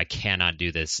going, but I cannot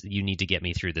do this. You need to get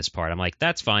me through this part. I'm like,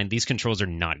 that's fine. These controls are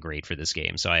not great for this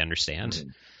game, so I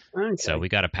understand. Okay. So we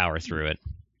got to power through it.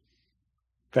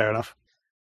 Fair enough.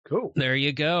 Cool. There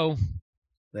you go.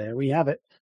 There we have it.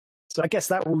 So I guess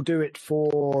that will do it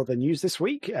for the news this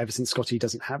week, ever since Scotty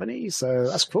doesn't have any. So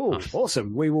that's cool.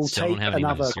 Awesome. We will take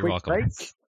another quick break.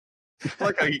 I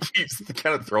like how he keeps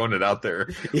kind of throwing it out there.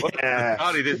 Yeah.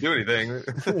 Scotty didn't do anything.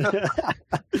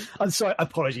 I'm sorry.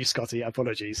 Apologies, Scotty.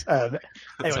 Apologies. Anyway,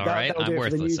 that's all right. I'm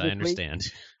worthless. I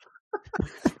understand.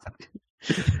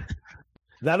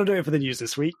 That'll do it for the news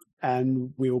this week.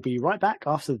 And we will be right back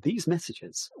after these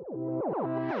messages.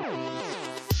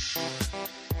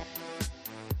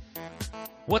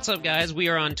 What's up, guys? We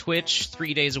are on Twitch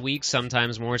 3 days a week,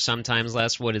 sometimes more, sometimes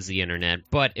less. What is the internet?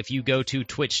 But if you go to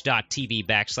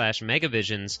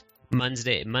twitch.tv/Megavisions,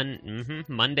 Monday,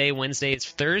 Wednesdays,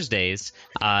 Thursdays,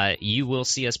 you will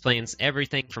see us playing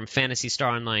everything from Phantasy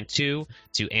Star Online 2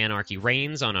 to Anarchy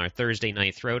Reigns on our Thursday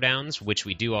night throwdowns, which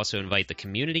we do also invite the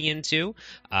community into.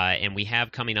 And we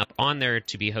have coming up on there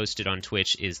to be hosted on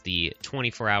Twitch is the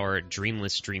 24-hour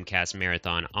Dreamless Dreamcast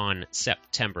Marathon on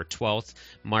September 12th.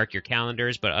 Mark your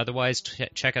calendars, but otherwise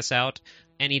check us out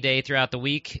any day throughout the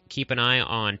week. Keep an eye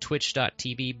on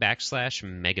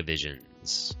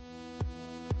twitch.tv/Megavisions.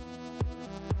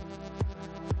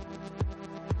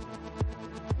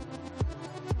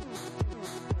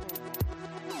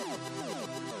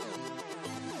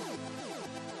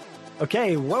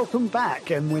 Okay, welcome back,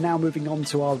 and we're now moving on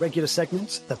to our regular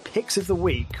segment, the Picks of the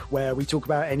Week, where we talk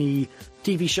about any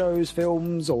TV shows,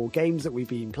 films, or games that we've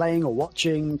been playing or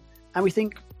watching, and we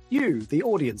think you, the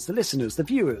audience, the listeners, the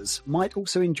viewers, might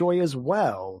also enjoy as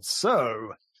well.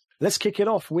 So, let's kick it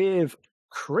off with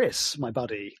Chris, my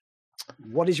buddy.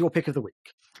 What is your pick of the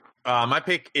week? My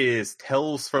pick is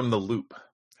Tales from the Loop.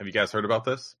 Have you guys heard about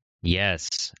this?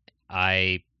 Yes,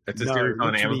 It's a series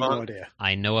on Amazon. No,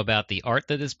 I know about the art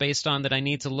that it's based on that I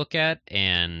need to look at,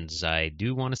 and I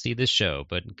do want to see this show,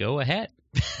 but go ahead.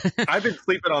 I've been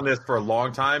sleeping on this for a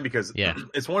long time because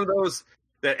it's one of those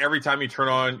that every time you turn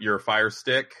on your Fire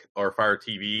Stick or Fire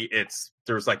TV,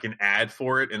 there's like an ad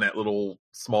for it in that little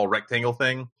small rectangle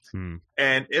thing.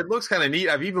 And it looks kind of neat.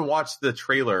 I've even watched the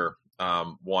trailer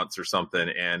once or something,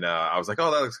 and I was like,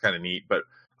 oh, that looks kind of neat. But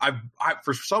I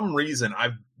for some reason,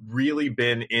 I've really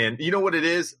been in, you know what it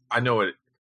is? I know it.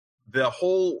 The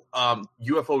whole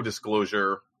UFO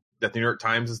disclosure that the New York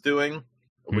Times is doing,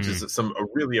 which is some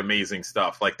really amazing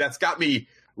stuff. Like, that's got me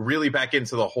really back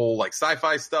into the whole like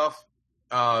sci-fi stuff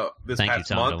this Thank past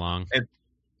you, Tom month. DeLonge. And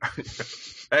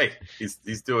hey,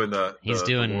 he's doing the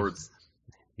Lord's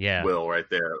will right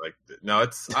there. Like, no,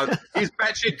 he's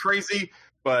batshit crazy,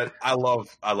 but I love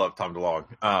Tom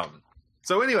DeLonge.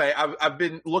 So anyway, I've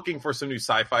been looking for some new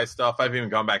sci-fi stuff. I've even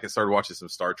gone back and started watching some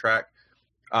Star Trek.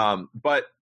 But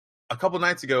a couple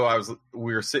nights ago,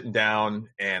 we were sitting down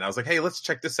and I was like, hey, let's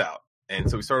check this out. And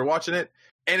so we started watching it,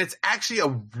 and it's actually a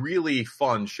really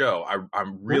fun show.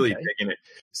 I'm really digging it.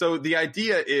 So the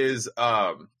idea is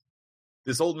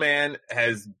this old man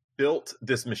has built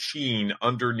this machine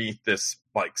underneath this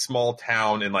like small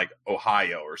town in like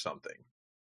Ohio or something.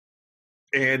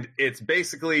 And it's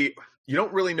basically, you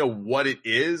don't really know what it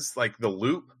is, like the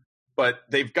loop, but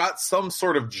they've got some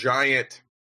sort of giant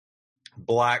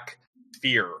black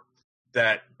sphere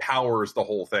that powers the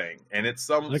whole thing. And it's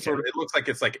sort of, it looks like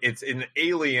it's an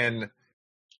alien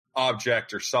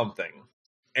object or something.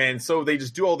 And so they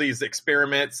just do all these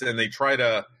experiments and they try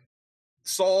to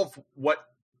solve what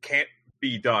can't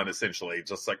be done, essentially,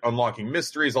 just like unlocking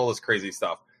mysteries, all this crazy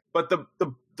stuff. But the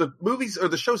movies or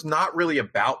the show's not really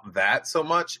about that so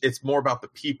much. It's more about the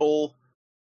people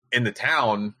in the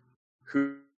town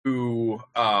who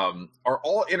are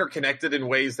all interconnected in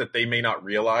ways that they may not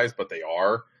realize, but they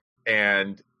are.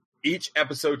 And each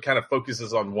episode kind of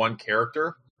focuses on one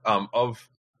character of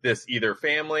this either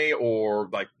family or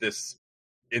like this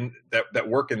that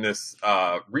work in this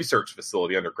research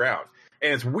facility underground.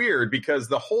 And it's weird because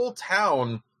the whole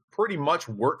town pretty much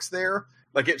works there.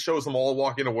 Like, it shows them all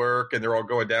walking to work and they're all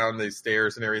going down these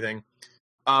stairs and everything.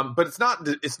 But it's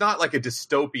not like a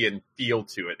dystopian feel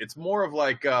to it. It's more of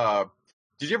like,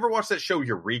 did you ever watch that show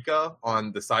Eureka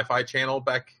on the Sci-Fi Channel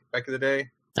back in the day?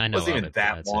 I know. It wasn't even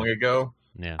that long ago.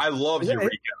 Yeah. I love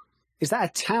Eureka. Is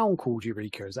that a town called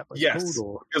Eureka? Is that what it's called?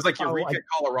 Or? It was like Eureka,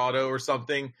 Colorado or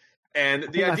something.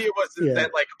 And the idea was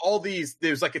that like all these,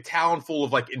 there's like a town full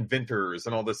of like inventors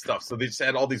and all this stuff. So they just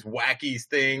had all these wacky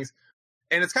things.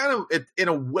 And it's kind of, in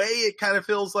a way, it kind of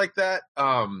feels like that.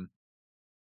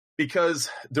 Because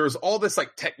there's all this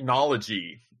like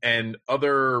technology and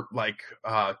other like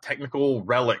technical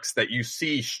relics that you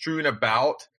see strewn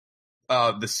about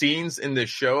the scenes in this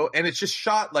show. And it's just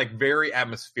shot like very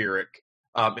atmospheric.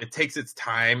 It takes its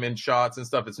time in shots and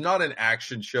stuff. It's not an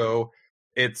action show.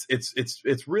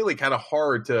 It's really kind of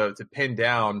hard to pin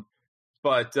down,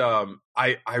 but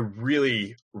I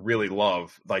really, really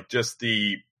love like just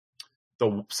the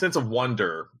sense of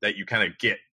wonder that you kind of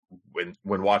get when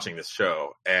watching this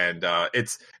show. And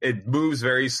it moves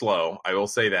very slow. I will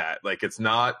say that. Like, it's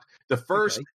not the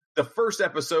first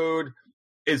episode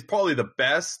is probably the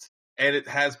best, and it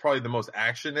has probably the most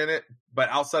action in it. But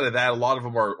outside of that, a lot of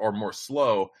them are more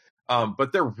slow.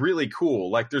 But they're really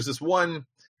cool. Like, there's this one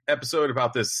episode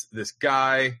about this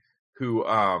guy who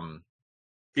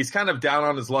he's kind of down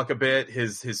on his luck a bit.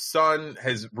 His son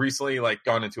has recently like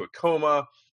gone into a coma,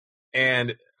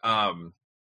 and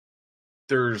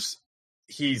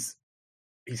he's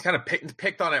kind of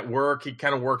picked on at work. He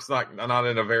kind of works not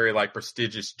in a very like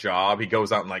prestigious job. He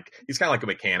goes out and like, he's kind of like a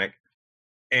mechanic,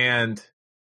 and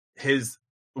him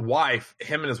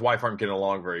and his wife aren't getting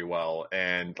along very well.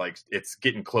 And like, it's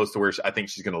getting close to where I think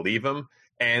she's going to leave him.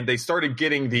 And they started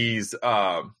getting these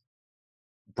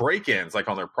break-ins like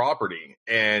on their property.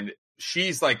 And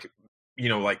she's like, you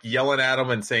know, like yelling at him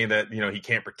and saying that, you know, he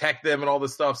can't protect them and all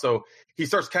this stuff. So he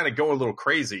starts kind of going a little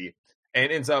crazy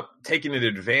and ends up taking an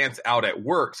advance out at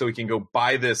work so he can go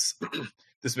buy this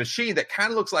this machine that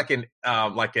kind of looks like an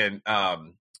AT-AT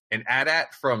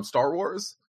from Star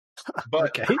Wars.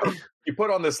 But you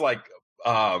put on this like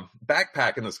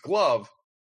backpack and this glove,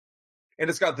 and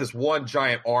it's got this one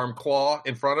giant arm claw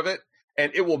in front of it,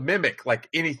 and it will mimic like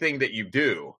anything that you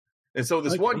do. And so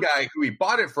this one guy who he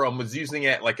bought it from was using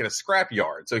it like in a scrap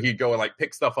yard. So he'd go and like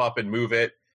pick stuff up and move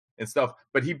it and stuff.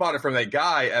 But he bought it from that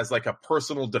guy as like a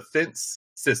personal defense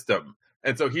system.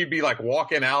 And so he'd be like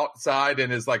walking outside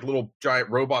and his like little giant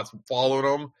robots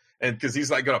following him. And because he's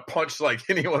like going to punch like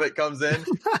anyone that comes in. And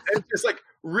it's just like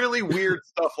really weird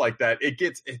stuff like that.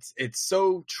 It's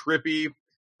so trippy,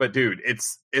 but dude,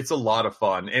 it's a lot of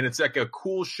fun. And it's like a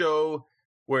cool show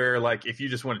where like if you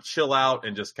just want to chill out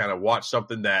and just kind of watch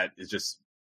something that is just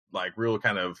like real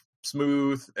kind of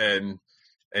smooth and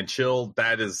chill,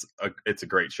 it's a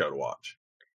great show to watch.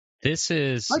 This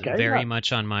is very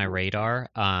much on my radar.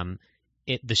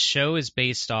 The show is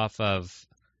based off of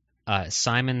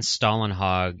Simon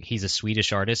Stålenhag. He's a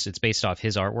Swedish artist. It's based off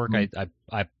his artwork.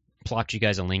 Mm-hmm. I plopped you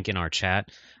guys a link in our chat.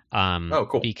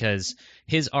 Cool. Because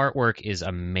his artwork is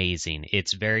amazing.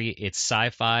 It's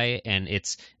sci-fi, and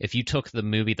if you took the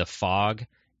movie The Fog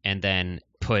and then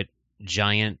put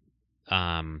giant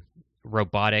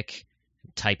robotic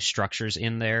type structures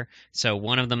in there. So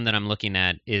one of them that I'm looking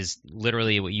at is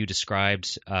literally what you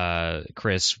described,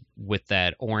 Chris, with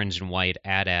that orange and white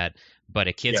AT-AT, but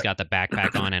a kid's got the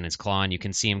backpack on and his claw, and you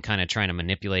can see him kind of trying to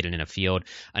manipulate it in a field.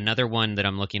 Another one that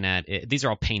I'm looking at, these are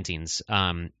all paintings,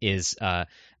 is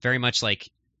very much like,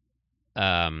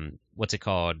 what's it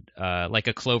called? Like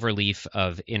a clover leaf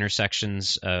of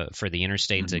intersections for the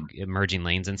interstates, merging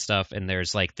lanes and stuff. And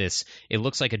there's like this, it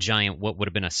looks like a giant, what would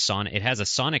have been a Sonic. It has a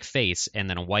Sonic face and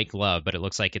then a white glove, but it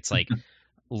looks like it's like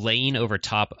laying over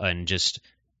top and just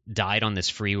died on this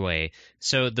freeway.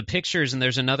 So the pictures, and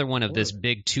there's another one of this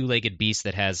big two-legged beast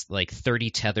that has like 30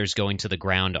 tethers going to the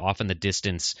ground off in the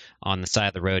distance on the side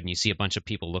of the road, and you see a bunch of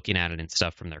people looking at it and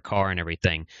stuff from their car and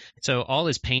everything. So all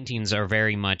his paintings are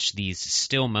very much these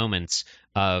still moments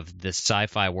of the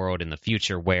sci-fi world in the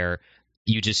future, where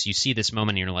you see this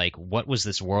moment and you're like, what was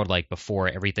this world like before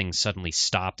everything suddenly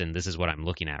stopped, and this is what I'm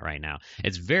looking at right now.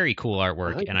 It's very cool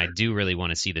artwork, and I do really want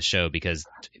to see the show because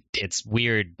it's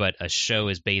weird, but a show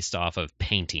is based off of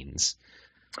paintings.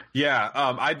 Yeah,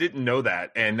 I didn't know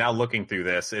that, and now looking through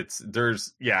this, it's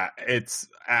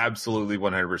absolutely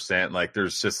 100%. Like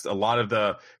there's just a lot of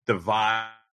the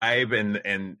vibe,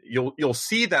 and you'll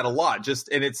see that a lot.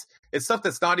 And it's stuff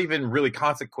that's not even really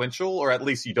consequential, or at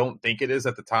least you don't think it is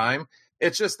at the time.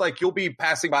 It's just like you'll be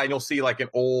passing by and you'll see like an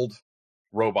old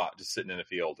robot just sitting in a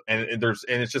field, and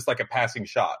it's just like a passing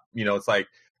shot. You know, it's like,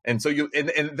 and so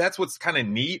and that's what's kind of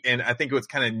neat. And I think what's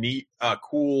kind of neat,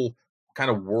 cool kind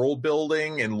of world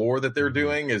building and lore that they're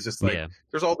doing is just like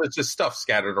there's all this just stuff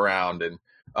scattered around.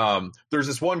 And there's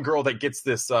this one girl that gets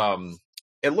this.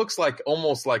 It looks like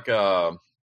almost like a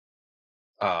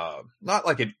not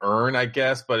like an urn, I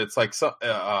guess, but it's like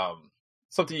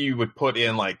something you would put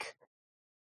in like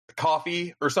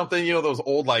coffee or something, you know, those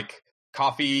old like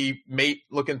coffee mate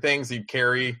looking things you'd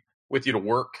carry with you to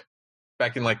work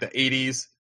back in like the 80s.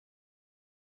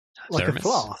 Like thermos. A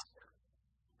flask.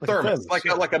 Thermos,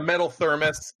 like a metal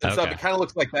thermos and stuff. It kind of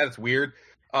looks like that. It's weird.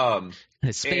 A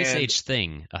space age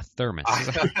thing, a thermos.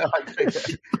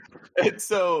 And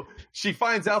so she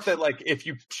finds out that like if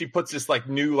she puts this like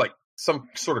new like some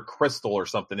sort of crystal or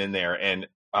something in there, and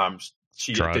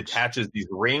she detaches these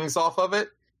rings off of it,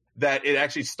 that it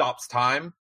actually stops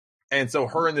time. And so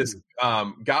her and this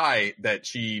guy that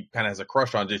she kind of has a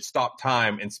crush on just stop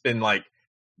time and spend like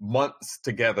months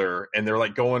together, and they're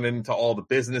like going into all the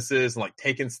businesses and like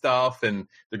taking stuff, and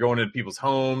they're going into people's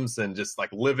homes and just like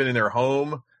living in their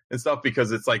home and stuff,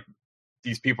 because it's like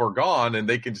these people are gone and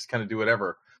they can just kind of do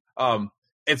whatever.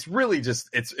 It's really just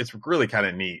it's really kind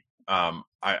of neat.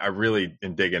 I really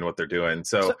am digging what they're doing.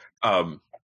 So are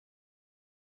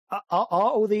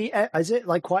all is it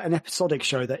like quite an episodic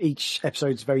show that each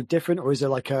episode's very different, or is it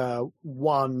like a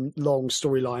one long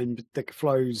storyline that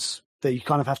flows that you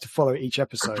kind of have to follow each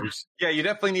episode? Yeah, you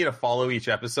definitely need to follow each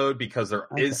episode, because there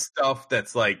is stuff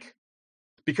that's like,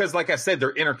 because like I said,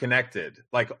 they're interconnected.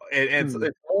 Like, and it's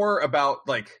more about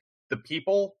like the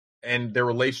people and their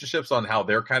relationships on how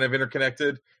they're kind of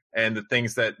interconnected, and the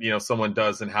things that, you know, someone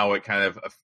does and how it kind of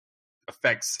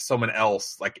affects someone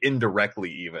else, like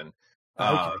indirectly even.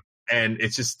 And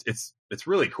it's just, it's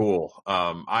really cool.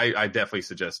 I definitely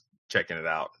suggest checking it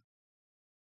out.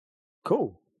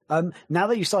 Cool. Now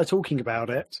that you started talking about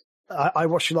it, I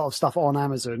watched a lot of stuff on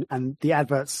Amazon, and the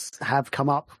adverts have come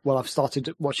up while I've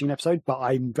started watching an episode, but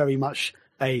I'm very much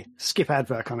a skip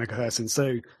advert kind of person.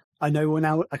 So I know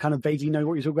now, I kind of vaguely know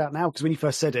what you're talking about now, because when you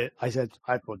first said it, I said,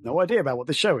 I've got no idea about what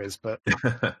the show is, but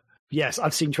yes,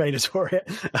 I've seen trailers for it.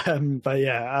 But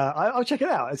yeah, I'll check it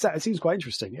out. It seems quite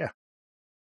interesting. Yeah.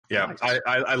 Yeah, nice.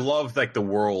 I love like the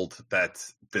world that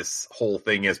this whole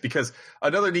thing is, because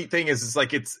another neat thing is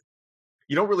like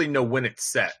you don't really know when it's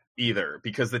set either,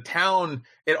 because the town,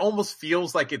 it almost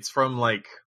feels like it's from like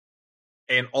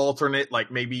an alternate,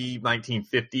 like maybe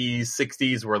 1950s,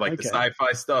 60s, where like the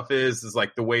sci-fi stuff is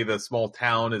like the way the small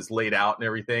town is laid out and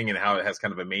everything, and how it has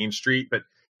kind of a main street, but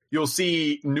you'll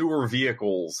see newer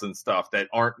vehicles and stuff that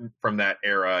aren't from that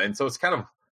era. And so it's kind of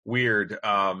weird.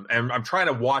 And I'm trying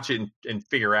to watch it and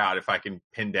figure out if I can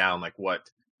pin down like what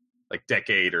like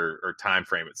decade or time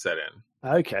frame it's set in.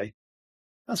 Okay,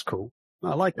 that's cool.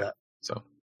 I like that. So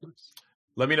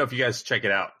let me know if you guys check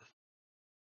it out.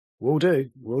 We'll do.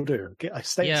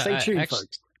 Stay tuned,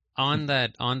 folks. On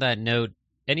that note,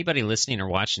 anybody listening or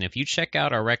watching, if you check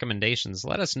out our recommendations,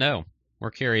 let us know.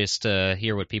 We're curious to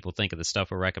hear what people think of the stuff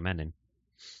we're recommending.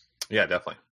 Yeah,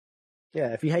 definitely.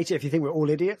 Yeah, if you hate it, if you think we're all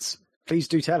idiots, please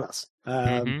do tell us.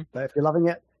 But if you're loving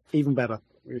it, even better.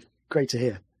 Great to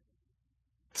hear.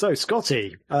 So,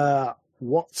 Scotty,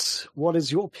 what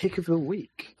is your pick of the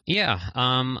week? Yeah,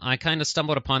 I kind of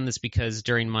stumbled upon this because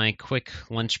during my quick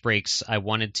lunch breaks, I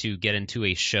wanted to get into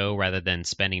a show rather than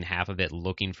spending half of it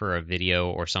looking for a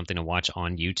video or something to watch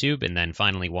on YouTube and then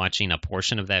finally watching a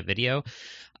portion of that video.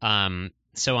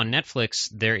 So on Netflix,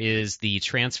 there is the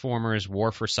Transformers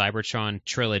War for Cybertron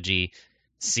trilogy.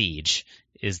 Siege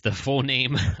is the full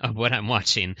name of what I'm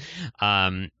watching.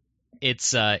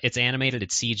 It's animated.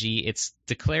 It's CG. It's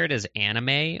declared as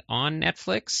anime on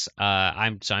Netflix.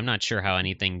 I'm not sure how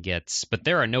anything gets, but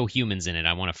there are no humans in it.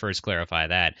 I want to first clarify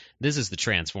that this is the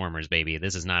Transformers, baby.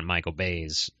 This is not Michael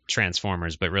Bay's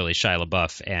Transformers, but really Shia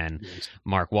LaBeouf and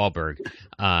Mark Wahlberg.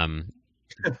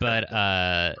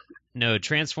 No,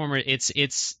 Transformers.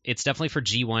 It's definitely for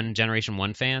G1 Generation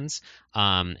 1 fans,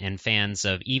 and fans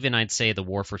of even I'd say the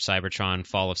War for Cybertron,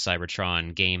 Fall of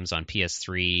Cybertron games on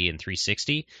PS3 and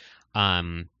 360.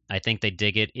 I think they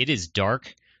dig it. It is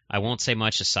dark. I won't say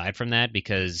much aside from that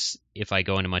because if I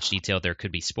go into much detail, there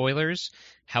could be spoilers.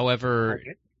 However,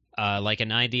 like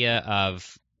an idea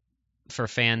of for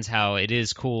fans how it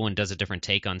is cool and does a different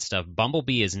take on stuff.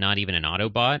 Bumblebee is not even an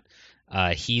Autobot.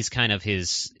 He's kind of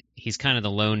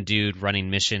the lone dude running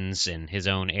missions and his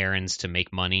own errands to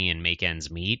make money and make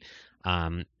ends meet.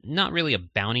 Not really a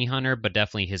bounty hunter, but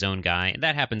definitely his own guy.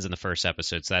 That happens in the first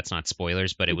episode, so that's not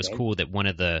spoilers, but it was cool that one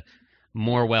of the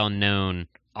more well-known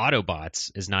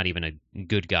Autobots is not even a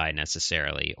good guy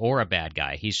necessarily, or a bad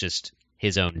guy. He's just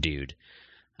his own dude.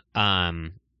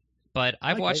 But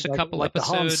I've watched a couple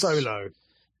episodes. The Han Solo.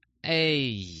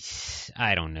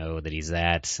 I don't know that he's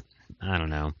that. I don't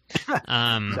know.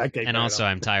 And also,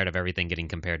 I'm tired of everything getting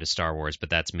compared to Star Wars, but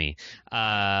that's me.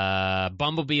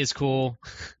 Bumblebee is cool.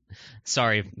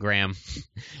 Sorry, Graham.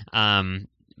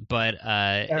 But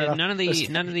none of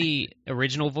the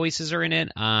original voices are in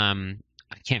it. I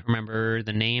can't remember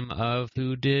the name of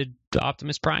who did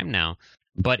Optimus Prime now,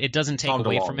 but it doesn't take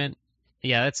away from it.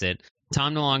 Yeah, that's it.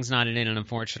 Tom DeLonge's not in it,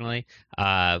 unfortunately.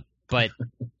 But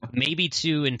maybe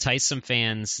to entice some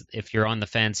fans, if you're on the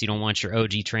fence, you don't want your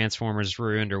OG Transformers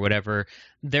ruined or whatever,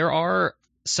 there are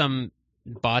some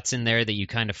bots in there that you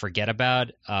kind of forget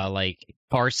about. Like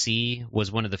RC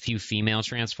was one of the few female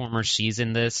Transformers. She's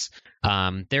in this.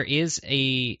 There is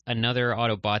another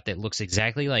Autobot that looks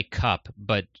exactly like Cup,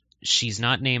 but she's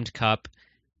not named Cup.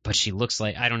 But she looks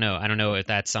like, I don't know if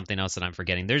that's something else that I'm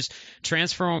forgetting. There's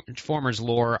Transformers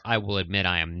lore, I will admit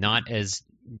I am not as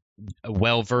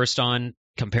well versed on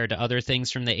compared to other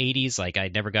things from the 80s. Like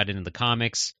I never got into the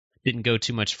comics, didn't go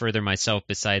too much further myself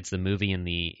besides the movie and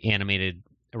the animated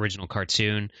original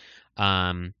cartoon.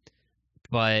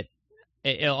 But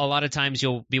a lot of times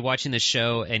you'll be watching this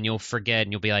show and you'll forget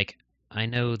and you'll be like, I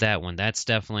know that one. That's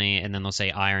definitely, and then they'll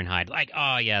say Ironhide. Like,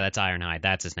 oh yeah, that's Ironhide.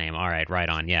 That's his name. All right, right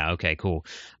on. Yeah, okay, cool.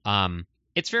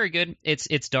 It's very good.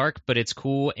 It's dark, but it's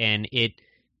cool, and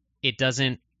it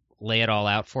doesn't lay it all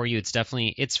out for you.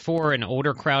 It's for an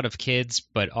older crowd of kids,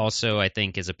 but also I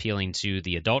think is appealing to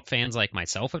the adult fans like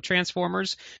myself of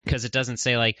Transformers, because it doesn't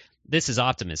say like, this is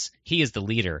Optimus. He is the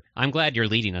leader. I'm glad you're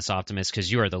leading us, Optimus, because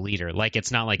you are the leader. Like,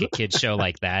 it's not like a kid's show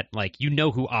like that. Like, you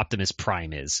know who Optimus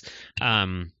Prime is.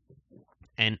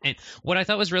 And what I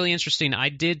thought was really interesting, I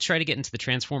did try to get into the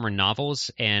Transformer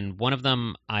novels, and one of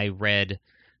them I read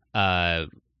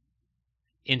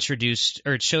introduced,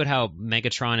 or it showed how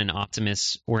Megatron and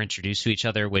Optimus were introduced to each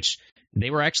other, which they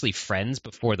were actually friends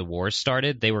before the war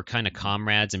started. They were kind of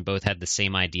comrades and both had the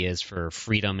same ideas for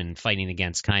freedom and fighting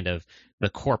against kind of the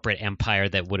corporate empire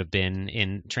that would have been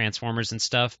in Transformers and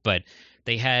stuff, but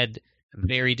they had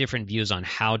very different views on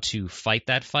how to fight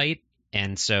that fight,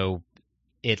 and so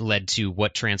it led to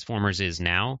what Transformers is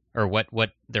now, or what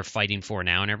they're fighting for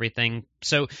now and everything.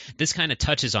 So this kind of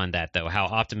touches on that, though, how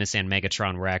Optimus and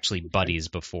Megatron were actually buddies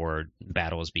before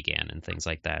battles began and things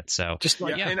like that. So just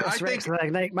like and I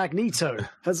think Magneto,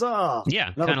 huzzah!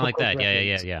 Yeah, kind of like that.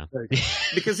 Yeah.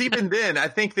 Because even then, I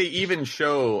think they even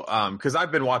show because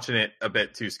I've been watching it a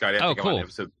bit too, Scott. I think I'm on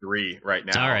episode 3 right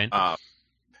now. All right.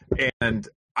 And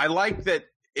I like that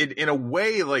it in a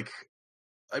way like.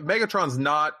 Megatron's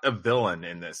not a villain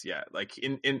in this yet. Like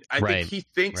I think he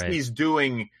thinks he's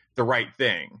doing the right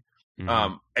thing.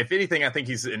 If anything, I think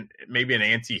he's maybe an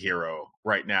anti-hero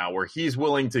right now, where he's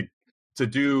willing to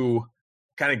do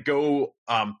kind of go,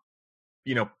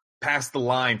 past the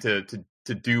line to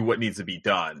do what needs to be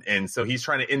done. And so he's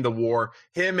trying to end the war.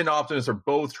 Him and Optimus are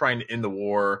both trying to end the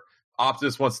war.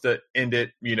 Optimus wants to end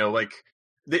it,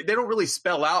 they don't really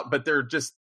spell out, but they're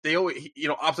just, they always,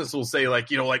 Optimus will say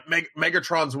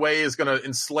Megatron's way is going to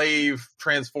enslave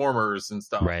Transformers and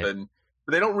stuff. Right. And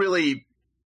they don't really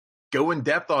go in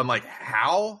depth on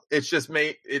how. It's just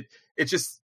it's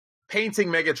just painting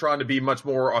Megatron to be much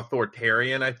more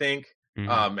authoritarian, I think.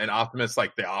 Mm-hmm. And Optimus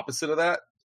the opposite of that.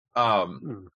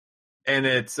 And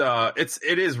it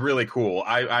is really cool.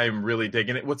 I'm really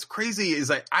digging it. What's crazy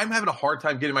is I'm having a hard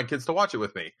time getting my kids to watch it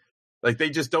with me.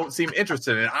 They just don't seem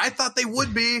interested in it. I thought they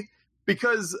would be,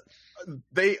 because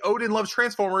Odin loves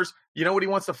Transformers. You know what he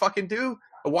wants to fucking do?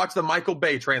 Watch the Michael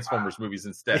Bay Transformers movies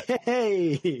instead.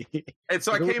 Hey. And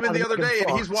so I came in the other day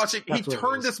and he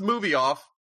turned this movie off,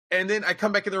 and then I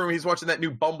come back in the room, he's watching that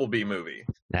new Bumblebee movie.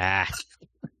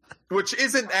 Which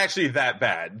isn't actually that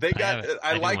bad.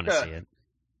 I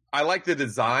like the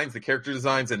designs, the character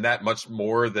designs, and that much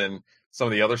more than some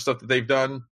of the other stuff that they've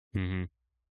done. Mm-hmm.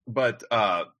 But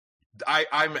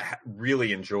I'm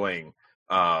really enjoying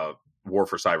War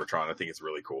for Cybertron. I think it's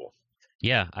really cool.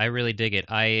 Yeah, I really dig it.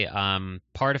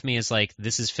 Part of me is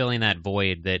this is filling that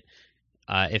void that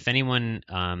if anyone,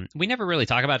 we never really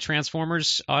talk about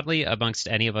Transformers, oddly, amongst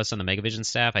any of us on the Megavision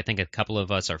staff. I think a couple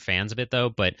of us are fans of it, though,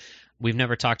 but we've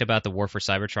never talked about the War for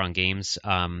Cybertron games.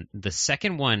 The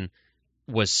second one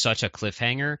was such a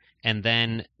cliffhanger, and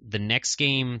then the next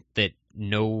game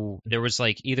there was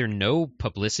either no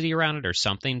publicity around it or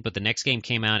something, but the next game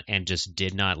came out and just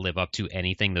did not live up to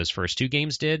anything those first two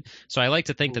games did. So I like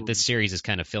to think that this series is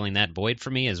kind of filling that void for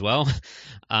me as well.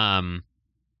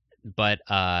 But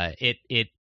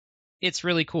it's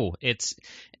really cool. It's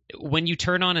when you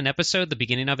turn on an episode, the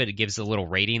beginning of it gives a little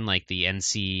rating, like the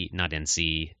not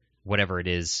NC, whatever it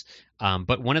is.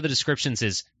 But one of the descriptions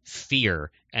is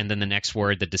fear, and then the next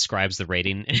word that describes the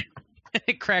rating.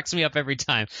 It cracks me up every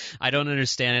time. I don't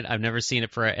understand it. I've never seen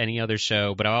it for any other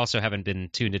show, but I also haven't been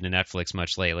tuned into Netflix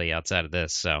much lately outside of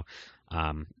this. So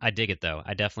I dig it, though.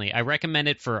 I recommend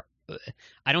it for.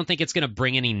 I don't think it's going to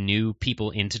bring any new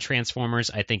people into Transformers.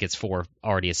 I think it's for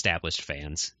already established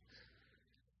fans.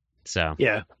 So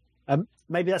yeah,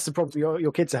 maybe that's the problem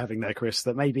your kids are having there, Chris.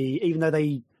 That maybe even though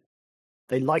they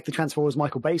like the Transformers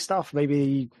Michael Bay stuff,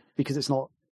 maybe because it's not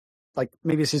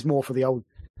maybe this is more for the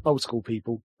old school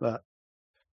people. But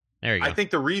there you go. I think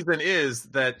the reason is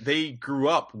that they grew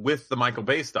up with the Michael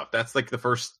Bay stuff. That's the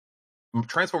first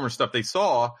Transformers stuff they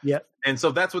saw. Yep. And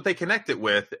so that's what they connect it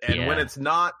with. And when it's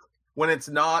not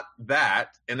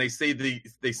that, and they say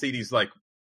these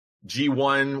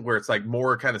G1 where it's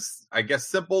more kind of, I guess,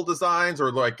 simple designs, or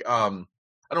I don't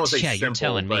want to say simple. You're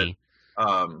telling me.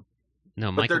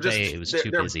 No, Michael Bay, it was too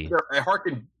busy.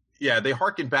 They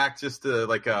harken back just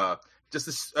to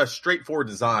just a straightforward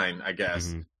design, I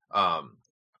guess. Mm-hmm.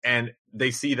 And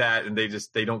they see that and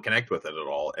they don't connect with it at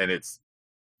all. And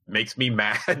makes me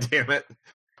mad, damn it.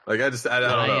 I don't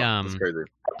know. It's crazy.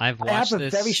 I've watched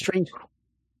this. Very strange.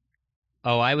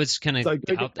 Oh, I was gonna.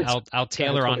 I'll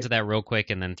tailor onto that real quick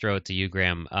and then throw it to you,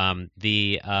 Graham.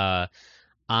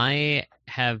 I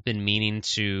have been meaning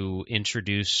to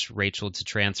introduce Rachel to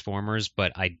Transformers,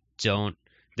 but I don't.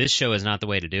 This show is not the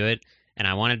way to do it, and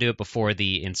I want to do it before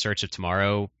the In Search of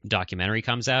Tomorrow documentary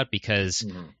comes out, because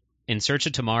In Search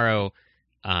of Tomorrow,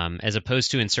 as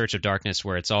opposed to In Search of Darkness,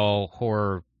 where it's all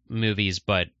horror movies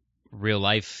but real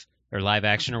life or live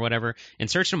action or whatever, In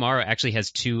Search of Tomorrow actually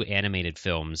has two animated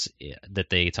films that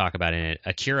they talk about in it,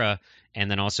 Akira and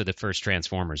then also the first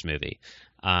Transformers movie.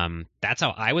 That's how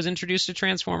I was introduced to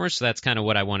Transformers, so that's kind of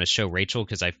what I want to show Rachel,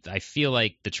 because I feel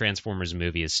like the Transformers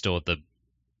movie is still at the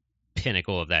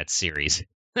pinnacle of that series.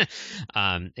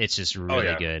 It's just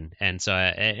really good. And so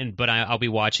I'll be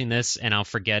watching this and I'll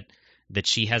forget that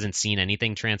she hasn't seen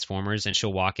anything Transformers, and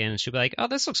she'll walk in and she'll be like, oh,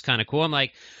 this looks kind of cool. I'm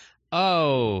like,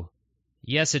 oh,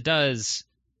 yes, it does.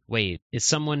 Wait, is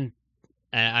someone...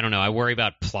 I don't know. I worry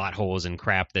about plot holes and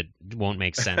crap that won't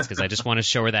make sense, because I just want to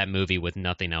show her that movie with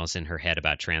nothing else in her head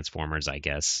about Transformers, I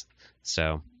guess.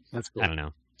 So that's cool. I don't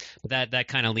know. But that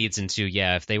kind of leads into,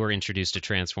 if they were introduced to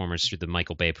Transformers through the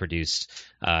Michael Bay produced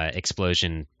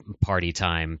explosion party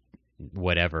time,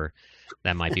 whatever,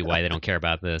 that might be why they don't care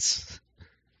about this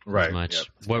as much. Yep.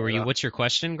 What were you? What's your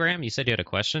question, Graham? You said you had a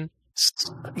question?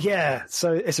 Yeah.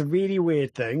 So it's a really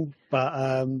weird thing,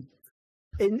 but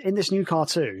in this new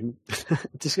cartoon,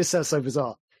 just because that's so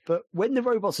bizarre, but when the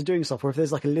robots are doing stuff, or if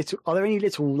there's are there any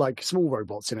little small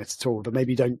robots in it at all that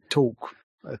maybe don't talk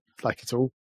at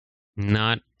all?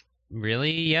 Not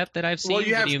really yet that I've seen. Well,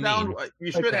 you have mean?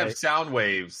 You should have sound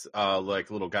waves,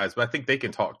 like little guys, but I think they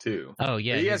can talk too. Oh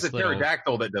yeah, he has a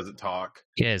pterodactyl that doesn't talk.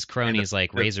 Yeah, his cronies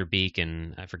like Razorbeak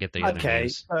and I forget the other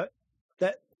names.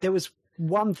 There was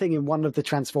one thing in one of the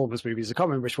Transformers movies. I can't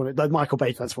remember which one. The Michael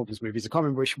Bay Transformers movies. I can't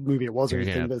remember which movie it was or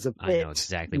anything. There's a bit I know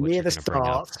exactly what near the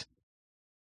start.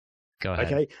 Go ahead.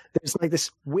 Okay, there's like this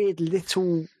weird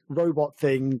little robot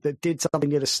thing that did something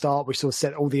near the start, which sort of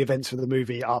set all the events for the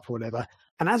movie up or whatever.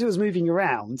 And as it was moving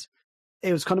around,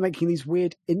 it was kind of making these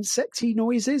weird insecty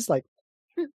noises, like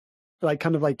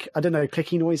kind of like, I don't know,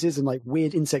 clicky noises and like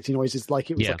weird insecty noises,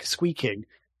 like it was like squeaking.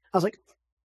 I was like,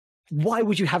 why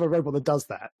would you have a robot that does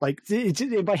that? Like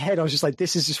in my head, I was just like,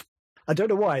 this is just, I don't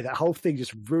know why that whole thing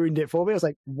just ruined it for me. I was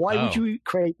like, why would you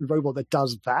create a robot that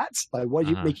does that? Like, why are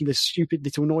you making this stupid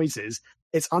little noises?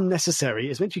 It's unnecessary.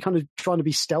 It's meant to be kind of trying to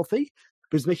be stealthy,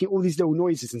 but it's making all these little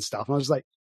noises and stuff. And I was like,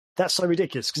 that's so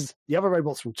ridiculous because the other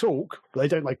robots will talk, but they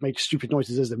don't like make stupid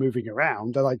noises as they're moving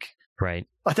around. They're like, right.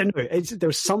 I don't know. There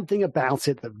was something about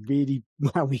it that really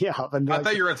wound me up. And I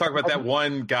thought you were going to talk about that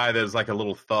one guy that was like a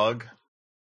little thug.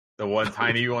 The one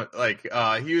tiny one, like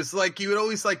he was like, he would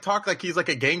always like talk like he's like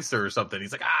a gangster or something.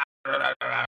 He's like,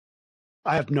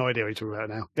 I have no idea what you're talking about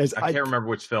now. I can't remember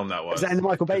which film that was. Is that in the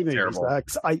Michael Bay movies?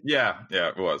 Yeah,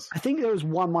 it was. I think there was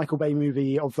one Michael Bay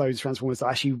movie of those Transformers that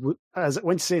I actually, as I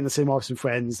went to see in the cinema with some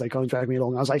friends, they kind of dragged me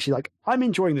along. I was actually like, I'm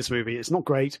enjoying this movie. It's not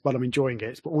great, but I'm enjoying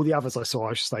it. But all the others I saw, I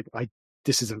was just like,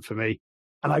 this isn't for me.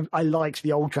 And I liked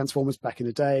the old Transformers back in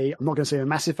the day. I'm not going to say I'm a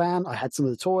massive fan. I had some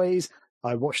of the toys.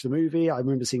 I watched the movie. I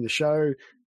remember seeing the show.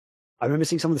 I remember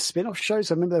seeing some of the spin-off shows.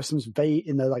 I remember there was some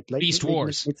in the like late Beast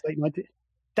Wars. Late 90s.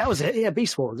 That was it. Yeah,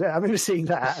 Beast Wars. Yeah, I remember seeing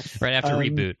that right after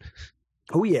Reboot.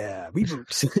 Oh yeah,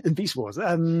 Reboot and Beast Wars.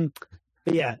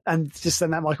 But yeah, and just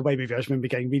then that Michael Bay movie, I just remember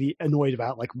getting really annoyed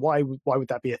about like why would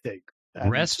that be a thing?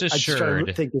 Rest assured,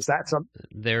 is that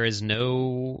there is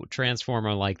no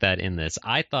Transformer like that in this.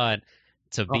 I thought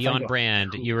to be on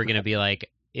brand, you were going to be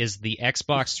like, is the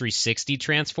Xbox 360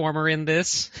 Transformer in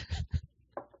this?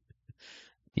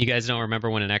 You guys don't remember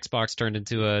when an Xbox turned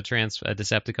into a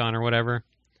Decepticon or whatever?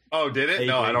 Oh, did it?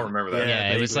 No, I don't remember that.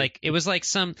 Yeah, it was like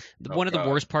one of the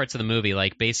worst parts of the movie.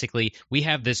 Like basically, we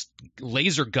have this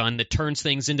laser gun that turns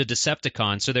things into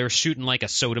Decepticons, so they were shooting like a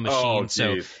soda machine.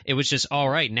 So it was just all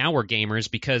right. Now we're gamers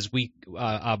because we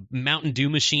a Mountain Dew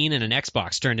machine and an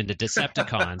Xbox turned into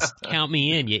Decepticons. Count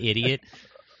me in, you idiot.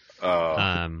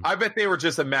 I bet they were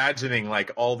just imagining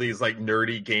like all these like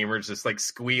nerdy gamers just like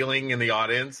squealing in the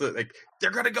audience. Like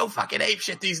they're gonna go fucking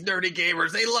apeshit. These nerdy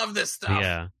gamers, they love this stuff.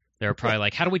 Yeah, they're probably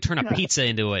like, how do we turn a pizza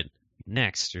into it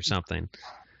next or something?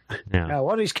 No.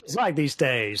 What are these kids like these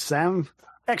days, Sam?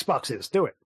 Xboxes, do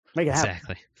it, make it happen.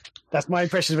 Exactly. That's my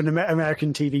impression of an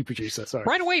American TV producer. Sorry.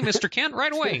 Right away, Mr. Kent.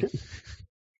 Right away.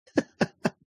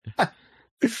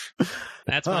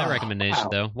 That's my recommendation,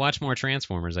 though. Watch more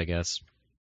Transformers, I guess.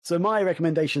 So my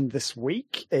recommendation this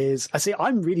week is,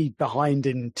 I'm really behind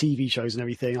in TV shows and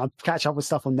everything. I catch up with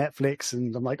stuff on Netflix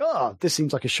and I'm like, this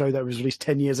seems like a show that was released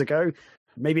 10 years ago.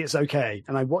 Maybe it's okay.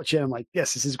 And I watch it and I'm like,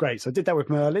 yes, this is great. So I did that with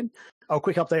Merlin.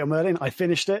 Quick update on Merlin. I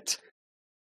finished it.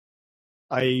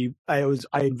 I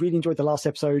really enjoyed the last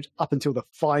episode up until the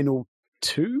final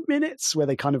 2 minutes where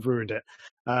they kind of ruined it.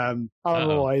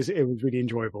 Otherwise, it was really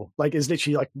enjoyable. Like, it's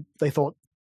literally like they thought,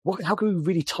 how can we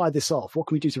really tie this off? What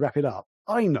can we do to wrap it up?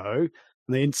 I know.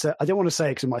 And they insert, I don't want to say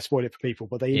it because it might spoil it for people,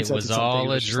 but they inserted something. It was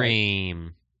all a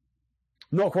dream.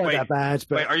 Like, not quite that bad,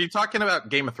 but. Wait, are you talking about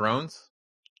Game of Thrones?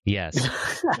 Yes.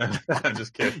 I'm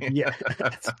just kidding. Yeah.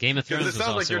 Game of Thrones. It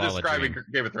sounds like you're describing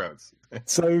Game of Thrones.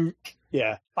 So,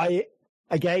 yeah. I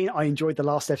enjoyed the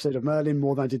last episode of Merlin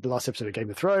more than I did the last episode of Game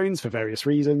of Thrones for various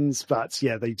reasons. But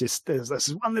yeah,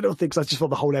 there's one little thing. Cause I just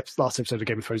thought the whole last episode of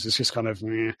Game of Thrones is just kind of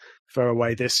throw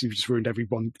away this. You've just ruined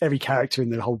every character in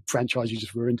the whole franchise. You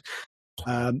just ruined.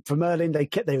 For Merlin,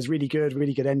 they was really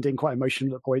good ending, quite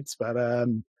emotional at points. But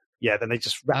yeah, then they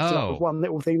just wrapped it up with one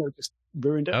little thing that just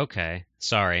ruined it. Okay,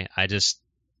 sorry.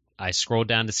 I scrolled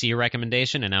down to see your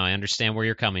recommendation, and now I understand where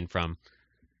you're coming from.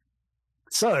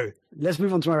 So let's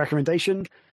move on to my recommendation.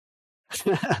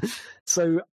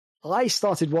 So I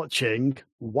started watching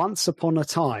Once Upon a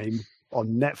Time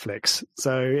on Netflix.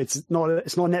 So it's not a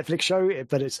Netflix show,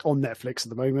 but it's on Netflix at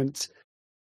the moment.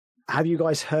 Have you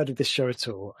guys heard of this show at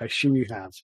all? I assume you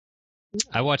have.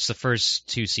 I watched the first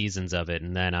 2 seasons of it,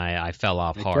 and then I fell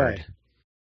off hard.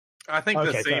 I think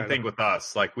the same thing with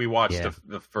us. Like we watched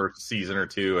the first season or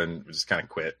 2 and just kind of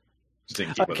quit. Just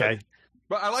didn't keep with it.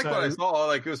 But I like what I saw.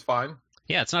 Like it was fine.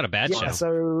 Yeah, it's not a bad show.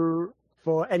 So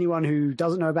for anyone who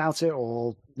doesn't know about it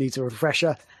or needs a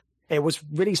refresher, It was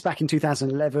released back in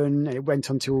 2011. It went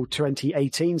until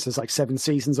 2018, so there's like 7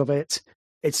 seasons of it.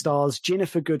 It stars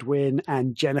Ginnifer Goodwin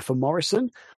and Jennifer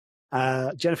Morrison.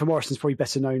 Jennifer Morrison is probably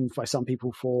better known by some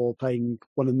people for playing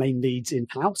one of the main leads in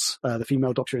House, the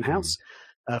female Doctor in House,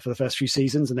 for the first few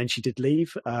seasons, and then she did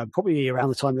leave, probably around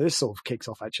the time that this sort of kicks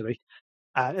off, actually.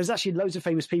 There's actually loads of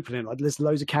famous people in it. Like, there's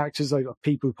loads of characters, like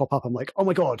people who pop up. I'm like, oh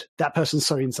my God, that person's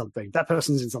so in something. That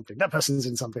person's in something. That person's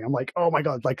in something. I'm like, oh my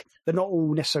God, like they're not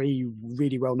all necessarily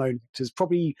really well known. There's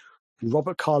probably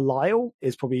Robert Carlyle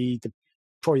is probably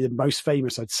the most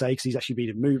famous, I'd say, because he's actually been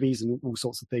in movies and all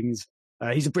sorts of things.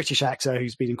 He's a British actor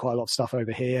who's been in quite a lot of stuff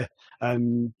over here.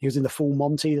 He was in The Full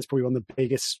Monty. That's probably one of the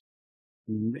biggest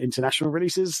international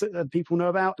releases that people know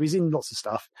about. He's in lots of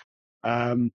stuff.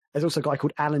 There's also a guy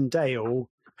called Alan Dale,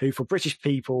 who for British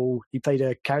people, he played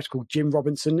a character called Jim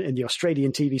Robinson in the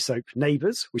Australian TV soap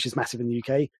Neighbours, which is massive in the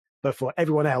UK. But for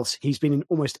everyone else, he's been in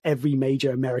almost every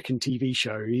major American TV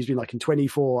show. He's been like in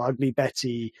 24, Ugly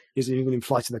Betty. He's even in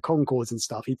Flight of the Conchords and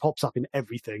stuff. He pops up in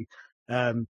everything.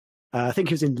 I think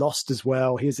he was in Lost as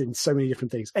well. He was in so many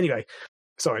different things. Anyway,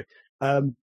 sorry.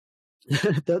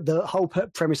 The whole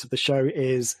premise of the show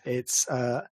is it's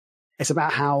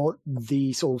about how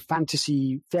the sort of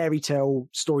fantasy fairy tale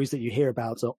stories that you hear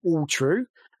about are all true,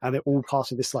 and they're all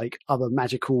part of this like other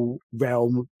magical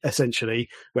realm, essentially,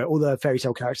 where all the fairy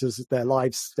tale characters, their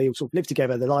lives, they all sort of live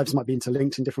together. Their lives might be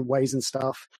interlinked in different ways and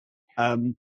stuff.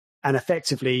 And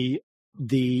effectively,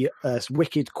 the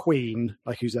wicked queen,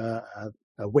 like who's a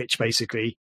witch,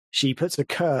 basically, she puts a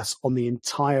curse on the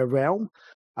entire realm,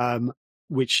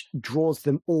 which draws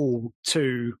them all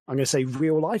to, I'm going to say,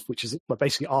 real life, which is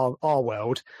basically our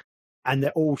world. And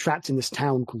they're all trapped in this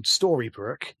town called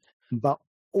Storybrooke, but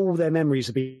all their memories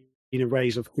have been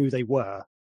erased of who they were.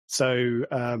 So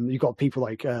you've got people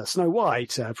like Snow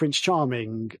White, Prince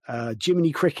Charming,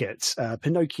 Jiminy Cricket,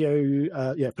 Pinocchio,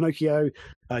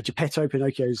 Geppetto,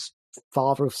 Pinocchio's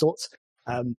father of sorts.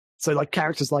 So like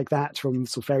characters like that from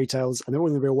sort of fairy tales, and they're all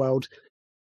in the real world.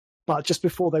 But just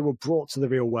before they were brought to the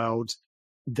real world,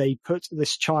 they put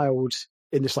this child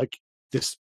in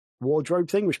this wardrobe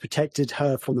thing, which protected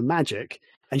her from the magic.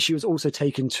 And she was also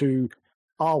taken to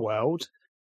our world,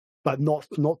 but not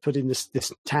put in this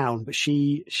town. But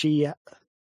she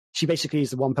basically is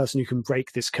the one person who can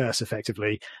break this curse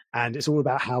effectively. And it's all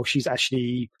about how she's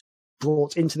actually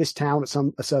brought into this town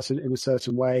in a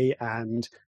certain way, and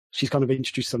she's kind of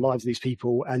introduced to the lives of these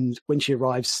people. And when she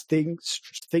arrives, strange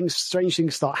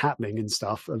things start happening and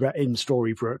stuff in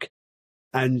Storybrooke.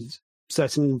 And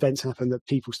certain events happen that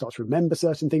people start to remember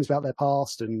certain things about their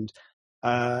past. And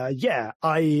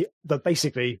but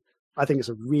basically, I think it's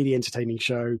a really entertaining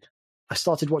show. I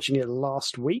started watching it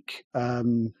last week, I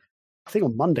think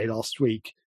on Monday last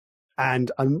week, and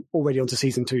I'm already on to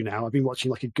season 2 now. I've been watching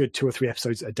like a good 2 or 3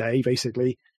 episodes a day,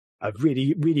 basically. I've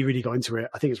really, really, really got into it.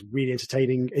 I think it's really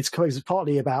entertaining. It's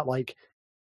partly about like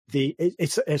it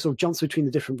sort of jumps between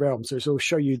the different realms. So it sort of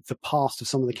show you the past of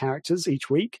some of the characters each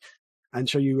week, and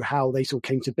show you how they sort of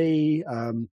came to be.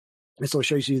 It sort of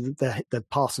shows you the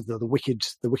past of the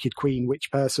wicked queen witch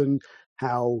person,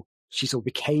 how she sort of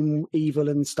became evil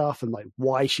and stuff, and like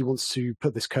why she wants to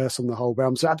put this curse on the whole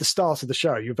realm. So at the start of the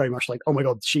show, you're very much like, oh my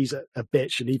God, she's a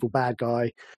bitch, an evil bad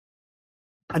guy.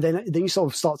 And then you sort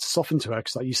of start to soften to her,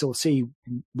 because like you sort of see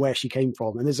where she came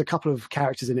from. And there's a couple of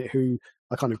characters in it who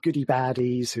are kind of goody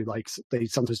baddies, who like they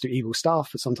sometimes do evil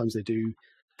stuff, but sometimes they do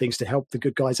things to help the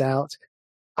good guys out.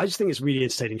 I just think it's a really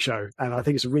entertaining show, and I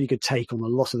think it's a really good take on a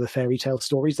lot of the fairy tale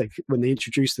stories. When they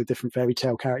introduce the different fairy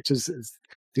tale characters,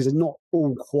 because they're not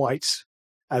all quite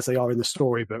as they are in the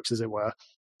storybooks, as it were.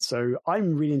 So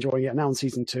I'm really enjoying it. Now in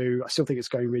season 2, I still think it's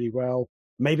going really well.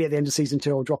 Maybe at the end of season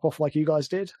 2, I'll drop off like you guys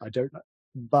did. I don't know.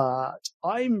 But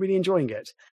I'm really enjoying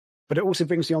it. But it also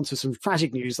brings me on to some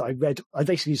tragic news that I read. I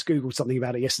basically just Googled something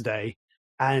about it yesterday,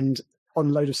 and on a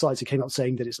load of sites it came up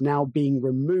saying that it's now being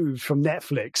removed from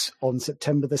Netflix on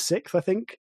September the 6th, I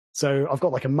think. So I've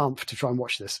got like a month to try and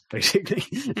watch this, basically.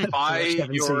 Buy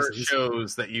your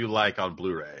shows that you like on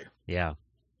Blu-ray. Yeah.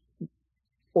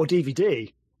 Or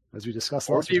DVD, as we discussed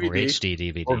last week. Or HD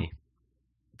DVD. Or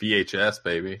VHS,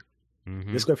 baby.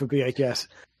 Mm-hmm. Let's go for VHS.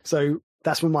 So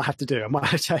that's what I might have to do. I might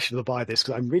have to actually buy this,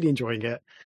 because I'm really enjoying it.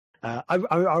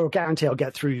 I'll guarantee I'll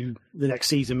get through the next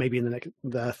season, maybe in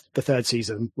the third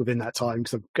season within that time,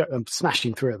 because I'm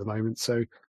smashing through at the moment. So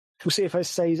we'll see if it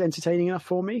stays entertaining enough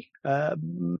for me.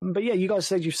 But yeah, you guys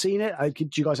said you've seen it. Do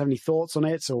you guys have any thoughts on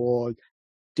it, or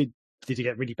did it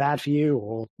get really bad for you,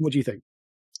 or what do you think?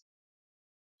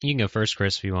 You can go first,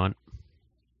 Chris, if you want.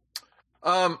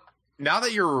 now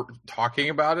that you're talking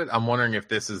about it, I'm wondering if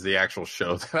this is the actual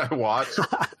show that I watched.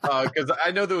 Because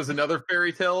I know there was another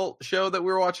fairy tale show that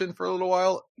we were watching for a little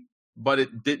while, but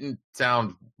it didn't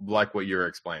sound like what you're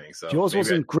explaining. So yours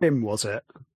wasn't Grimm, was it?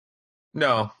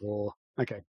 No.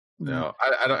 Okay. No,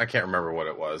 I can't remember what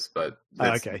it was, but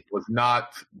it was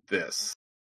not this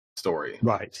story.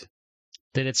 Right.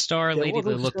 Did it star a lady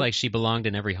that looked like she belonged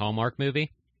in every Hallmark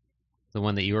movie? The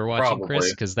one that you were watching, probably.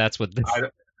 Chris? Because that's what this... I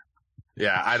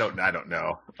don't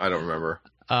know. I don't remember.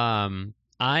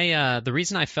 The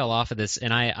reason I fell off of this,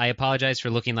 and I apologize for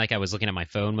looking like I was looking at my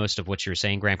phone most of what you were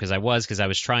saying, Graham, because I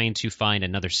was trying to find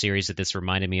another series that this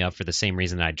reminded me of for the same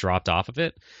reason that I dropped off of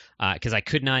it, because I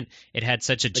could not. It had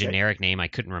such a generic name, I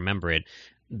couldn't remember it.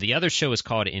 The other show is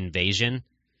called Invasion.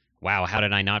 Wow, how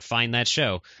did I not find that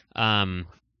show? And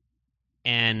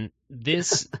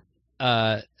this.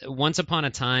 Once Upon a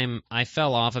Time, I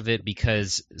fell off of it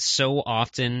because so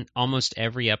often, almost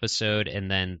every episode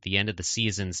and then the end of the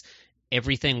seasons,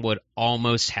 everything would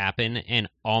almost happen and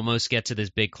almost get to this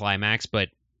big climax, but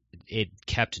it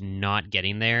kept not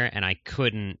getting there, and I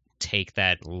couldn't take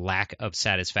that lack of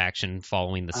satisfaction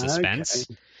following the suspense.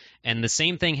 Okay. And the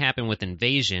same thing happened with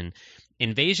Invasion.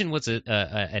 Invasion was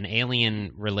an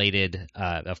alien-related,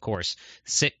 of course,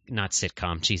 not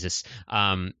sitcom, Jesus,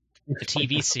 a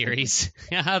TV series.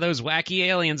 Those wacky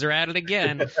aliens are at it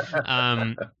again.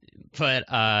 But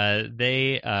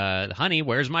they, honey,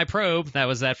 where's my probe? That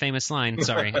was that famous line.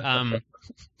 Sorry.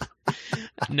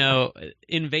 No,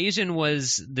 Invasion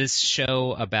was this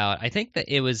show about, I think that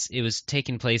it was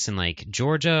taking place in like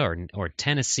Georgia or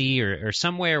Tennessee or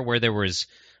somewhere where there was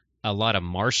a lot of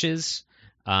marshes.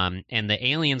 And the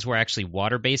aliens were actually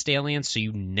water-based aliens, so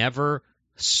you never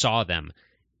saw them.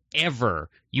 Ever.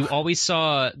 You always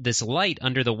saw this light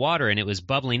under the water and it was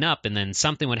bubbling up, and then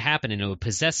something would happen and it would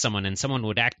possess someone and someone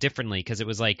would act differently because it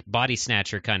was like Body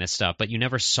Snatcher kind of stuff, but you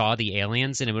never saw the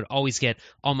aliens, and it would always get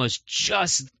almost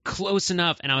just close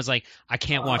enough, and I was like, I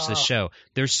can't watch this show.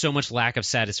 There's so much lack of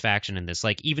satisfaction in this.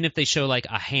 Like, even if they show like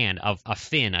a hand, a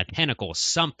fin, a tentacle,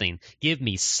 something, give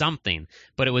me something,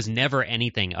 but it was never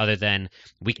anything other than,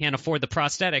 we can't afford the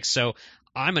prosthetics, so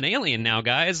I'm an alien now,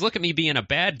 guys. Look at me being a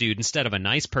bad dude instead of a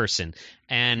nice person.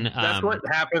 And that's what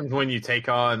happens when you take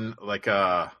on like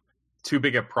too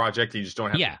big a project and you just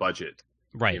don't have the budget.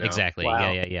 Right, you know? Exactly.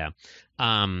 Wow. Yeah.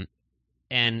 And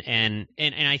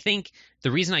I think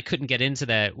the reason I couldn't get into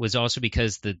that was also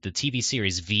because the TV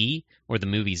series V, or the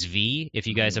movies V, if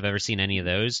you guys have ever seen any of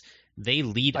those, they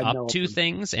lead up to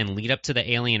things and lead up to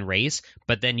the alien race,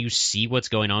 but then you see what's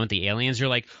going on with the aliens. You're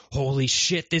like, holy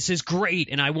shit, this is great,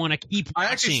 and I want to keep watching.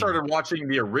 I actually started watching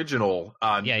the original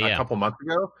a couple months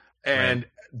ago, and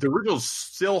the original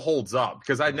still holds up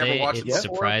because I never watched it before.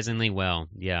 Surprisingly well,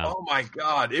 yeah. Oh my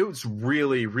god, it was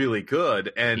really, really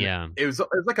good, and it was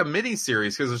like a mini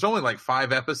series because there's only like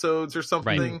 5 episodes or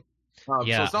something. Right.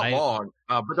 So it's not long,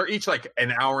 but they're each like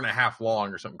an hour and a half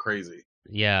long or something crazy.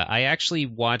 Yeah, I actually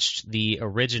watched the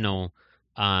original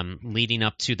leading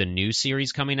up to the new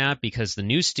series coming out, because the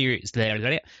new series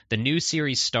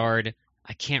starred,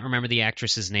 I can't remember the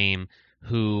actress's name,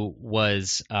 who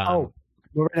was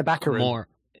Morena Baccarin.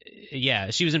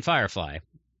 Yeah, she was in Firefly.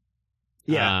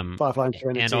 Yeah, Firefly and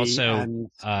Serenity, and also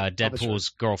Deadpool's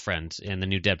girlfriend in the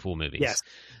new Deadpool movies. Yes.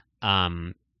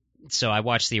 So I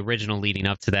watched the original leading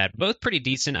up to that. Both pretty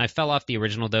decent. I fell off the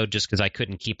original, though, just because I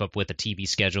couldn't keep up with the TV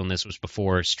schedule, and this was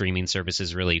before streaming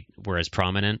services really were as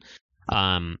prominent.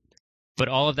 But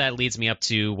all of that leads me up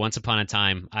to Once Upon a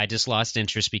Time. I just lost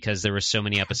interest because there were so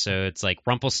many episodes. Like,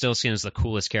 Rumpelstiltskin is the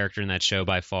coolest character in that show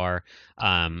by far.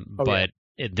 But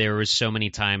there were so many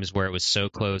times where it was so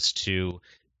close to...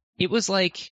 It was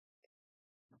like...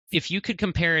 If you could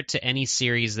compare it to any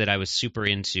series that I was super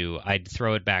into, I'd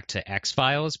throw it back to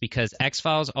X-Files, because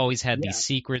X-Files always had these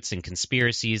secrets and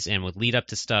conspiracies and would lead up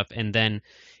to stuff, and then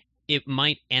it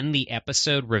might end the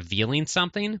episode revealing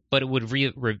something, but it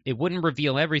wouldn't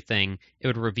reveal everything. It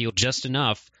would reveal just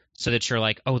enough so that you're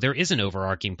like, oh, there is an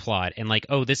overarching plot, and like,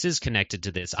 oh, this is connected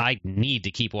to this. I need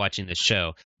to keep watching this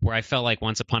show. Where I felt like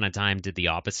Once Upon a Time did the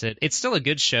opposite. It's still a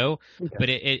good show, but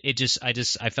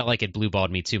I felt like it blue balled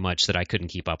me too much that I couldn't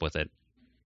keep up with it.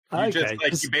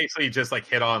 You basically just like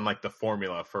hit on like the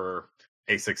formula for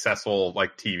a successful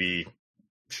like TV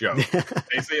show.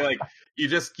 Basically, like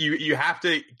you have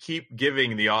to keep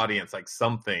giving the audience like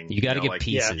something. You got to give like,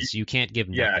 pieces. You can't give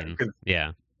nothing.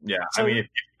 Yeah. So, I mean,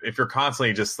 if you're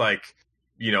constantly just like,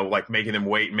 like making them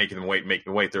wait,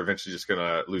 they're eventually just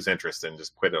gonna lose interest and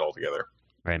just quit it altogether.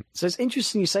 Right. So it's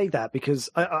interesting you say that, because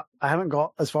I haven't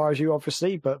got as far as you,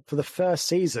 obviously, but for the first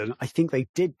season, I think they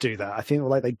did do that. I think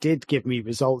like they did give me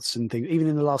results and things. Even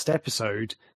in the last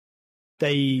episode,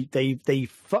 they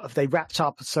wrapped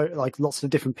up so like lots of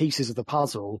different pieces of the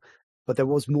puzzle, but there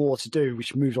was more to do,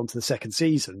 which moved on to the second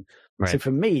season. Right. So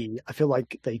for me, I feel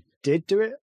like they did do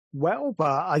it well,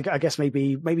 but I guess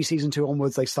maybe season 2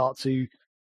 onwards they start to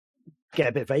get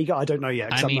a bit vaguer. I don't know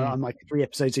yet. I'm like 3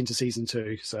 episodes into season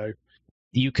 2, so.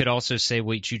 You could also say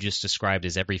what you just described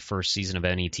as every first season of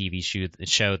any TV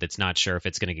show that's not sure if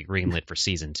it's going to get greenlit for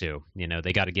season 2. You know,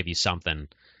 they got to give you something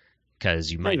because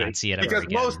you might not see it ever again.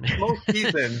 Because most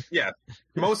seasons,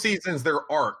 most seasons, their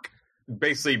arc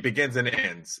basically begins and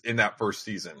ends in that first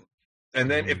season, and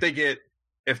then if they get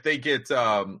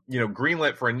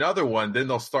greenlit for another one, then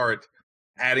they'll start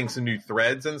adding some new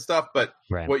threads and stuff. But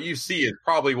what you see is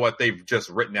probably what they've just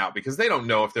written out, because they don't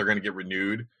know if they're going to get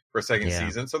renewed for a second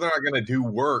season, so they're not going to do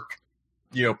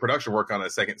production work on a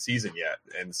second season yet.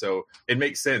 And so it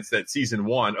makes sense that season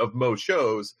 1 of most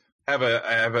shows have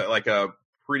a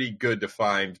pretty good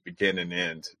defined begin and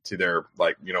end to their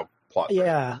plot.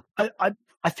 Yeah,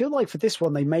 I feel like for this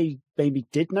one, they maybe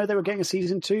did know they were getting a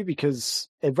season 2, because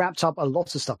it wrapped up a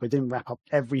lot of stuff, but it didn't wrap up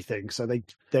everything. So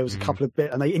there was a couple of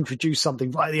bits, and they introduced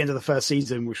something right at the end of the first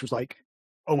season, which was like,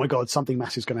 oh my God, something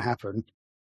massive is going to happen,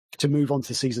 to move on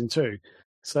to season 2.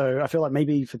 So I feel like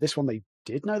maybe for this one, they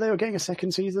did know they were getting a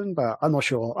second season, but I'm not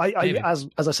sure. As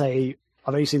I say,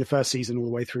 I've only seen the first season all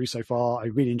the way through so far. I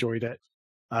really enjoyed it.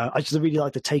 I just really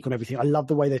like the take on everything. I love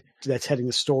the way they're telling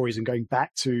the stories and going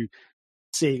back to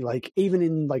seeing, like, even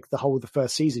in like the whole of the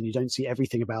first season, you don't see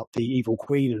everything about the evil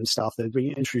queen and stuff. They're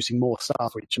introducing more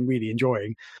stuff, which I'm really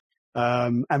enjoying.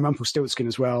 And Rumpelstiltskin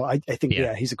as well. I think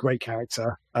he's a great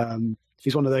character.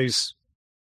 He's one of those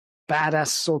badass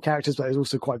sort of characters, but he's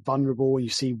also quite vulnerable. You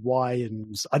see why,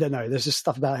 and I don't know. There's just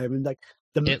stuff about him, and like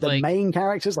the main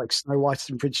characters, like Snow White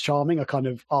and Prince Charming,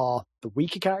 are the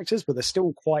weaker characters, but they're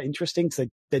still quite interesting. So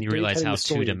you realize how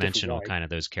two-dimensional kind of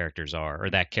those characters are, or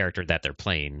that character that they're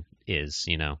playing is,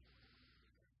 you know.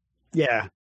 Yeah,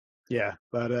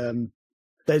 but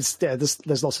there's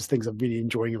lots of things I'm really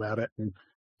enjoying about it. And,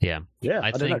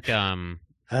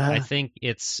 I think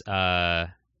it's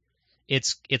a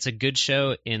good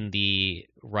show in the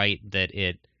right that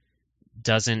it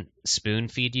doesn't spoon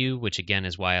feed you, which again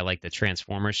is why I like the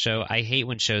Transformers show. I hate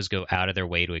when shows go out of their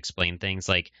way to explain things.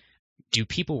 Like, do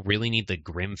people really need the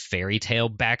grim fairy tale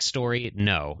backstory?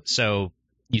 No. So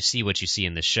you see what you see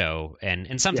in the show,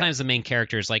 and sometimes the main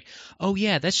character is like, oh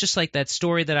yeah, that's just like that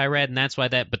story that I read, and that's why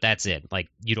but that's it. Like,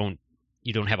 you don't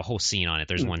have a whole scene on it.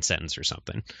 There's one sentence or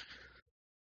something.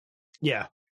 Yeah,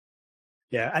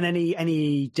 and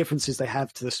any differences they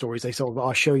have to the stories, they sort of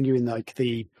are showing you in like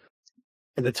the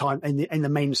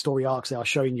main story arcs. They are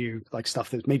showing you like stuff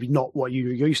that's maybe not what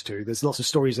you're used to. There's lots of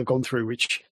stories they've gone through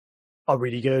which are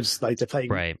really good. Like they're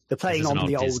playing on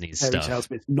the old fairy tales,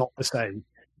 but it's not the same.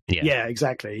 Yeah,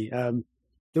 exactly. There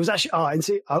was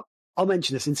actually I'll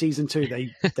mention this in season 2.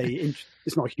 They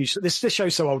it's not huge. This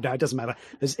show's so old now, it doesn't matter.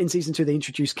 In season 2 they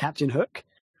introduced Captain Hook,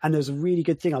 and there's a really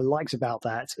good thing I liked about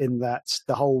that, in that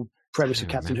the whole premise of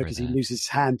Captain Hook is he loses his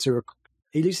hand to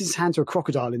a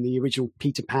crocodile in the original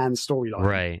Peter Pan storyline,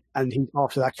 right? And he's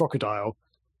after that crocodile.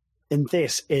 In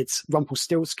this, it's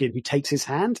Rumpelstiltskin who takes his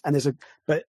hand, and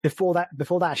but before that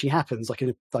actually happens, like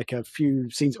in a few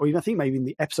scenes, or even I think maybe in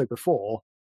the episode before,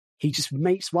 he just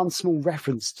makes one small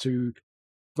reference to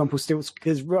Rumpelstiltskin,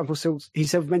 because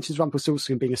he mentions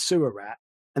Rumpelstiltskin being a sewer rat,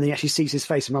 and then he actually sees his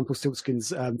face, and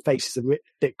Rumpelstiltskin's face is a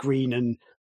bit green and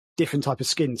different type of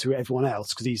skin to everyone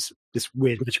else, because he's this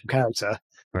weird magical character.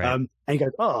 Right. And he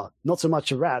goes, not so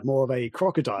much a rat, more of a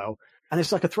crocodile. And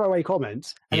it's like a throwaway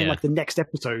comment. And then like the next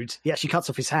episode, he actually cuts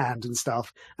off his hand and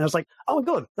stuff. And I was like, oh my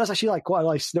God, that's actually like quite a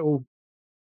nice little,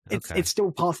 it's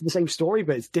still part of the same story,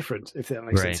 but it's different, if that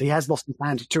makes sense. He has lost his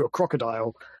hand to a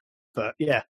crocodile, but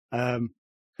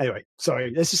anyway,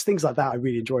 sorry. There's just things like that I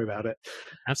really enjoy about it.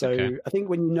 I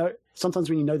think sometimes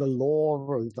when you know the lore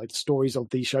or like stories of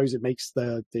these shows, it makes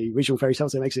the original fairy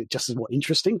tales, it makes it just as more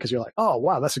interesting, because you're like, oh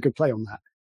wow, that's a good play on that.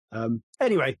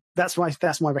 Anyway, that's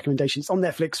my recommendation. It's on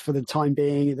Netflix for the time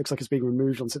being. It looks like it's being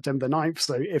removed on September 9th.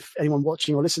 So if anyone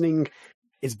watching or listening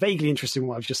is vaguely interested in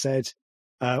what I've just said,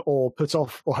 or put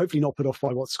off, or hopefully not put off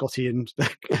by what Scotty and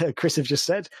Chris have just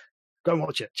said, go and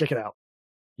watch it. Check it out.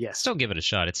 Yes. Still give it a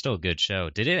shot. It's still a good show.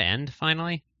 Did it end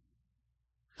finally?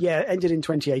 Yeah, it ended in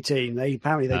 2018. They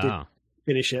did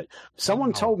finish it.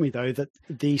 Someone told me though that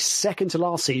the second to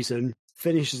last season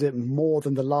finishes it more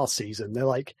than the last season. They're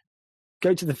like,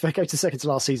 go to second to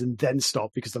last season, then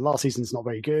stop, because the last season's not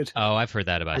very good. Oh, I've heard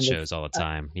that about shows all the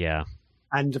time. Yeah.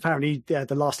 And apparently, the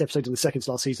last episode in the second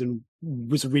to last season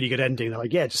was a really good ending. They're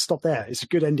like, yeah, just stop there. It's a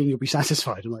good ending. You'll be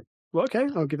satisfied. I'm like, Well, okay,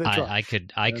 I'll give it a try.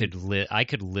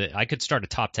 I could start a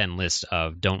top 10 list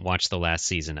of don't watch the last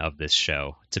season of this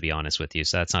show, to be honest with you.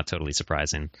 So that's not totally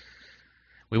surprising.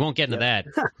 We won't get into that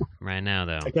right now,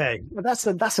 though. Okay, well,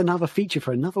 that's another feature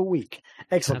for another week.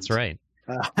 Excellent. That's right.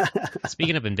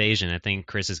 Speaking of invasion, I think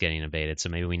Chris is getting invaded, so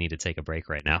maybe we need to take a break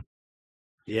right now.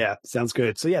 Yeah, sounds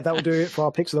good. So yeah, that will do it for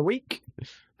our picks of the week,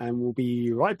 and we'll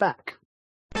be right back.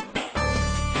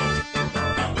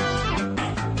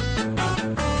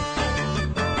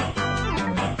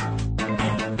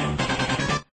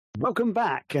 Welcome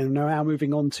back, and now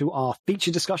moving on to our feature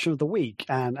discussion of the week.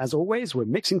 And as always, we're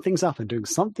mixing things up and doing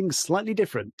something slightly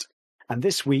different. And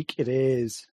this week it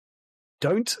is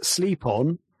Don't Sleep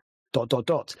On ...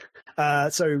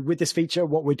 So with this feature,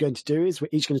 what we're going to do is we're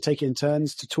each going to take it in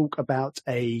turns to talk about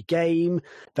a game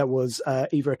that was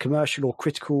either a commercial or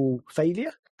critical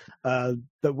failure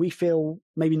that we feel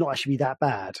maybe not actually be that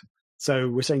bad. So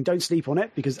we're saying don't sleep on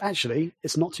it because actually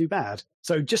it's not too bad.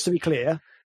 So just to be clear,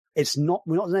 we're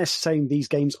not necessarily saying these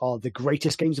games are the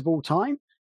greatest games of all time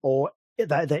or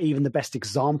that they're even the best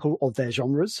example of their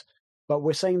genres, but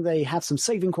we're saying they have some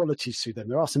saving qualities to them.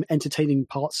 There are some entertaining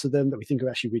parts to them that we think are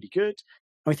actually really good.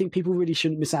 And I think people really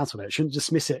shouldn't miss out on it, shouldn't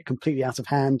dismiss it completely out of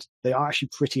hand. They are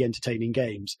actually pretty entertaining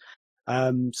games.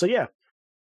 So yeah,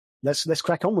 let's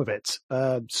crack on with it.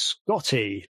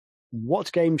 Scotty,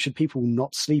 what game should people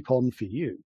not sleep on for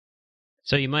you?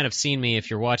 So you might have seen me,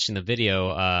 if you're watching the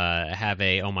video, have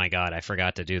a, oh my God, I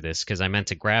forgot to do this because I meant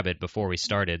to grab it before we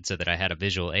started so that I had a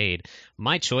visual aid.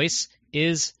 My choice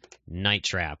is Night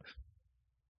Trap.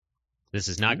 This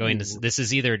is not going to, this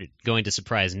is either going to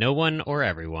surprise no one or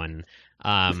everyone.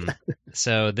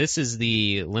 So this is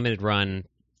the limited run.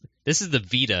 This is the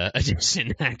Vita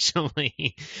edition,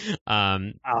 actually.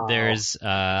 There's,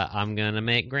 I'm going to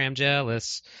make Graham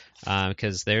jealous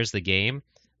because there's the game.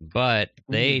 But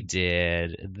they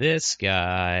did this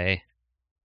guy.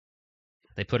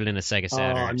 They put it in a Sega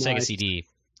Saturn, nice. Sega CD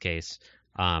case.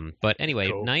 But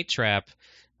anyway, cool. Night Trap,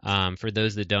 for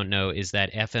those that don't know, is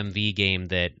that FMV game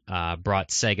that brought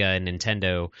Sega and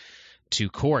Nintendo to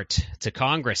court, to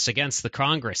Congress, against the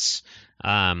Congress.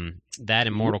 That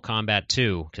and Mortal Kombat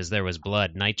 2, because there was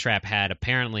blood. Night Trap had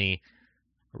apparently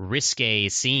risque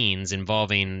scenes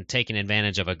involving taking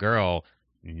advantage of a girl.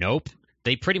 Nope.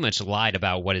 They pretty much lied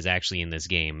about what is actually in this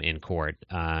game in court,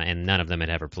 and none of them had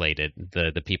ever played it.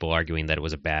 The people arguing that it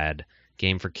was a bad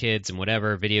game for kids and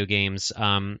whatever, video games.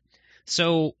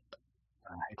 So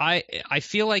I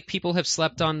feel like people have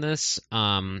slept on this.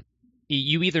 You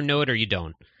either know it or you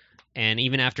don't. And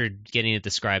even after getting it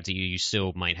described to you, you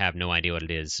still might have no idea what it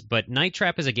is. But Night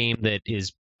Trap is a game that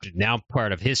is now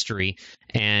part of history,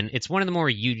 and it's one of the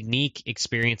more unique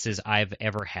experiences I've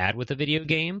ever had with a video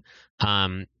game.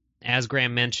 As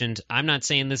Graham mentioned, I'm not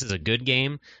saying this is a good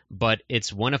game, but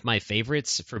it's one of my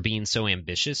favorites for being so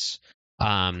ambitious.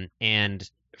 And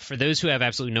for those who have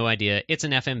absolutely no idea, it's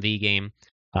an FMV game.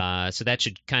 So that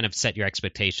should kind of set your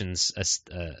expectations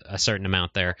a certain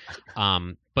amount there.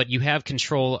 But you have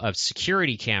control of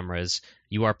security cameras.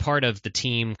 You are part of the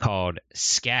team called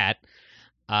SCAT.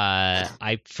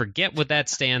 I forget what that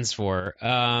stands for.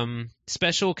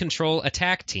 Special Control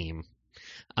Attack Team.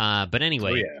 But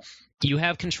anyway, you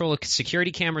have control of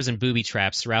security cameras and booby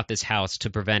traps throughout this house to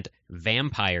prevent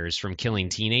vampires from killing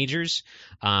teenagers.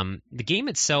 The game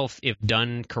itself, if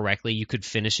done correctly, you could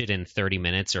finish it in 30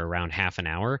 minutes or around half an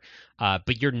hour,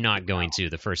 but you're not going to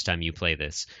the first time you play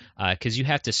this because you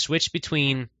have to switch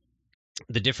between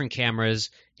the different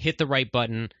cameras, hit the right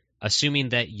button, assuming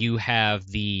that you have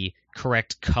the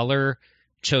correct color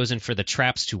chosen for the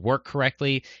traps to work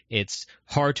correctly. It's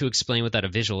hard to explain without a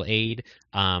visual aid,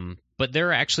 but there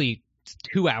are actually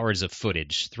 2 hours of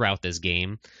footage throughout this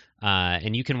game,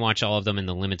 and you can watch all of them in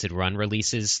the limited run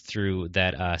releases through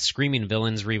that. Screaming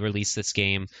Villains re-released this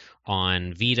game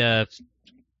on Vita,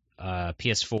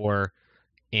 PS4,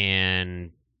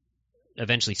 and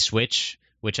eventually Switch,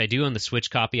 which I do own the Switch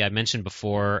copy. I mentioned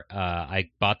before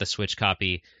I bought the Switch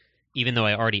copy even though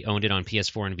I already owned it on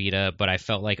PS4 and Vita, but I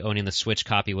felt like owning the Switch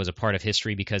copy was a part of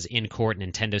history because in court,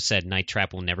 Nintendo said Night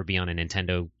Trap will never be on a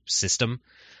Nintendo system.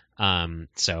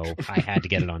 So I had to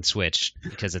get it on Switch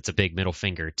because it's a big middle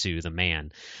finger to the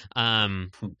man.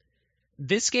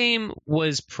 This game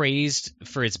was praised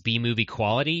for its B-movie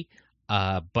quality,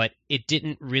 but it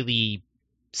didn't really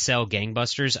sell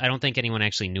gangbusters. I don't think anyone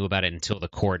actually knew about it until the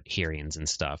court hearings and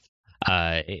stuff.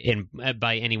 And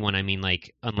by anyone, I mean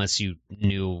like unless you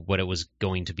knew what it was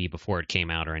going to be before it came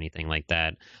out or anything like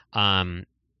that.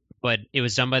 But it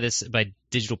was done by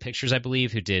Digital Pictures, I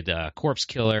believe, who did Corpse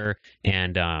Killer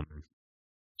and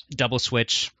Double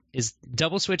Switch.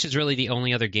 Double Switch is really the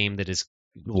only other game that is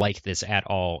like this at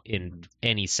all in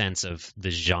any sense of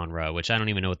the genre, which I don't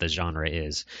even know what the genre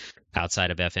is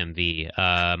outside of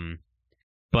FMV.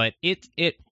 But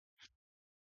it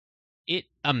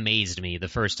amazed me the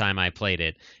first time I played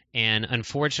it. And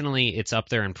unfortunately, it's up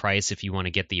there in price if you want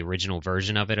to get the original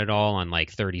version of it at all on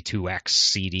like 32X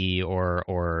CD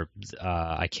or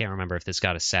I can't remember if this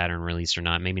got a Saturn release or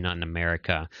not. Maybe not in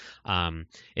America.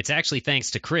 It's actually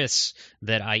thanks to Chris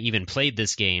that I even played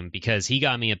this game, because he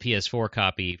got me a PS4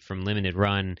 copy from Limited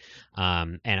Run,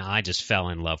 and I just fell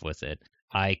in love with it.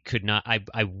 I could not.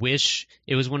 I wish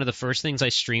it was one of the first things I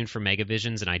streamed for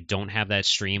Megavisions, and I don't have that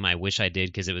stream. I wish I did,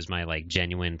 because it was my like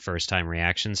genuine first time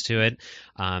reactions to it.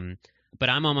 But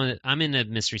I'm in a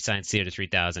Mystery Science Theater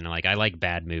 3000. Like, I like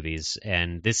bad movies,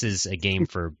 and this is a game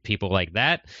for people like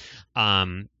that.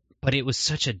 But it was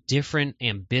such a different,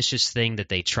 ambitious thing that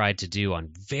they tried to do on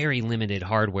very limited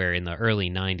hardware in the early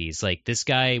 90s. Like, this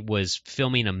guy was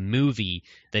filming a movie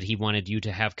that he wanted you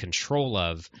to have control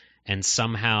of, and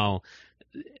somehow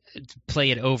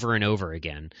play it over and over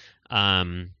again.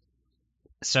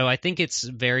 So I think it's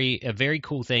a very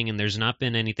cool thing, and there's not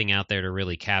been anything out there to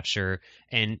really capture.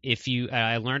 And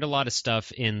I learned a lot of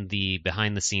stuff in the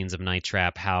behind the scenes of Night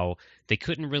Trap, how they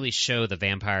couldn't really show the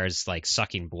vampires like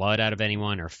sucking blood out of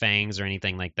anyone or fangs or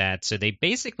anything like that. So they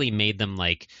basically made them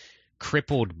like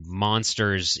crippled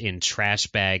monsters in trash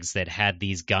bags that had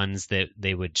these guns that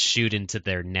they would shoot into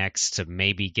their necks to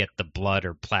maybe get the blood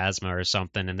or plasma or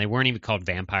something. And they weren't even called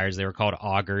vampires, they were called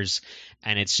augurs.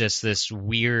 And it's just this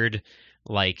weird,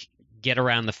 like, get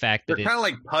around the fact that they're kind of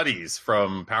like putties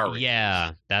from Power Rangers.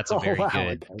 Yeah, that's a very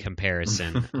good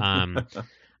comparison.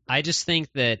 I just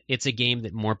think that it's a game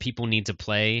that more people need to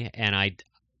play. And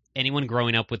anyone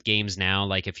growing up with games now,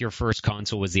 like if your first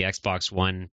console was the Xbox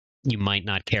One, you might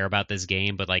not care about this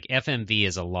game, but like FMV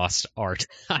is a lost art.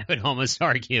 I would almost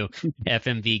argue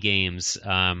FMV games.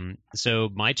 So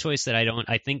my choice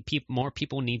I think more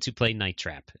people need to play Night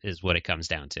Trap is what it comes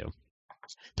down to.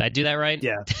 Did I do that right?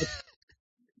 Yeah.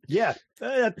 Yeah,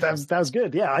 that was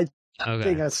good. Yeah, I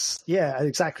think that's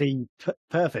exactly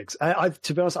perfect.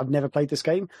 To be honest, I've never played this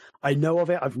game. I know of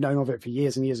it. I've known of it for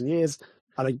years and years and years.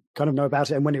 And I kind of know about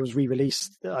it. And when it was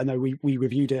re-released, I know we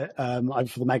reviewed it either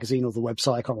for the magazine or the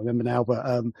website. I can't remember now,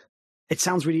 but it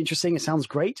sounds really interesting. It sounds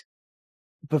great.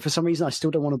 But for some reason, I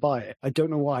still don't want to buy it. I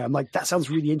don't know why. I'm like, that sounds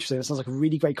really interesting. It sounds like a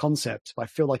really great concept, but I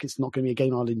feel like it's not going to be a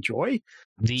game I'll enjoy.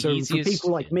 For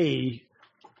people like me,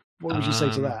 what would you say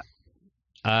to that?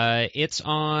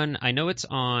 I know it's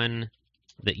on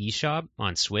the eShop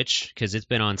on Switch, because it's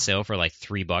been on sale for like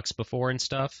 $3 before and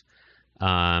stuff.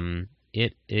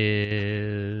 It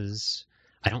is.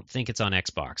 I don't think it's on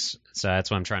Xbox, so that's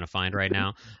what I'm trying to find right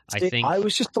now. I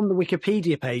was just on the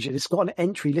Wikipedia page, and it's got an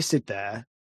entry listed there.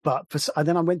 But and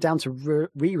then I went down to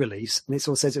re-release, and it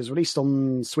sort of says it was released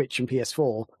on Switch and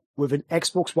PS4 with an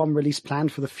Xbox One release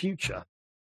planned for the future.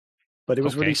 But it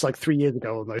was released like 3 years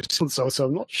ago almost, so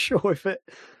I'm not sure if it.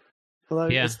 Although,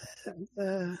 yeah.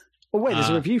 Wait, there's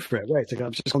a review for it. Wait,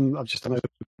 I've just done.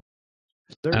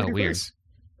 Weird.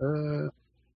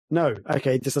 No,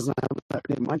 okay, this doesn't have that.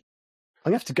 Never mind.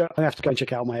 I have to go and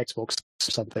check out my Xbox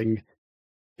or something,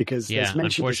 because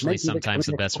unfortunately, sometimes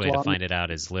the best way to find it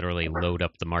out is literally load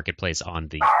up the marketplace on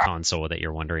the console that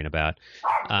you're wondering about.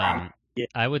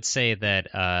 I would say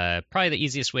that probably the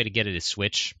easiest way to get it is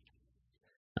Switch.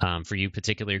 For you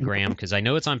particularly, Graham, because I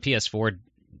know it's on PS4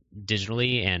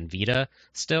 digitally and Vita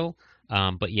still.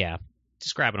 But yeah,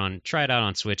 just try it out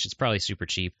on Switch. It's probably super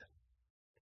cheap.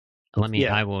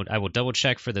 I will double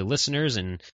check for the listeners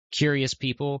and curious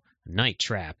people. Night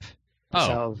Trap.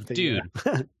 Oh, dude.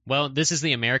 Well, this is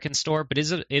the American store, but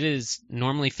it is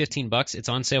normally $15. It's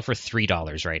on sale for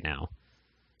 $3 right now.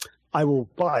 I will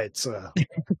buy it, sir.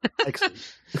 Excellent.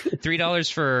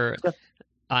 $3 for.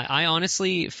 I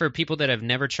honestly, for people that have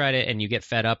never tried it and you get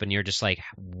fed up and you're just like,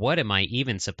 what am I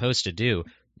even supposed to do?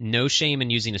 No shame in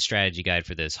using a strategy guide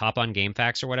for this. Hop on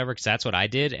GameFAQs or whatever, because that's what I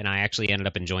did, and I actually ended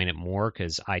up enjoying it more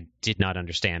because I did not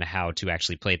understand how to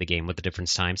actually play the game with the different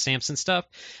timestamps and stuff.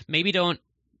 Maybe don't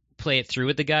play it through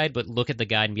with the guide, but look at the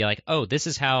guide and be like, oh, this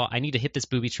is how I need to hit this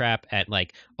booby trap at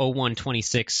like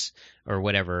 0126 or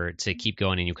whatever to keep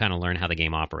going, and you kind of learn how the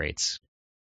game operates.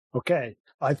 Okay.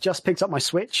 I've just picked up my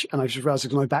Switch, and I just realized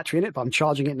there's no battery in it, but I'm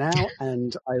charging it now,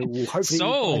 and I will hopefully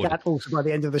play that also by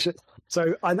the end of the show.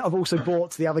 So I've also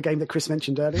bought the other game that Chris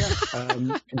mentioned earlier,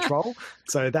 Control.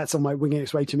 So that's on my winging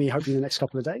its way to me, hopefully in the next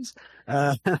couple of days.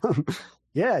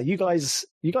 Yeah, you guys.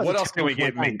 What else can we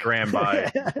make Graham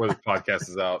buy before the podcast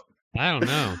is out? I don't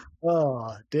know.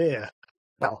 Oh dear.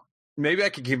 Well, maybe I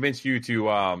could convince you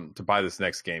to buy this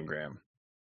next game, Graham.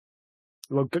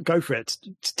 Well, go for it.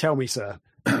 Tell me, sir.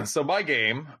 So my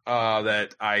game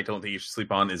that I don't think you should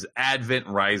sleep on is Advent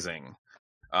Rising.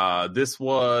 This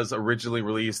was originally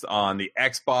released on the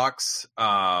Xbox.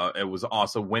 It was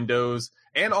also Windows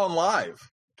and on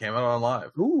Live. Came out on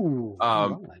Live. Ooh,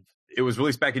 Live. It was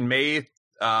released back in May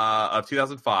of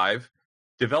 2005.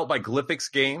 Developed by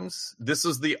Glyphix Games. This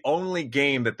is the only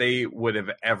game that they would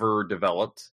have ever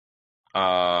developed.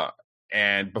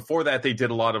 And before that, they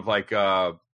did a lot of like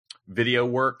video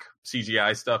work,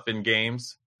 CGI stuff in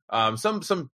games.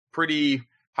 Some pretty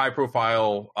high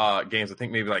profile games. I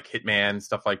think maybe like Hitman,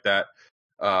 stuff like that.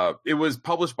 It was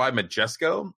published by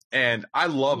Majesco, and I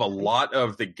love a lot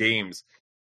of the games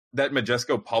that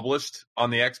Majesco published on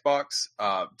the Xbox.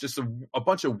 Just a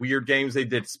bunch of weird games. They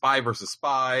did Spy vs.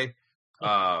 Spy.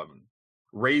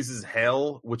 Raises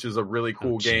Hell, which is a really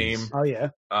cool game. Oh yeah.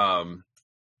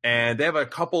 And they have a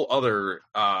couple other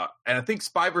and I think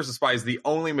Spy vs. Spy is the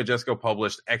only Majesco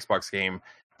published Xbox game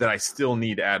that I still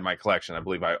need to add to my collection. I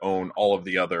believe I own all of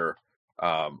the other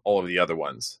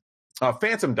ones.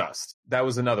 Phantom Dust, that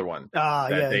was another one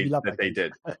that they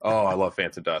did. Oh, I love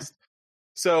Phantom Dust.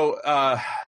 So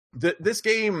this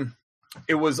game,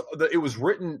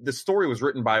 the story was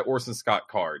written by Orson Scott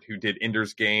Card, who did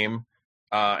Ender's Game.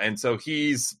 And so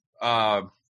he's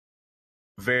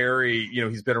very,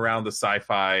 he's been around the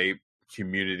sci-fi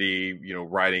community,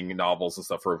 writing novels and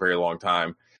stuff for a very long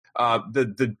time.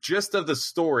 The gist of the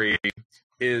story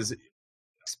is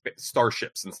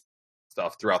starships and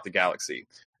stuff throughout the galaxy.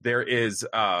 There is,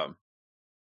 there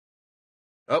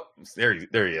he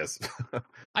is.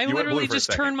 I literally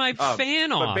just turned my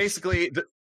fan off. But basically,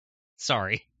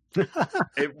 sorry.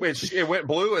 It went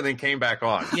blue and then came back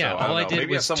on. Yeah, so, all I did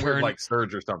maybe was some turn weird, like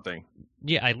surge or something.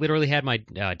 Yeah, I literally had my.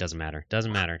 It doesn't matter.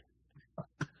 Doesn't matter.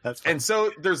 That's fine. And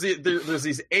so there's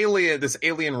this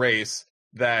alien race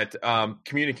that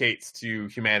communicates to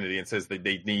humanity and says that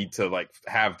they need to like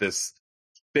have this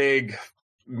big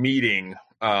meeting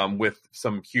with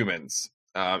some humans.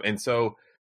 And so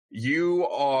you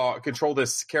control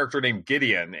this character named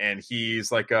Gideon, and he's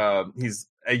like he's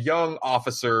a young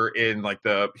officer in like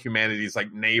the humanities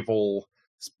like naval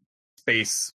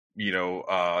space, he's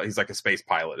like a space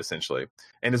pilot essentially.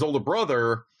 And his older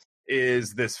brother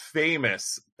is this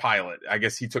famous pilot. I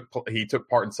guess he took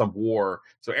part in some war,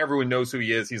 so everyone knows who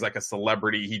he is. He's like a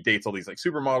celebrity. He dates all these like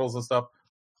supermodels and stuff.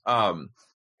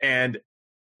 And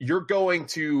you're going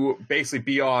to basically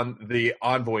be on the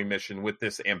envoy mission with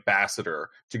this ambassador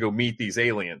to go meet these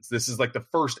aliens. This is like the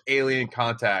first alien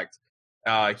contact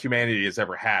humanity has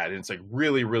ever had, and it's like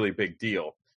really, really big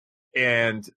deal.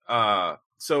 And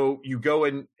so you go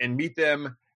and meet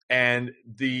them, and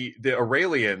the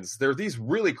Aurelians, they're these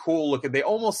really cool looking. They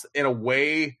almost, in a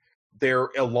way, they're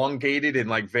elongated and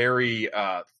like very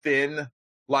thin,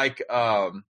 like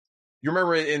you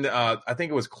remember in I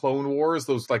think it was Clone Wars,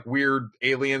 those like weird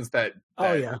aliens that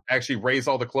actually raise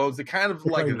all the clones. They kind of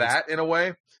like that in a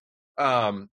way.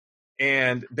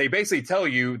 And they basically tell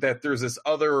you that there's this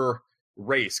other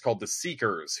race called the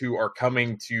Seekers who are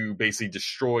coming to basically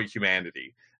destroy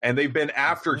humanity. And they've been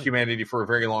after humanity for a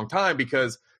very long time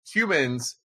because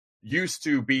humans used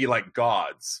to be like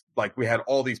gods. Like we had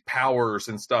all these powers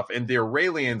and stuff, and the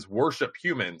Aurelians worship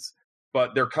humans,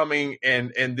 but they're coming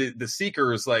and the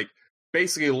Seekers, like,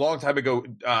 basically a long time ago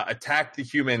attacked the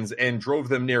humans and drove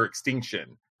them near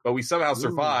extinction. But we somehow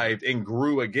survived and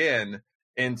grew again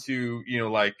into,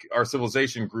 like our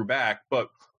civilization grew back, but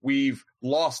we've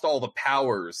lost all the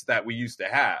powers that we used to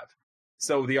have.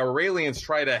 So the Aurelians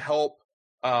try to help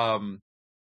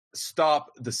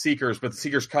stop the Seekers, but the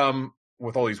Seekers come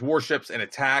with all these warships and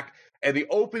attack. And the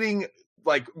opening,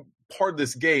 like, part of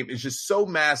this game is just so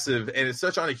massive, and it's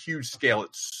such on a huge scale.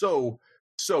 It's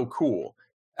so cool.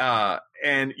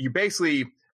 And you basically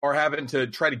are having to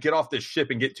try to get off this ship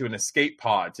and get to an escape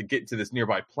pod to get to this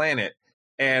nearby planet.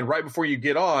 And right before you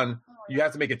get on, you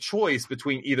have to make a choice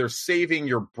between either saving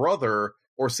your brother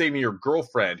or saving your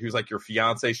girlfriend, who's like your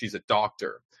fiance. She's a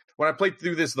doctor. When I played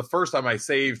through this the first time, I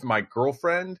saved my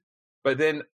girlfriend, but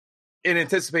then in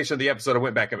anticipation of the episode, I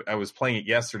went back, I was playing it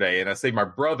yesterday, and I saved my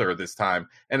brother this time.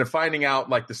 And finding out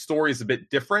like the story is a bit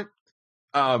different.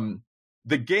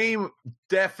 The game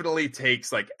definitely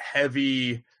takes like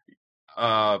heavy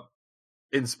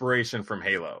inspiration from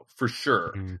Halo, for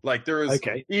sure. Like there's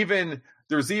even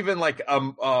like a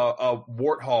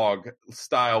warthog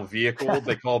style vehicle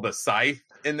they call the Scythe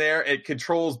in there. It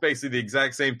controls basically the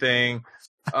exact same thing.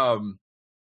 And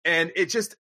it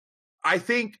just, I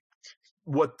think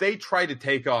what they tried to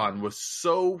take on was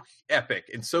so epic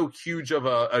and so huge of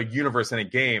a universe in a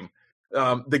game.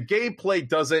 The gameplay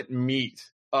doesn't meet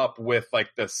up with like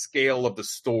the scale of the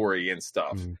story and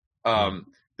stuff.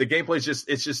 the gameplay is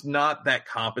it's just not that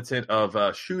competent of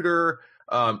a shooter.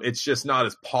 It's just not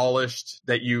as polished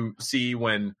that you see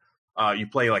when you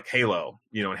play like Halo,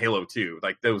 and Halo 2.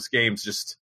 Like those games,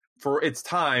 just for its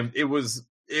time, it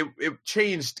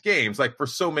changed games like for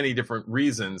so many different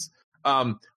reasons.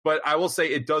 But I will say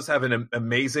it does have an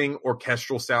amazing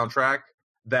orchestral soundtrack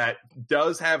that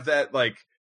does have that like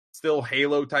still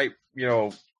Halo type,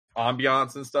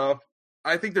 ambiance and stuff.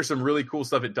 I think there's some really cool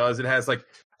stuff it does. It has like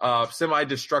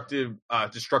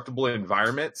destructible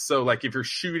environments. So like if you're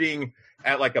shooting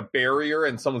at like a barrier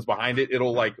and someone's behind it,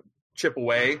 it'll like chip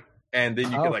away, and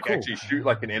then you can cool. Actually shoot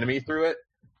like an enemy through it.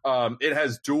 It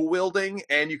has dual wielding,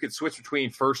 and you can switch between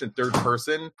first and third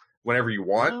person whenever you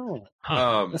want.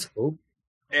 That's cool.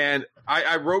 And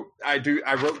I wrote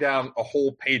down a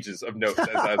whole pages of notes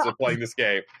as I was playing this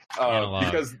game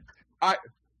because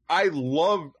I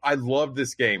love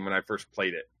this game when I first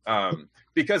played it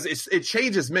because it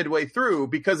changes midway through,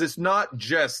 because it's not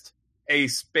just a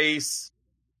space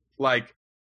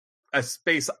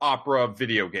opera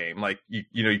video game like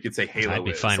you could say Halo. I'd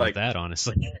be fine with that,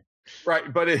 honestly.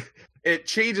 Right, but it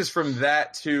changes from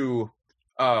that to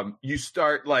you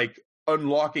start like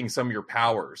unlocking some of your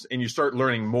powers, and you start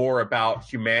learning more about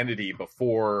humanity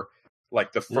before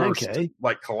like the first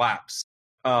like collapse.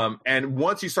 And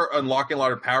once you start unlocking a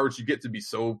lot of powers, you get to be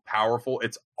so powerful.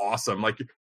 It's awesome. Like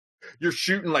you're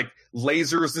shooting like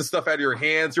lasers and stuff out of your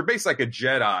hands. You're basically like a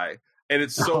Jedi, and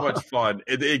it's so much fun.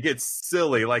 It gets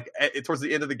silly. Like towards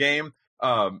the end of the game,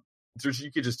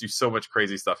 you could just do so much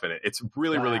crazy stuff in it. It's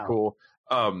really, really cool.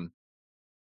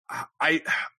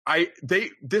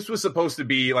 This was supposed to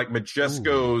be like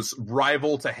Majesco's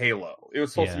rival to Halo. It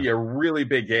was supposed to be a really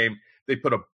big game. They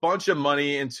put a bunch of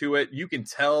money into it. You can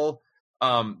tell,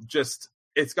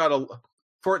 it's got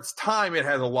for its time, it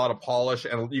has a lot of polish,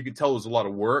 and you can tell it was a lot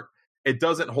of work. It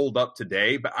doesn't hold up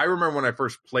today, but I remember when I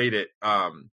first played it,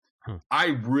 I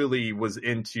really was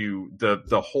into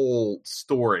the whole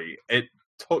story. It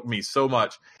took me so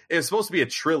much. It was supposed to be a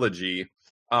trilogy,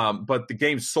 but the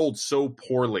game sold so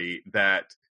poorly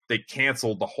that they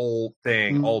canceled the whole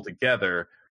thing altogether.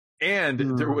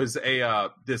 And there was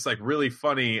this like really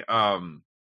funny, there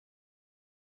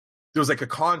was like a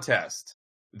contest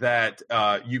that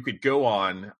you could go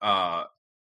on,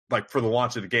 like for the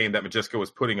launch of the game that Majesco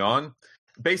was putting on.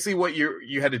 Basically, what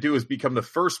you had to do is become the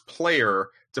first player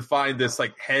to find this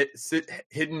like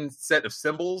hidden set of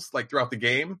symbols like throughout the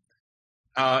game.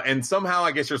 And somehow,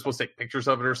 I guess you're supposed to take pictures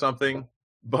of it or something.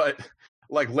 But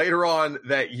like later on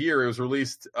that year, it was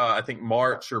released, I think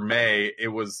March or May. It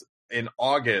was in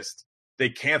August. They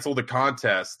canceled the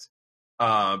contest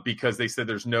because they said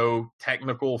there's no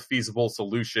technical feasible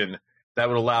solution that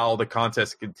would allow the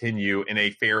contest to continue in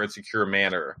a fair and secure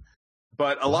manner.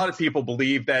 But a lot of people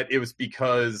believe that it was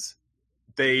because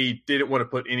they didn't want to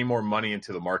put any more money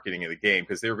into the marketing of the game,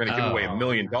 because they were going to give away $1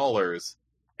 million.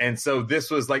 And so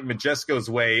this was like Majesco's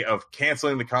way of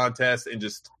canceling the contest and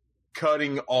just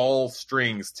cutting all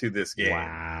strings to this game.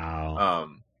 Wow.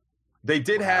 They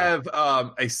did have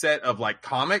a set of like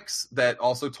comics that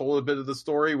also told a bit of the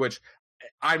story, which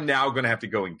I'm now going to have to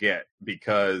go and get,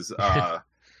 because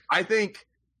I think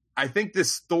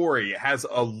this story has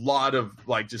a lot of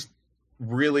like just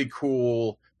really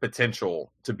cool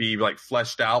potential to be like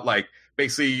fleshed out. Like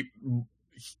basically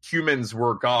humans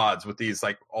were gods with these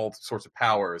like all sorts of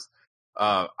powers.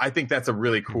 I think that's a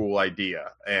really cool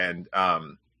idea. And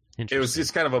it was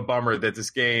just kind of a bummer that this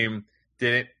game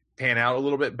didn't pan out a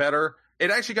little bit better.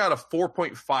 It actually got a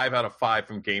 4.5 out of 5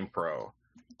 from GamePro.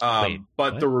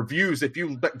 But the reviews, if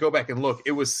you go back and look,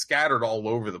 it was scattered all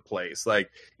over the place.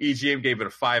 Like EGM gave it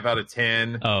a 5 out of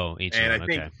 10. Oh, EGM,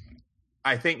 and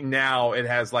I think now it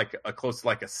has like a close to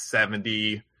like a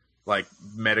 70 like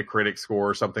Metacritic score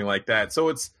or something like that. So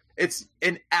it's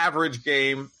an average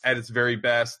game at its very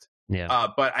best. Yeah.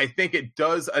 But I think it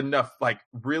does enough like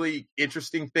really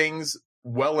interesting things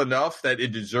well enough that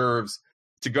it deserves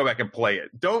to go back and play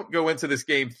it. Don't go into this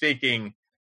game thinking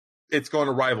it's going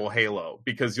to rival Halo,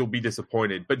 because you'll be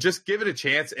disappointed. But just give it a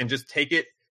chance and just take it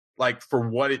like for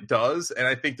what it does. And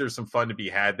I think there's some fun to be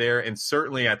had there. And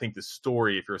certainly I think the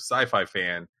story, if you're a sci-fi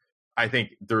fan, I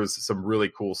think there's some really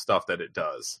cool stuff that it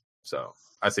does. So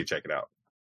I say check it out.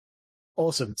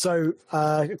 Awesome. So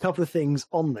a couple of things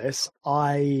on this.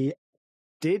 I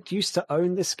did used to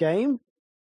own this game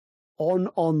on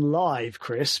live,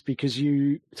 Chris, because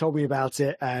you told me about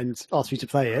it and asked me to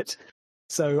play it.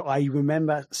 So I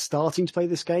remember starting to play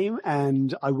this game,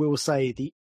 and I will say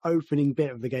the opening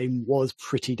bit of the game was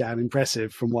pretty damn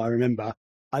impressive from what I remember.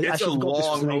 It's a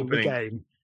long opening game.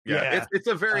 Yeah. It's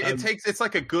a very, it's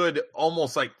like a good,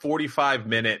 almost like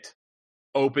 45-minute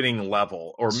opening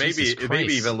level, or maybe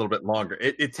even a little bit longer.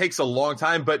 It takes a long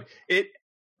time, but it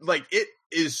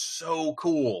is so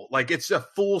cool. Like, it's a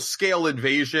full scale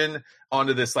invasion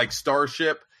onto this like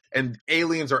starship, and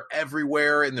aliens are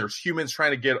everywhere, and there's humans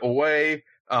trying to get away,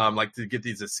 like to get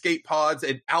these escape pods,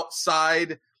 and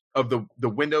outside of the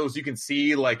windows you can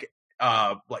see like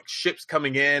ships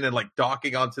coming in and like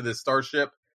docking onto this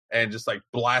starship and just like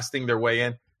blasting their way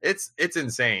in. It's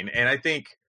insane. And I think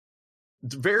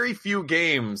very few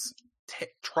games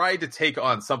tried to take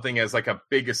on something as like a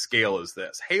big a scale as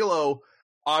this. Halo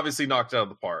obviously knocked it out of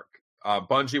the park. What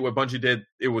Bungie did,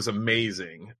 it was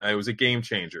amazing. It was a game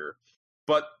changer.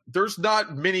 But there's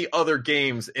not many other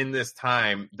games in this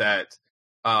time that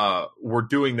were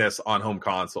doing this on home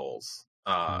consoles,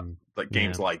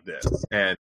 games like this.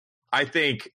 And I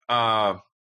think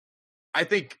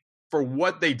for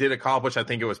what they did accomplish, I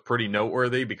think it was pretty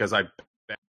noteworthy, because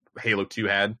Halo 2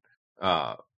 had.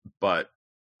 But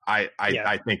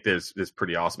I think this is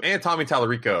pretty awesome. And Tommy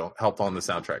Tallarico helped on the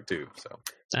soundtrack too. So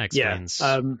that explains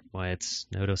why it's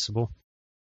noticeable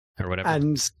or whatever.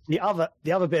 And the other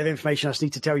bit of information I just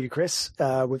need to tell you, Chris,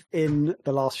 within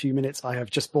the last few minutes, I have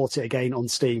just bought it again on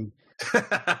Steam.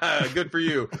 Good for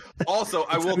you. Also,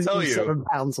 I will tell you,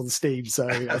 £7 on Steam. So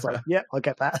I was like, yeah, I'll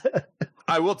get that.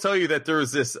 I will tell you that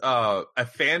there's this a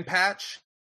fan patch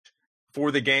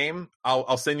for the game.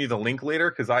 I'll send you the link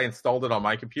later, because I installed it on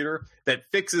my computer, that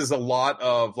fixes a lot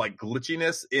of like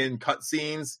glitchiness in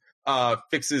cutscenes,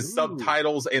 fixes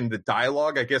subtitles and the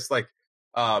dialogue. I guess like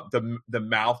the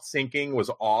mouth syncing was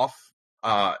off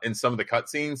in some of the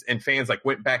cutscenes, and fans like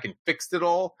went back and fixed it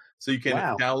all, so you can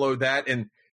download that. And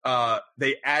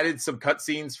they added some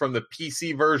cutscenes from the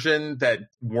PC version that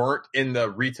weren't in the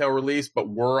retail release but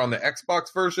were on the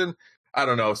Xbox version. I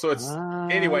don't know. So it's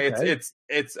anyway, okay.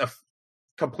 It's a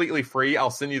completely free. I'll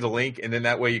send you the link, and then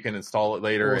that way you can install it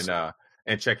later. Awesome.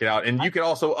 And check it out. And you can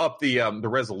also up the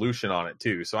resolution on it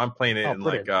too. So I'm playing it in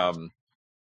brilliant.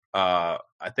 I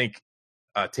think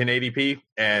 1080p,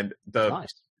 and the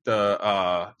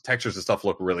textures and stuff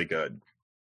look really good.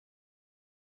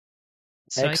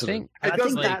 So excellent. I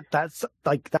think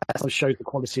that shows the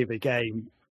quality of the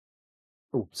game.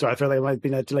 Oh, sorry, I feel like there might have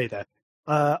been a delay there.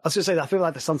 I was going to say that I feel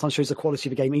like that sometimes shows the quality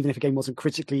of the game, even if a game wasn't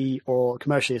critically or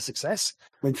commercially a success,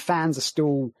 when fans are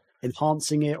still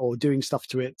enhancing it or doing stuff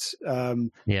to it.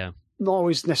 Not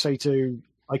always necessarily to,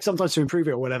 like, sometimes to improve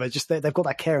it or whatever. Just they've got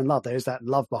that care and love. There's that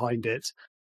love behind it.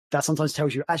 That sometimes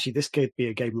tells you, actually, this could be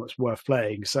a game that's worth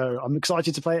playing. So I'm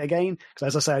excited to play it again,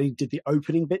 because, as I say, I did the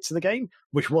opening bits of the game,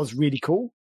 which was really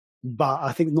cool. But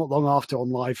I think not long after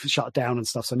On Live shut down and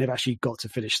stuff, so I never actually got to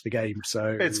finish the game.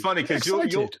 So it's funny, because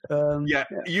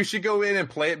you should go in and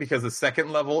play it, because the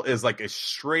second level is like a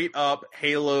straight up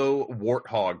Halo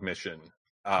Warthog mission,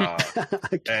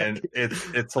 okay. And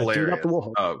it's hilarious.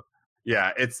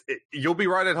 You'll be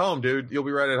right at home, dude. You'll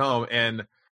be right at home, and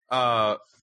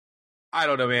I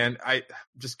don't know, man. I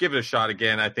just give it a shot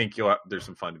again. I think there's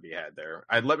some fun to be had there.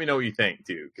 Let me know what you think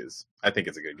too, because I think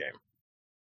it's a good game.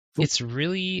 It's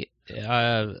really,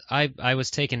 I was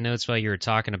taking notes while you were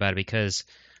talking about it, because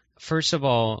first of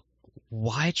all,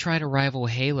 why try to rival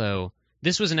Halo?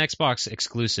 This was an Xbox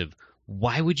exclusive.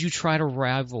 Why would you try to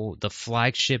rival the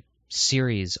flagship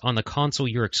series on the console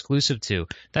you're exclusive to?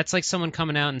 That's like someone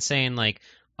coming out and saying like,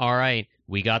 all right,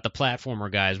 we got the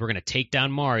platformer guys, we're going to take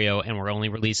down Mario, and we're only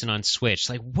releasing on Switch.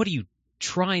 Like, what are you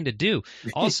trying to do?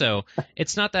 Also,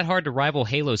 it's not that hard to rival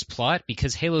Halo's plot,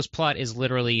 because Halo's plot is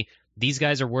literally, these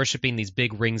guys are worshiping these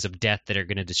big rings of death that are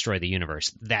going to destroy the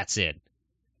universe. That's it.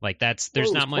 Like,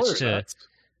 there's not much to...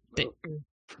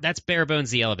 That's bare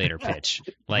bones the elevator pitch.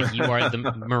 Like, you are the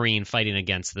Marine fighting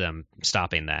against them,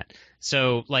 stopping that.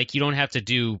 So, like, you don't have to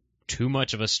do too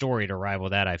much of a story to rival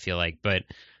that, I feel like. But,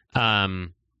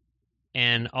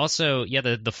 and also,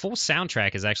 the full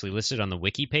soundtrack is actually listed on the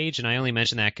wiki page, and I only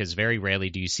mention that because very rarely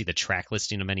do you see the track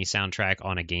listing of any soundtrack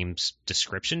on a game's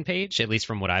description page, at least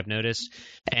from what I've noticed.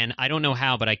 And I don't know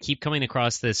how, but I keep coming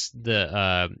across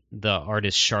the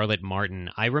artist Charlotte Martin.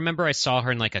 I remember I saw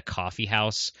her in like a coffee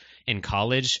house in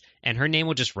college, and her name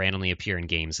will just randomly appear in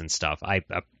games and stuff.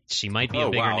 She might be a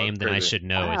bigger name than I should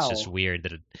know. Wow. It's just weird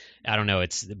that I don't know.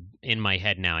 It's in my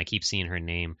head now. I keep seeing her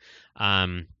name.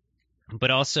 But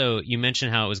also, you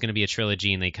mentioned how it was going to be a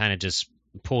trilogy, and they kind of just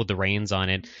pulled the reins on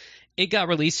it. It got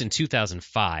released in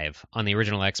 2005 on the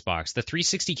original Xbox. The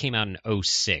 360 came out in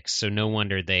 2006, so no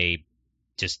wonder they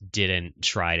just didn't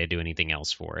try to do anything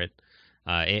else for it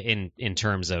in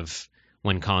terms of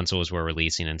when consoles were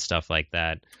releasing and stuff like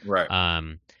that. Right.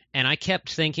 And I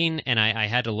kept thinking, and I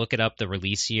had to look it up, the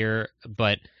release year,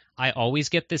 but I always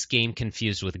get this game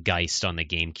confused with Geist on the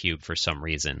GameCube for some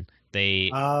reason.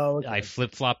 I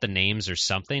flip-flopped the names or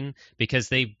something because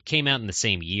they came out in the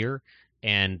same year,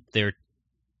 and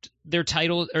their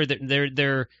title, or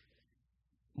their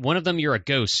one of them you're a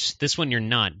ghost, this one you're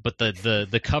not, but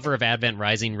the cover of Advent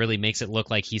Rising really makes it look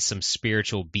like he's some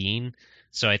spiritual being.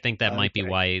 So I think that might be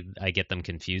why I get them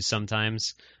confused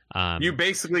sometimes. You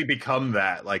basically become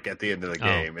that, like, at the end of the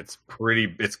game. It's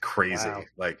crazy. Wow.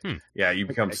 Like, you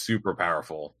become super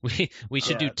powerful. We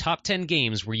should do top 10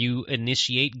 games where you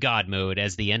initiate God mode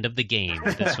as the end of the game.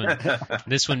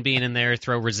 This one being in there,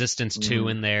 throw Resistance 2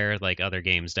 in there. Like, other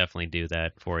games definitely do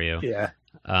that for you. Yeah.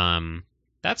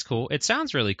 That's cool. It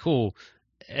sounds really cool.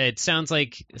 It sounds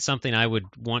like something I would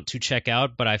want to check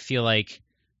out, but I feel like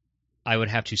I would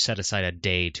have to set aside a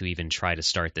day to even try to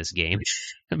start this game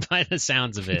by the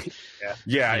sounds of it.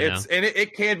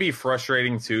 It can be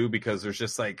frustrating too, because there's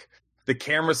just like the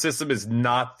camera system is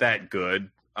not that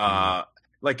good.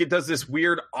 Like, it does this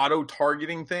weird auto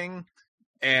targeting thing,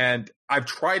 and I've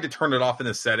tried to turn it off in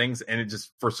the settings, and it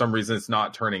just, for some reason, it's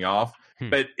not turning off.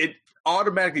 But it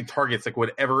automatically targets like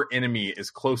whatever enemy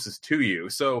is closest to you.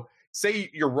 So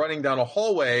say you're running down a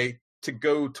hallway to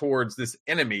go towards this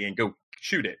enemy and go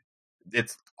shoot it.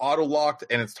 It's auto locked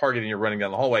and it's targeting you running down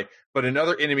the hallway, but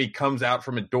another enemy comes out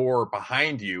from a door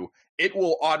behind you, it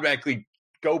will automatically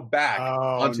go back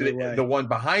onto the one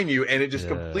behind you, and it just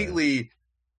completely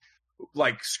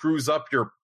like screws up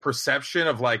your perception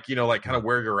of like, you know, like kind of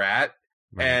where you're at.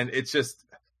 Right. And it's just,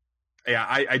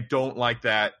 I don't like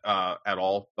that at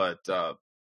all. But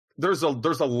there's a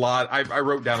lot. I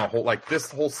wrote down a whole, like,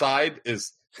 this whole side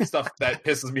is stuff that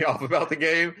pisses me off about the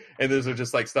game, and those are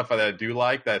just like stuff that I do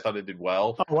like, that I thought it did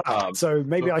well. Oh, wow. So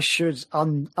maybe I should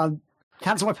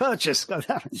cancel my purchase.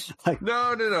 Like,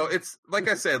 no. It's like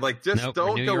I said, like, just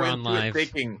don't go into it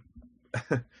thinking.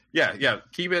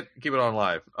 Keep it on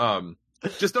live.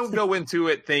 Just don't go into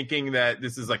it thinking that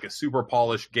this is like a super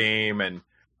polished game and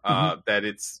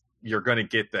that you're going to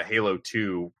get the Halo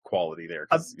 2 quality there.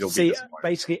 You'll be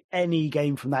basically any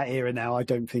game from that era now, I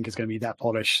don't think is going to be that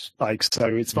polished. Like, so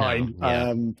it's fine.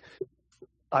 No,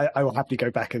 I will happily go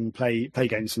back and play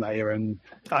games from that era, and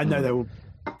I know they will.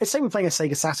 It's the same with playing a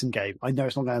Sega Saturn game. I know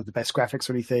it's not going to have the best graphics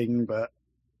or anything, but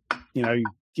you know,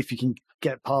 if you can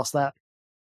get past that,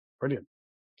 brilliant.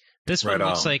 This one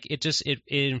looks like it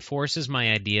enforces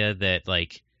my idea that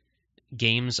like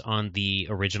games on the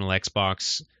original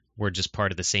Xbox were just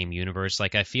part of the same universe.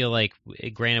 Like, I feel like,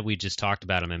 granted, we just talked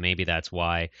about them, and maybe that's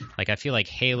why. Like, I feel like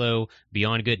Halo,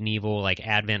 Beyond Good and Evil, like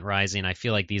Advent Rising, I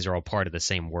feel like these are all part of the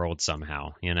same world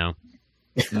somehow, you know?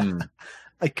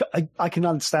 I can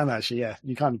understand that, actually, yeah.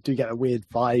 You kind of do get a weird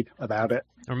vibe about it.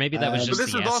 Or maybe that was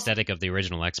just the aesthetic of the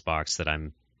original Xbox that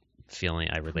I'm feeling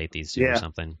I relate these to or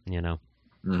something, you know?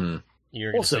 Mm-hmm.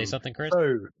 You're going to say something, Chris?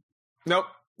 Nope,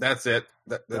 that's it.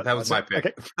 That was my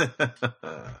pick. Okay.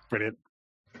 Brilliant.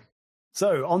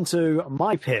 So, on to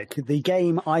my pick. The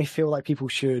game I feel like people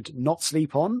should not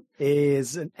sleep on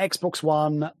is an Xbox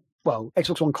One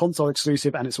console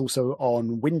exclusive, and it's also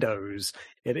on Windows.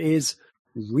 It is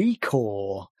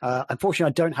ReCore. Unfortunately,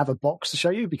 I don't have a box to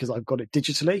show you because I've got it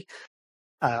digitally.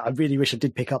 I really wish I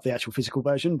did pick up the actual physical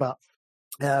version, but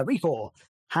ReCore.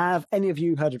 Have any of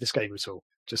you heard of this game at all?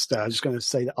 Just going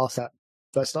to ask that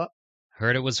first up.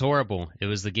 Heard it was horrible. It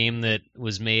was the game that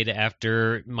was made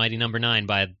after Mighty Number 9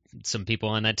 by some people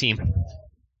on that team.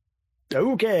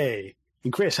 Okay.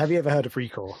 And Chris, have you ever heard of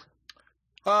ReCore?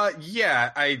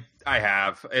 Yeah, I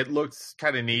have. It looks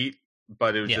kind of neat,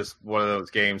 but it was just one of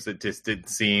those games that just didn't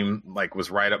seem like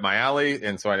was right up my alley,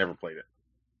 and so I never played it.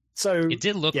 So it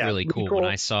did look really cool when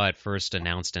I saw it first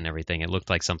announced and everything. It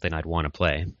looked like something I'd want to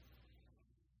play.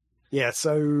 Yeah,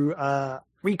 so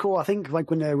ReCore, I think, like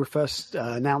when they were first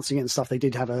announcing it and stuff, they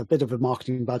did have a bit of a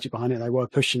marketing budget behind it. They were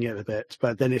pushing it a bit,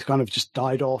 but then it kind of just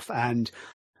died off, and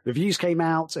reviews came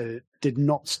out. It did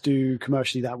not do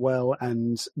commercially that well,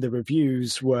 and the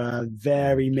reviews were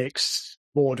very mixed,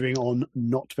 bordering on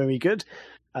not very good.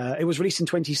 It was released in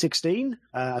 2016.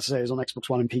 As I say, it was on Xbox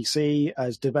One and PC,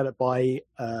 as developed by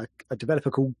a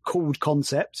developer called Cold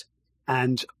Concept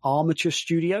and Armature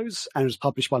Studios, and it was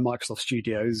published by Microsoft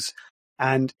Studios.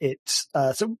 And it's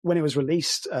so when it was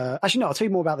released, actually, no, I'll tell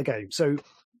you more about the game. So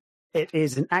it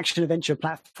is an action-adventure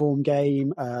platform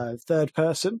game, third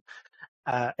person.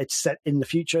 It's set in the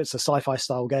future. It's a sci-fi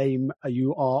style game.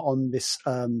 You are on this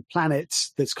planet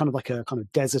that's kind of like a kind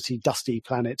of deserty, dusty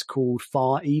planet called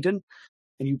Far Eden.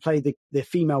 And you play the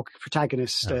female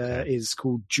protagonist is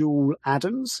called Jewel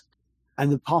Adams.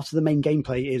 And the part of the main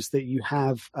gameplay is that you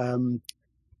have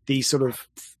these sort of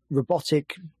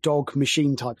robotic dog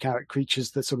machine type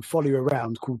creatures that sort of follow you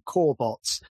around called core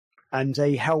bots. and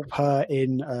they help her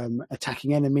in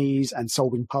attacking enemies and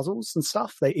solving puzzles and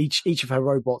stuff. They each of her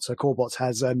robots, her core bots,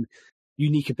 has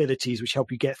unique abilities which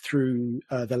help you get through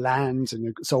the lands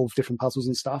and solve different puzzles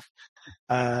and stuff.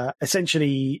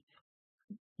 Essentially,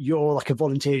 you're like a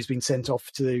volunteer who's been sent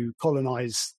off to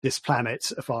colonize this planet,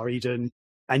 Far Eden,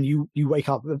 and you wake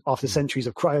up after centuries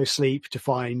of cryo sleep to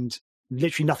find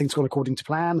literally nothing's gone according to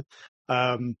plan.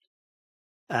 You're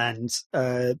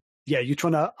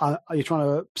trying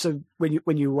to. So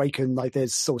when you awaken, like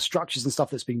there's sort of structures and stuff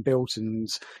that's being built,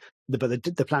 but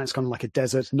the planet's kind of like a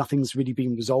desert. Nothing's really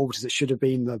been resolved as it should have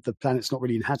been. The planet's not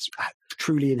really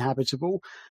truly inhabitable.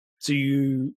 So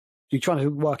you're trying to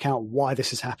work out why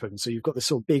this has happened. So you've got this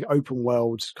sort of big open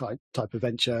world type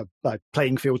adventure, like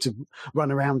playing field to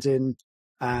run around in,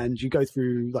 and you go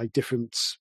through like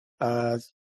different. I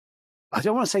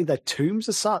don't want to say they're tombs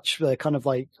as such. They're kind of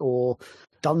like, or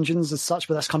dungeons as such,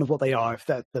 but that's kind of what they are. If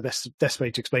that's the best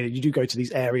way to explain it, you do go to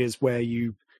these areas where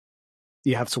you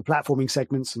have sort of platforming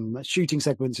segments and shooting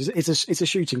segments. It's a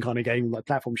shooting kind of game, like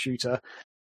platform shooter.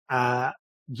 And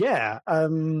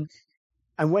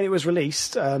when it was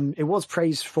released, it was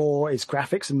praised for its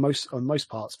graphics on most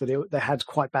parts, but they had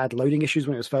quite bad loading issues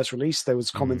when it was first released. There was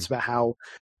comments about how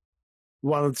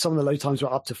some of the load times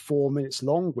were up to 4 minutes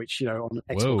long, which, on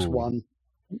Xbox One,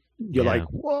 you're like,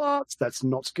 what? That's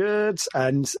not good.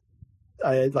 And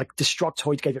like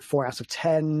Destructoid gave it 4 out of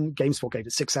 10. GameSpot gave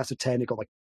it 6 out of 10. It got like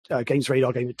Games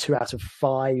Radar gave it 2 out of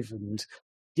 5. And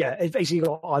yeah, it basically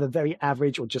got either very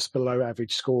average or just below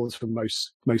average scores from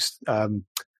most reviewers.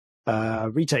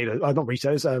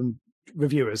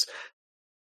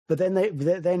 But then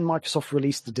Microsoft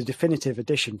released the definitive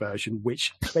edition version,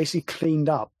 which basically cleaned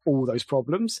up all those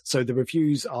problems. So the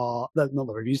reviews are not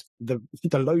the reviews. The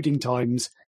loading times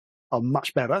are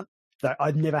much better. That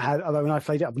I've never had. Although when I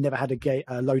played it, I've never had a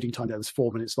loading time that was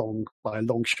 4 minutes long by a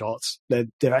long shot.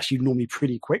 They're actually normally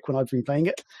pretty quick when I've been playing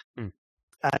it.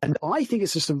 And I think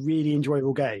it's just a really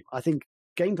enjoyable game. I think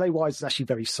gameplay wise, it's actually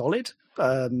very solid.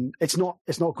 It's not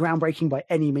groundbreaking by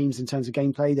any means in terms of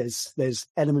gameplay. There's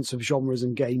elements of genres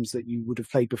and games that you would have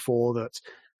played before that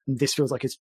this feels like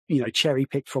it's cherry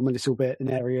picked from a little bit in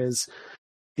areas.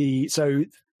 So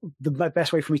the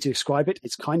best way for me to describe it,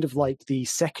 it's kind of like the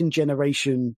second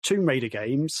generation Tomb Raider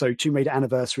games. So Tomb Raider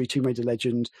Anniversary, Tomb Raider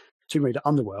Legend, Tomb Raider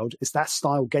Underworld. It's that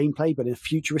style gameplay, but in a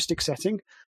futuristic setting.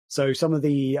 So some of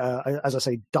the, as I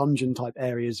say, dungeon type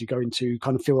areas you go into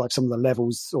kind of feel like some of the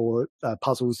levels or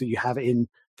puzzles that you have in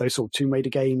those sort of Tomb Raider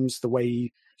games. The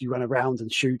way you run around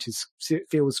and shoot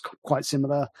feels quite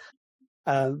similar.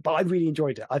 But I really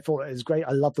enjoyed it. I thought it was great.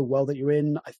 I love the world that you're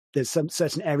in. There's some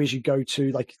certain areas you go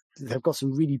to, like they've got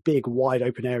some really big, wide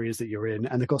open areas that you're in,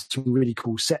 and they've got some really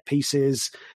cool set pieces,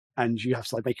 and you have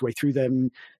to like make your way through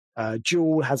them.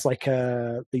 Jewel has like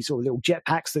these sort of little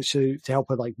jetpacks to help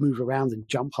her like move around and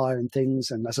jump higher and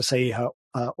things. And as I say, her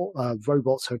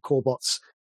robots, her core bots,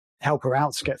 help her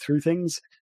out to get through things.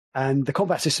 And the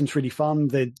combat system's really fun.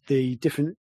 The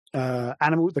different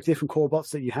the different core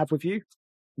bots that you have with you,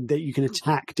 that you can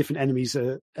attack different enemies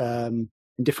in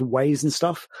different ways and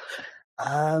stuff.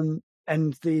 And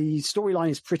the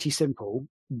storyline is pretty simple,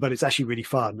 but it's actually really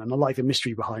fun, and I like the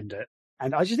mystery behind it.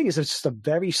 And I just think it's just a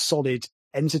very solid,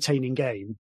 entertaining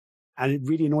game, and it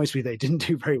really annoys me they didn't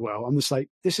do very well. I'm just like,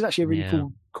 this is actually a really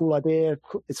cool idea.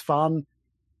 It's fun.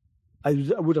 I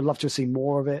would have loved to have seen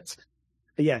more of it.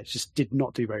 But yeah, it just did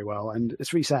not do very well, and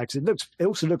it's really sad because it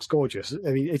also looks gorgeous. I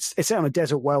mean, it's set on a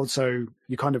desert world, so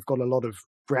you kind of got a lot of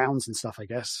browns and stuff, I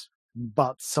guess.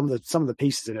 But some of the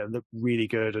pieces in it look really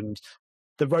good, and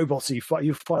the robots you fight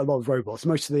a lot of robots.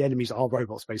 Most of the enemies are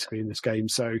robots basically in this game,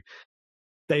 so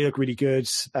they look really good.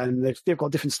 And they've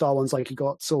got different style ones, like you've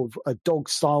got sort of a dog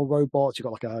style robot, you've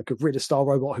got like a gorilla style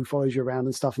robot who follows you around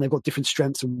and stuff, and they've got different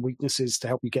strengths and weaknesses to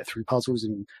help you get through puzzles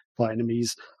and fight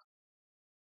enemies.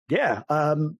 Yeah.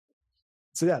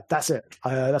 So yeah, that's it.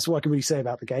 That's all I can really say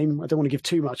about the game. I don't want to give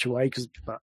too much away,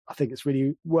 but I think it's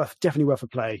really definitely worth a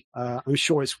play. I'm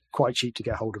sure it's quite cheap to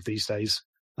get hold of these days.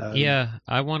 Yeah,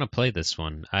 I want to play this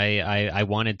one. I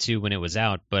wanted to when it was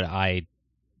out, but I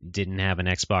didn't have an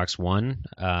Xbox One,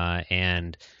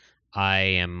 and I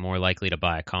am more likely to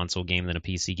buy a console game than a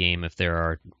PC game if there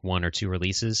are 1 or 2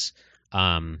 releases.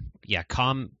 Concept,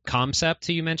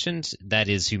 who you mentioned, that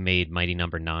is who made Mighty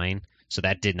Number 9. So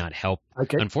that did not help.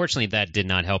 Okay. Unfortunately, that did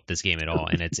not help this game at all,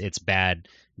 and it's bad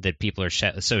that people are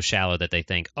so shallow that they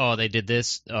think, oh, they did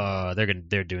this,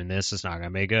 they're doing this, it's not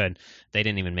gonna be good. They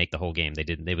didn't even make the whole game.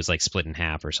 It was like split in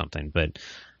half or something. But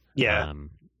yeah,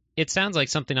 it sounds like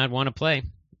something I'd want to play.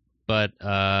 But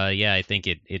I think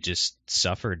it just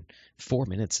suffered. 4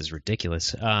 minutes is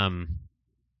ridiculous.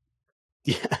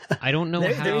 Yeah. I don't know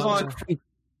how. There is also free.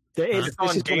 There is. It's This on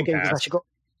is one Game of the games that's Pass. actually got.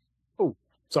 Oh,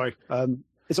 sorry.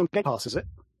 It's on Game Pass, is it?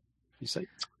 You say?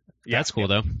 That's cool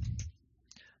though.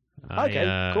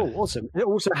 Okay, cool, awesome. It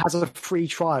also has a free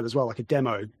trial as well, like a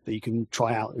demo that you can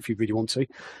try out if you really want to.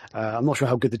 I'm not sure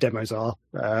how good the demos are,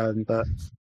 but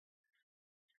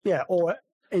yeah. Or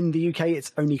in the UK,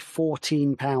 it's only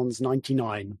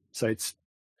 £14.99. So it's,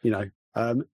 you know,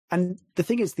 and the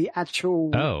thing is, the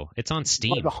actual it's on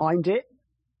Steam behind it.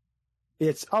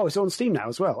 It's on Steam now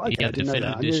as well. Okay, yeah, I didn't know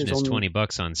Definitive that. Edition is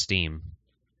 $20 on Steam.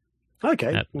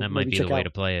 Okay, That might be the way to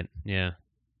play it. Yeah,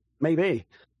 maybe.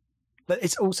 But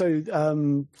it's also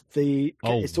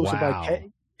it's also by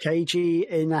Keiji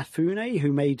Inafune,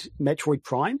 who made Metroid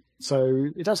Prime. So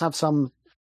it does have some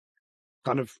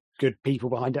kind of good people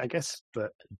behind it, I guess.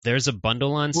 But there's a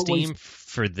bundle on Steam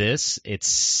for this. It's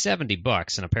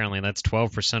 $70, and apparently that's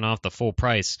 12% off the full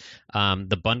price.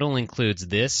 The bundle includes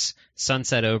this,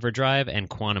 Sunset Overdrive, and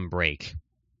Quantum Break.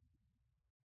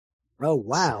 Oh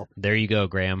wow! There you go,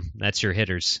 Graham. That's your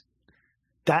hitters.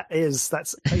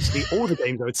 That's basically all the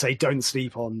games I would say don't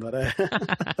sleep on. But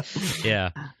yeah,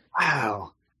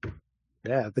 wow,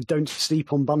 yeah, the don't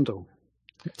sleep on bundle.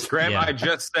 Graham, Yeah. I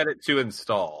just set it to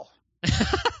install.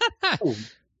 Oh,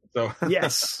 So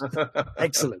yes,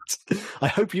 excellent. I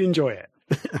hope you enjoy it.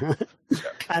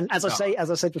 And as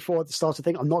I said before at the start of the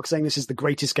thing, I'm not saying this is the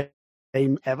greatest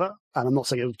game ever, and I'm not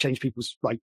saying it'll change people's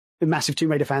massive Tomb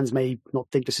Raider fans may not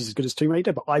think this is as good as Tomb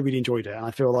Raider, but I really enjoyed it, and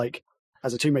I feel like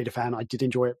as a Tomb Raider fan, I did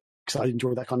enjoy it because I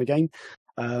enjoy that kind of game.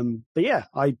 But yeah,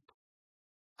 I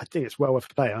think it's well worth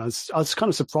the play. I was kind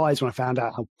of surprised when I found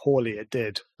out how poorly it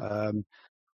did.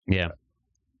 yeah.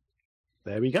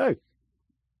 There we go.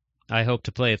 I hope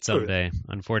to play it someday.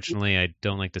 Unfortunately, I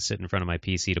don't like to sit in front of my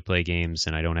PC to play games,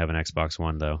 and I don't have an Xbox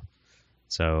One though.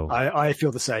 So I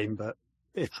feel the same, but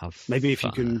maybe if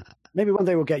you can, maybe one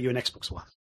day we'll get you an Xbox One.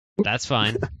 That's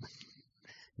fine.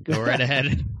 Go right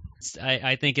ahead.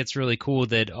 I think it's really cool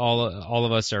that all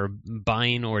of us are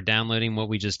buying or downloading what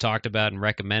we just talked about and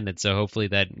recommended. So hopefully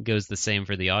that goes the same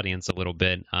for the audience a little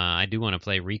bit. I do want to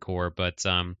play ReCore, but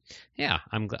yeah,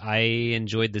 I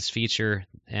enjoyed this feature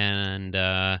and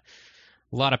a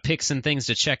lot of picks and things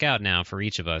to check out now for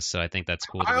each of us. So I think that's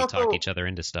cool that we talk each other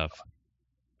into stuff.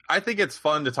 I think it's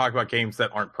fun to talk about games that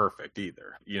aren't perfect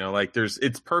either. You know, like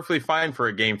it's perfectly fine for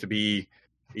a game to be,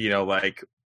 you know, like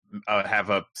have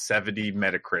a 70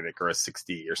 Metacritic or a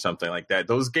 60 or something like that.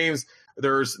 Those games,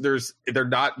 they're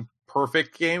not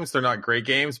perfect games, they're not great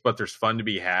games, but there's fun to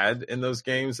be had in those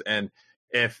games. And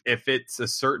if it's a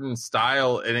certain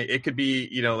style, and it could be,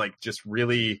 you know, like just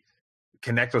really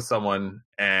connect with someone,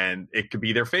 and it could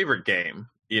be their favorite game.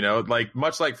 You know, like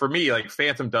much like for me, like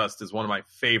Phantom Dust is one of my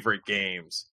favorite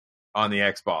games on the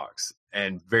Xbox,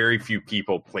 and very few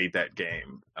people played that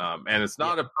game. And it's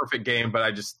not a perfect game, but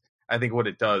I think what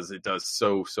it does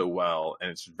so well,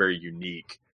 and it's very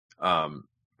unique.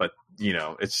 But you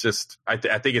know, it's just I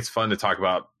think it's fun to talk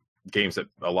about games that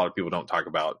a lot of people don't talk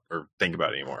about or think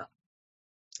about anymore.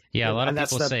 Yeah, a lot of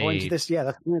people that's the say point of this. Yeah,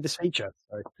 that's this feature.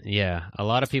 So. Yeah, a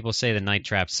lot of people say the Night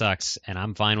Trap sucks, and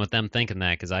I'm fine with them thinking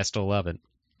that because I still love it.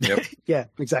 Yep. Yeah,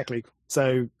 exactly.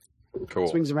 So Cool.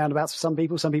 swings and roundabouts for some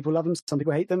people. Some people love them, some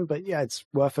people hate them. But yeah, it's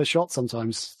worth a shot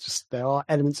sometimes. Just there are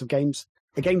elements of games.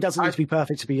 A game doesn't need to be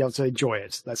perfect to be able to enjoy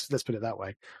it. Let's put it that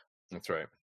way. That's right.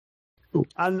 Cool.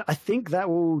 And I think that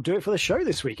will do it for the show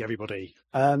this week, everybody.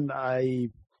 I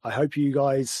hope you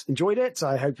guys enjoyed it.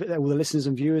 I hope that all the listeners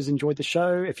and viewers enjoyed the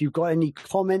show. If you've got any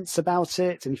comments about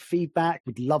it, any feedback,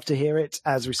 we'd love to hear it.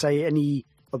 As we say, any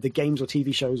of the games or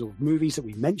TV shows or movies that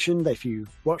we mentioned, if you've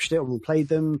watched it or played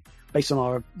them based on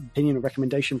our opinion or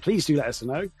recommendation, please do let us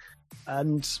know.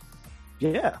 And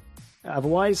yeah,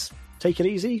 otherwise, take it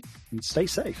easy and stay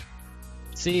safe.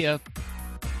 See ya.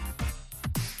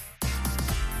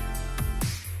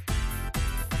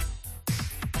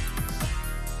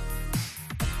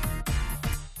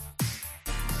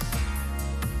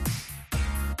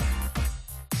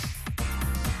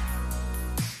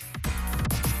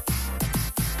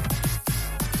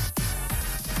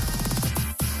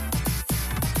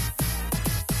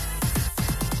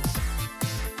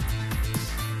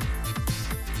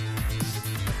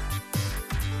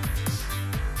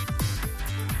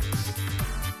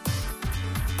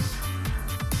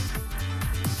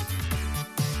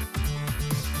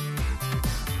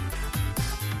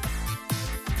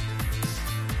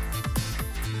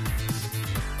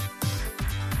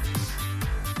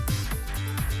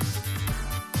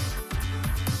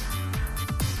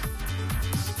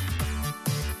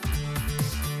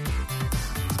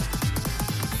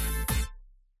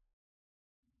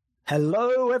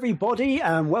 Hello, everybody,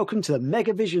 and welcome to the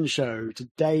Megavision Show.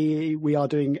 Today we are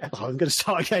doing... Oh, I'm going to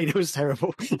start again. It was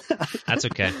terrible. That's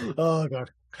okay. Oh,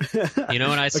 God. You know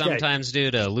what I sometimes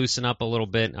do to loosen up a little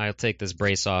bit? I'll take this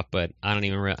brace off, but I don't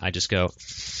even... I just go...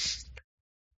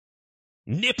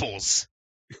 Nipples!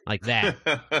 Like that.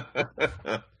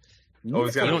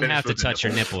 You don't have to touch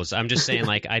your nipples. I'm just saying,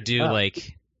 like, I do,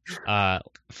 like...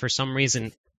 for some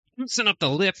reason, loosen up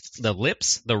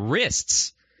the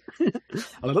wrists. And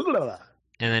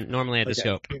then normally I just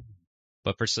go,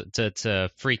 but to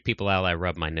freak people out, I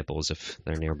rub my nipples if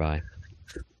they're nearby.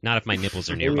 Not if my nipples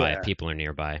are nearby, if people are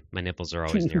nearby. My nipples are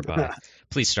always nearby.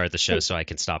 Please start the show so I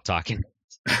can stop talking.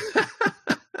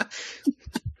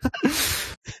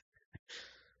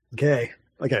 Okay,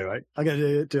 right. I'm going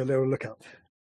to do a little look up.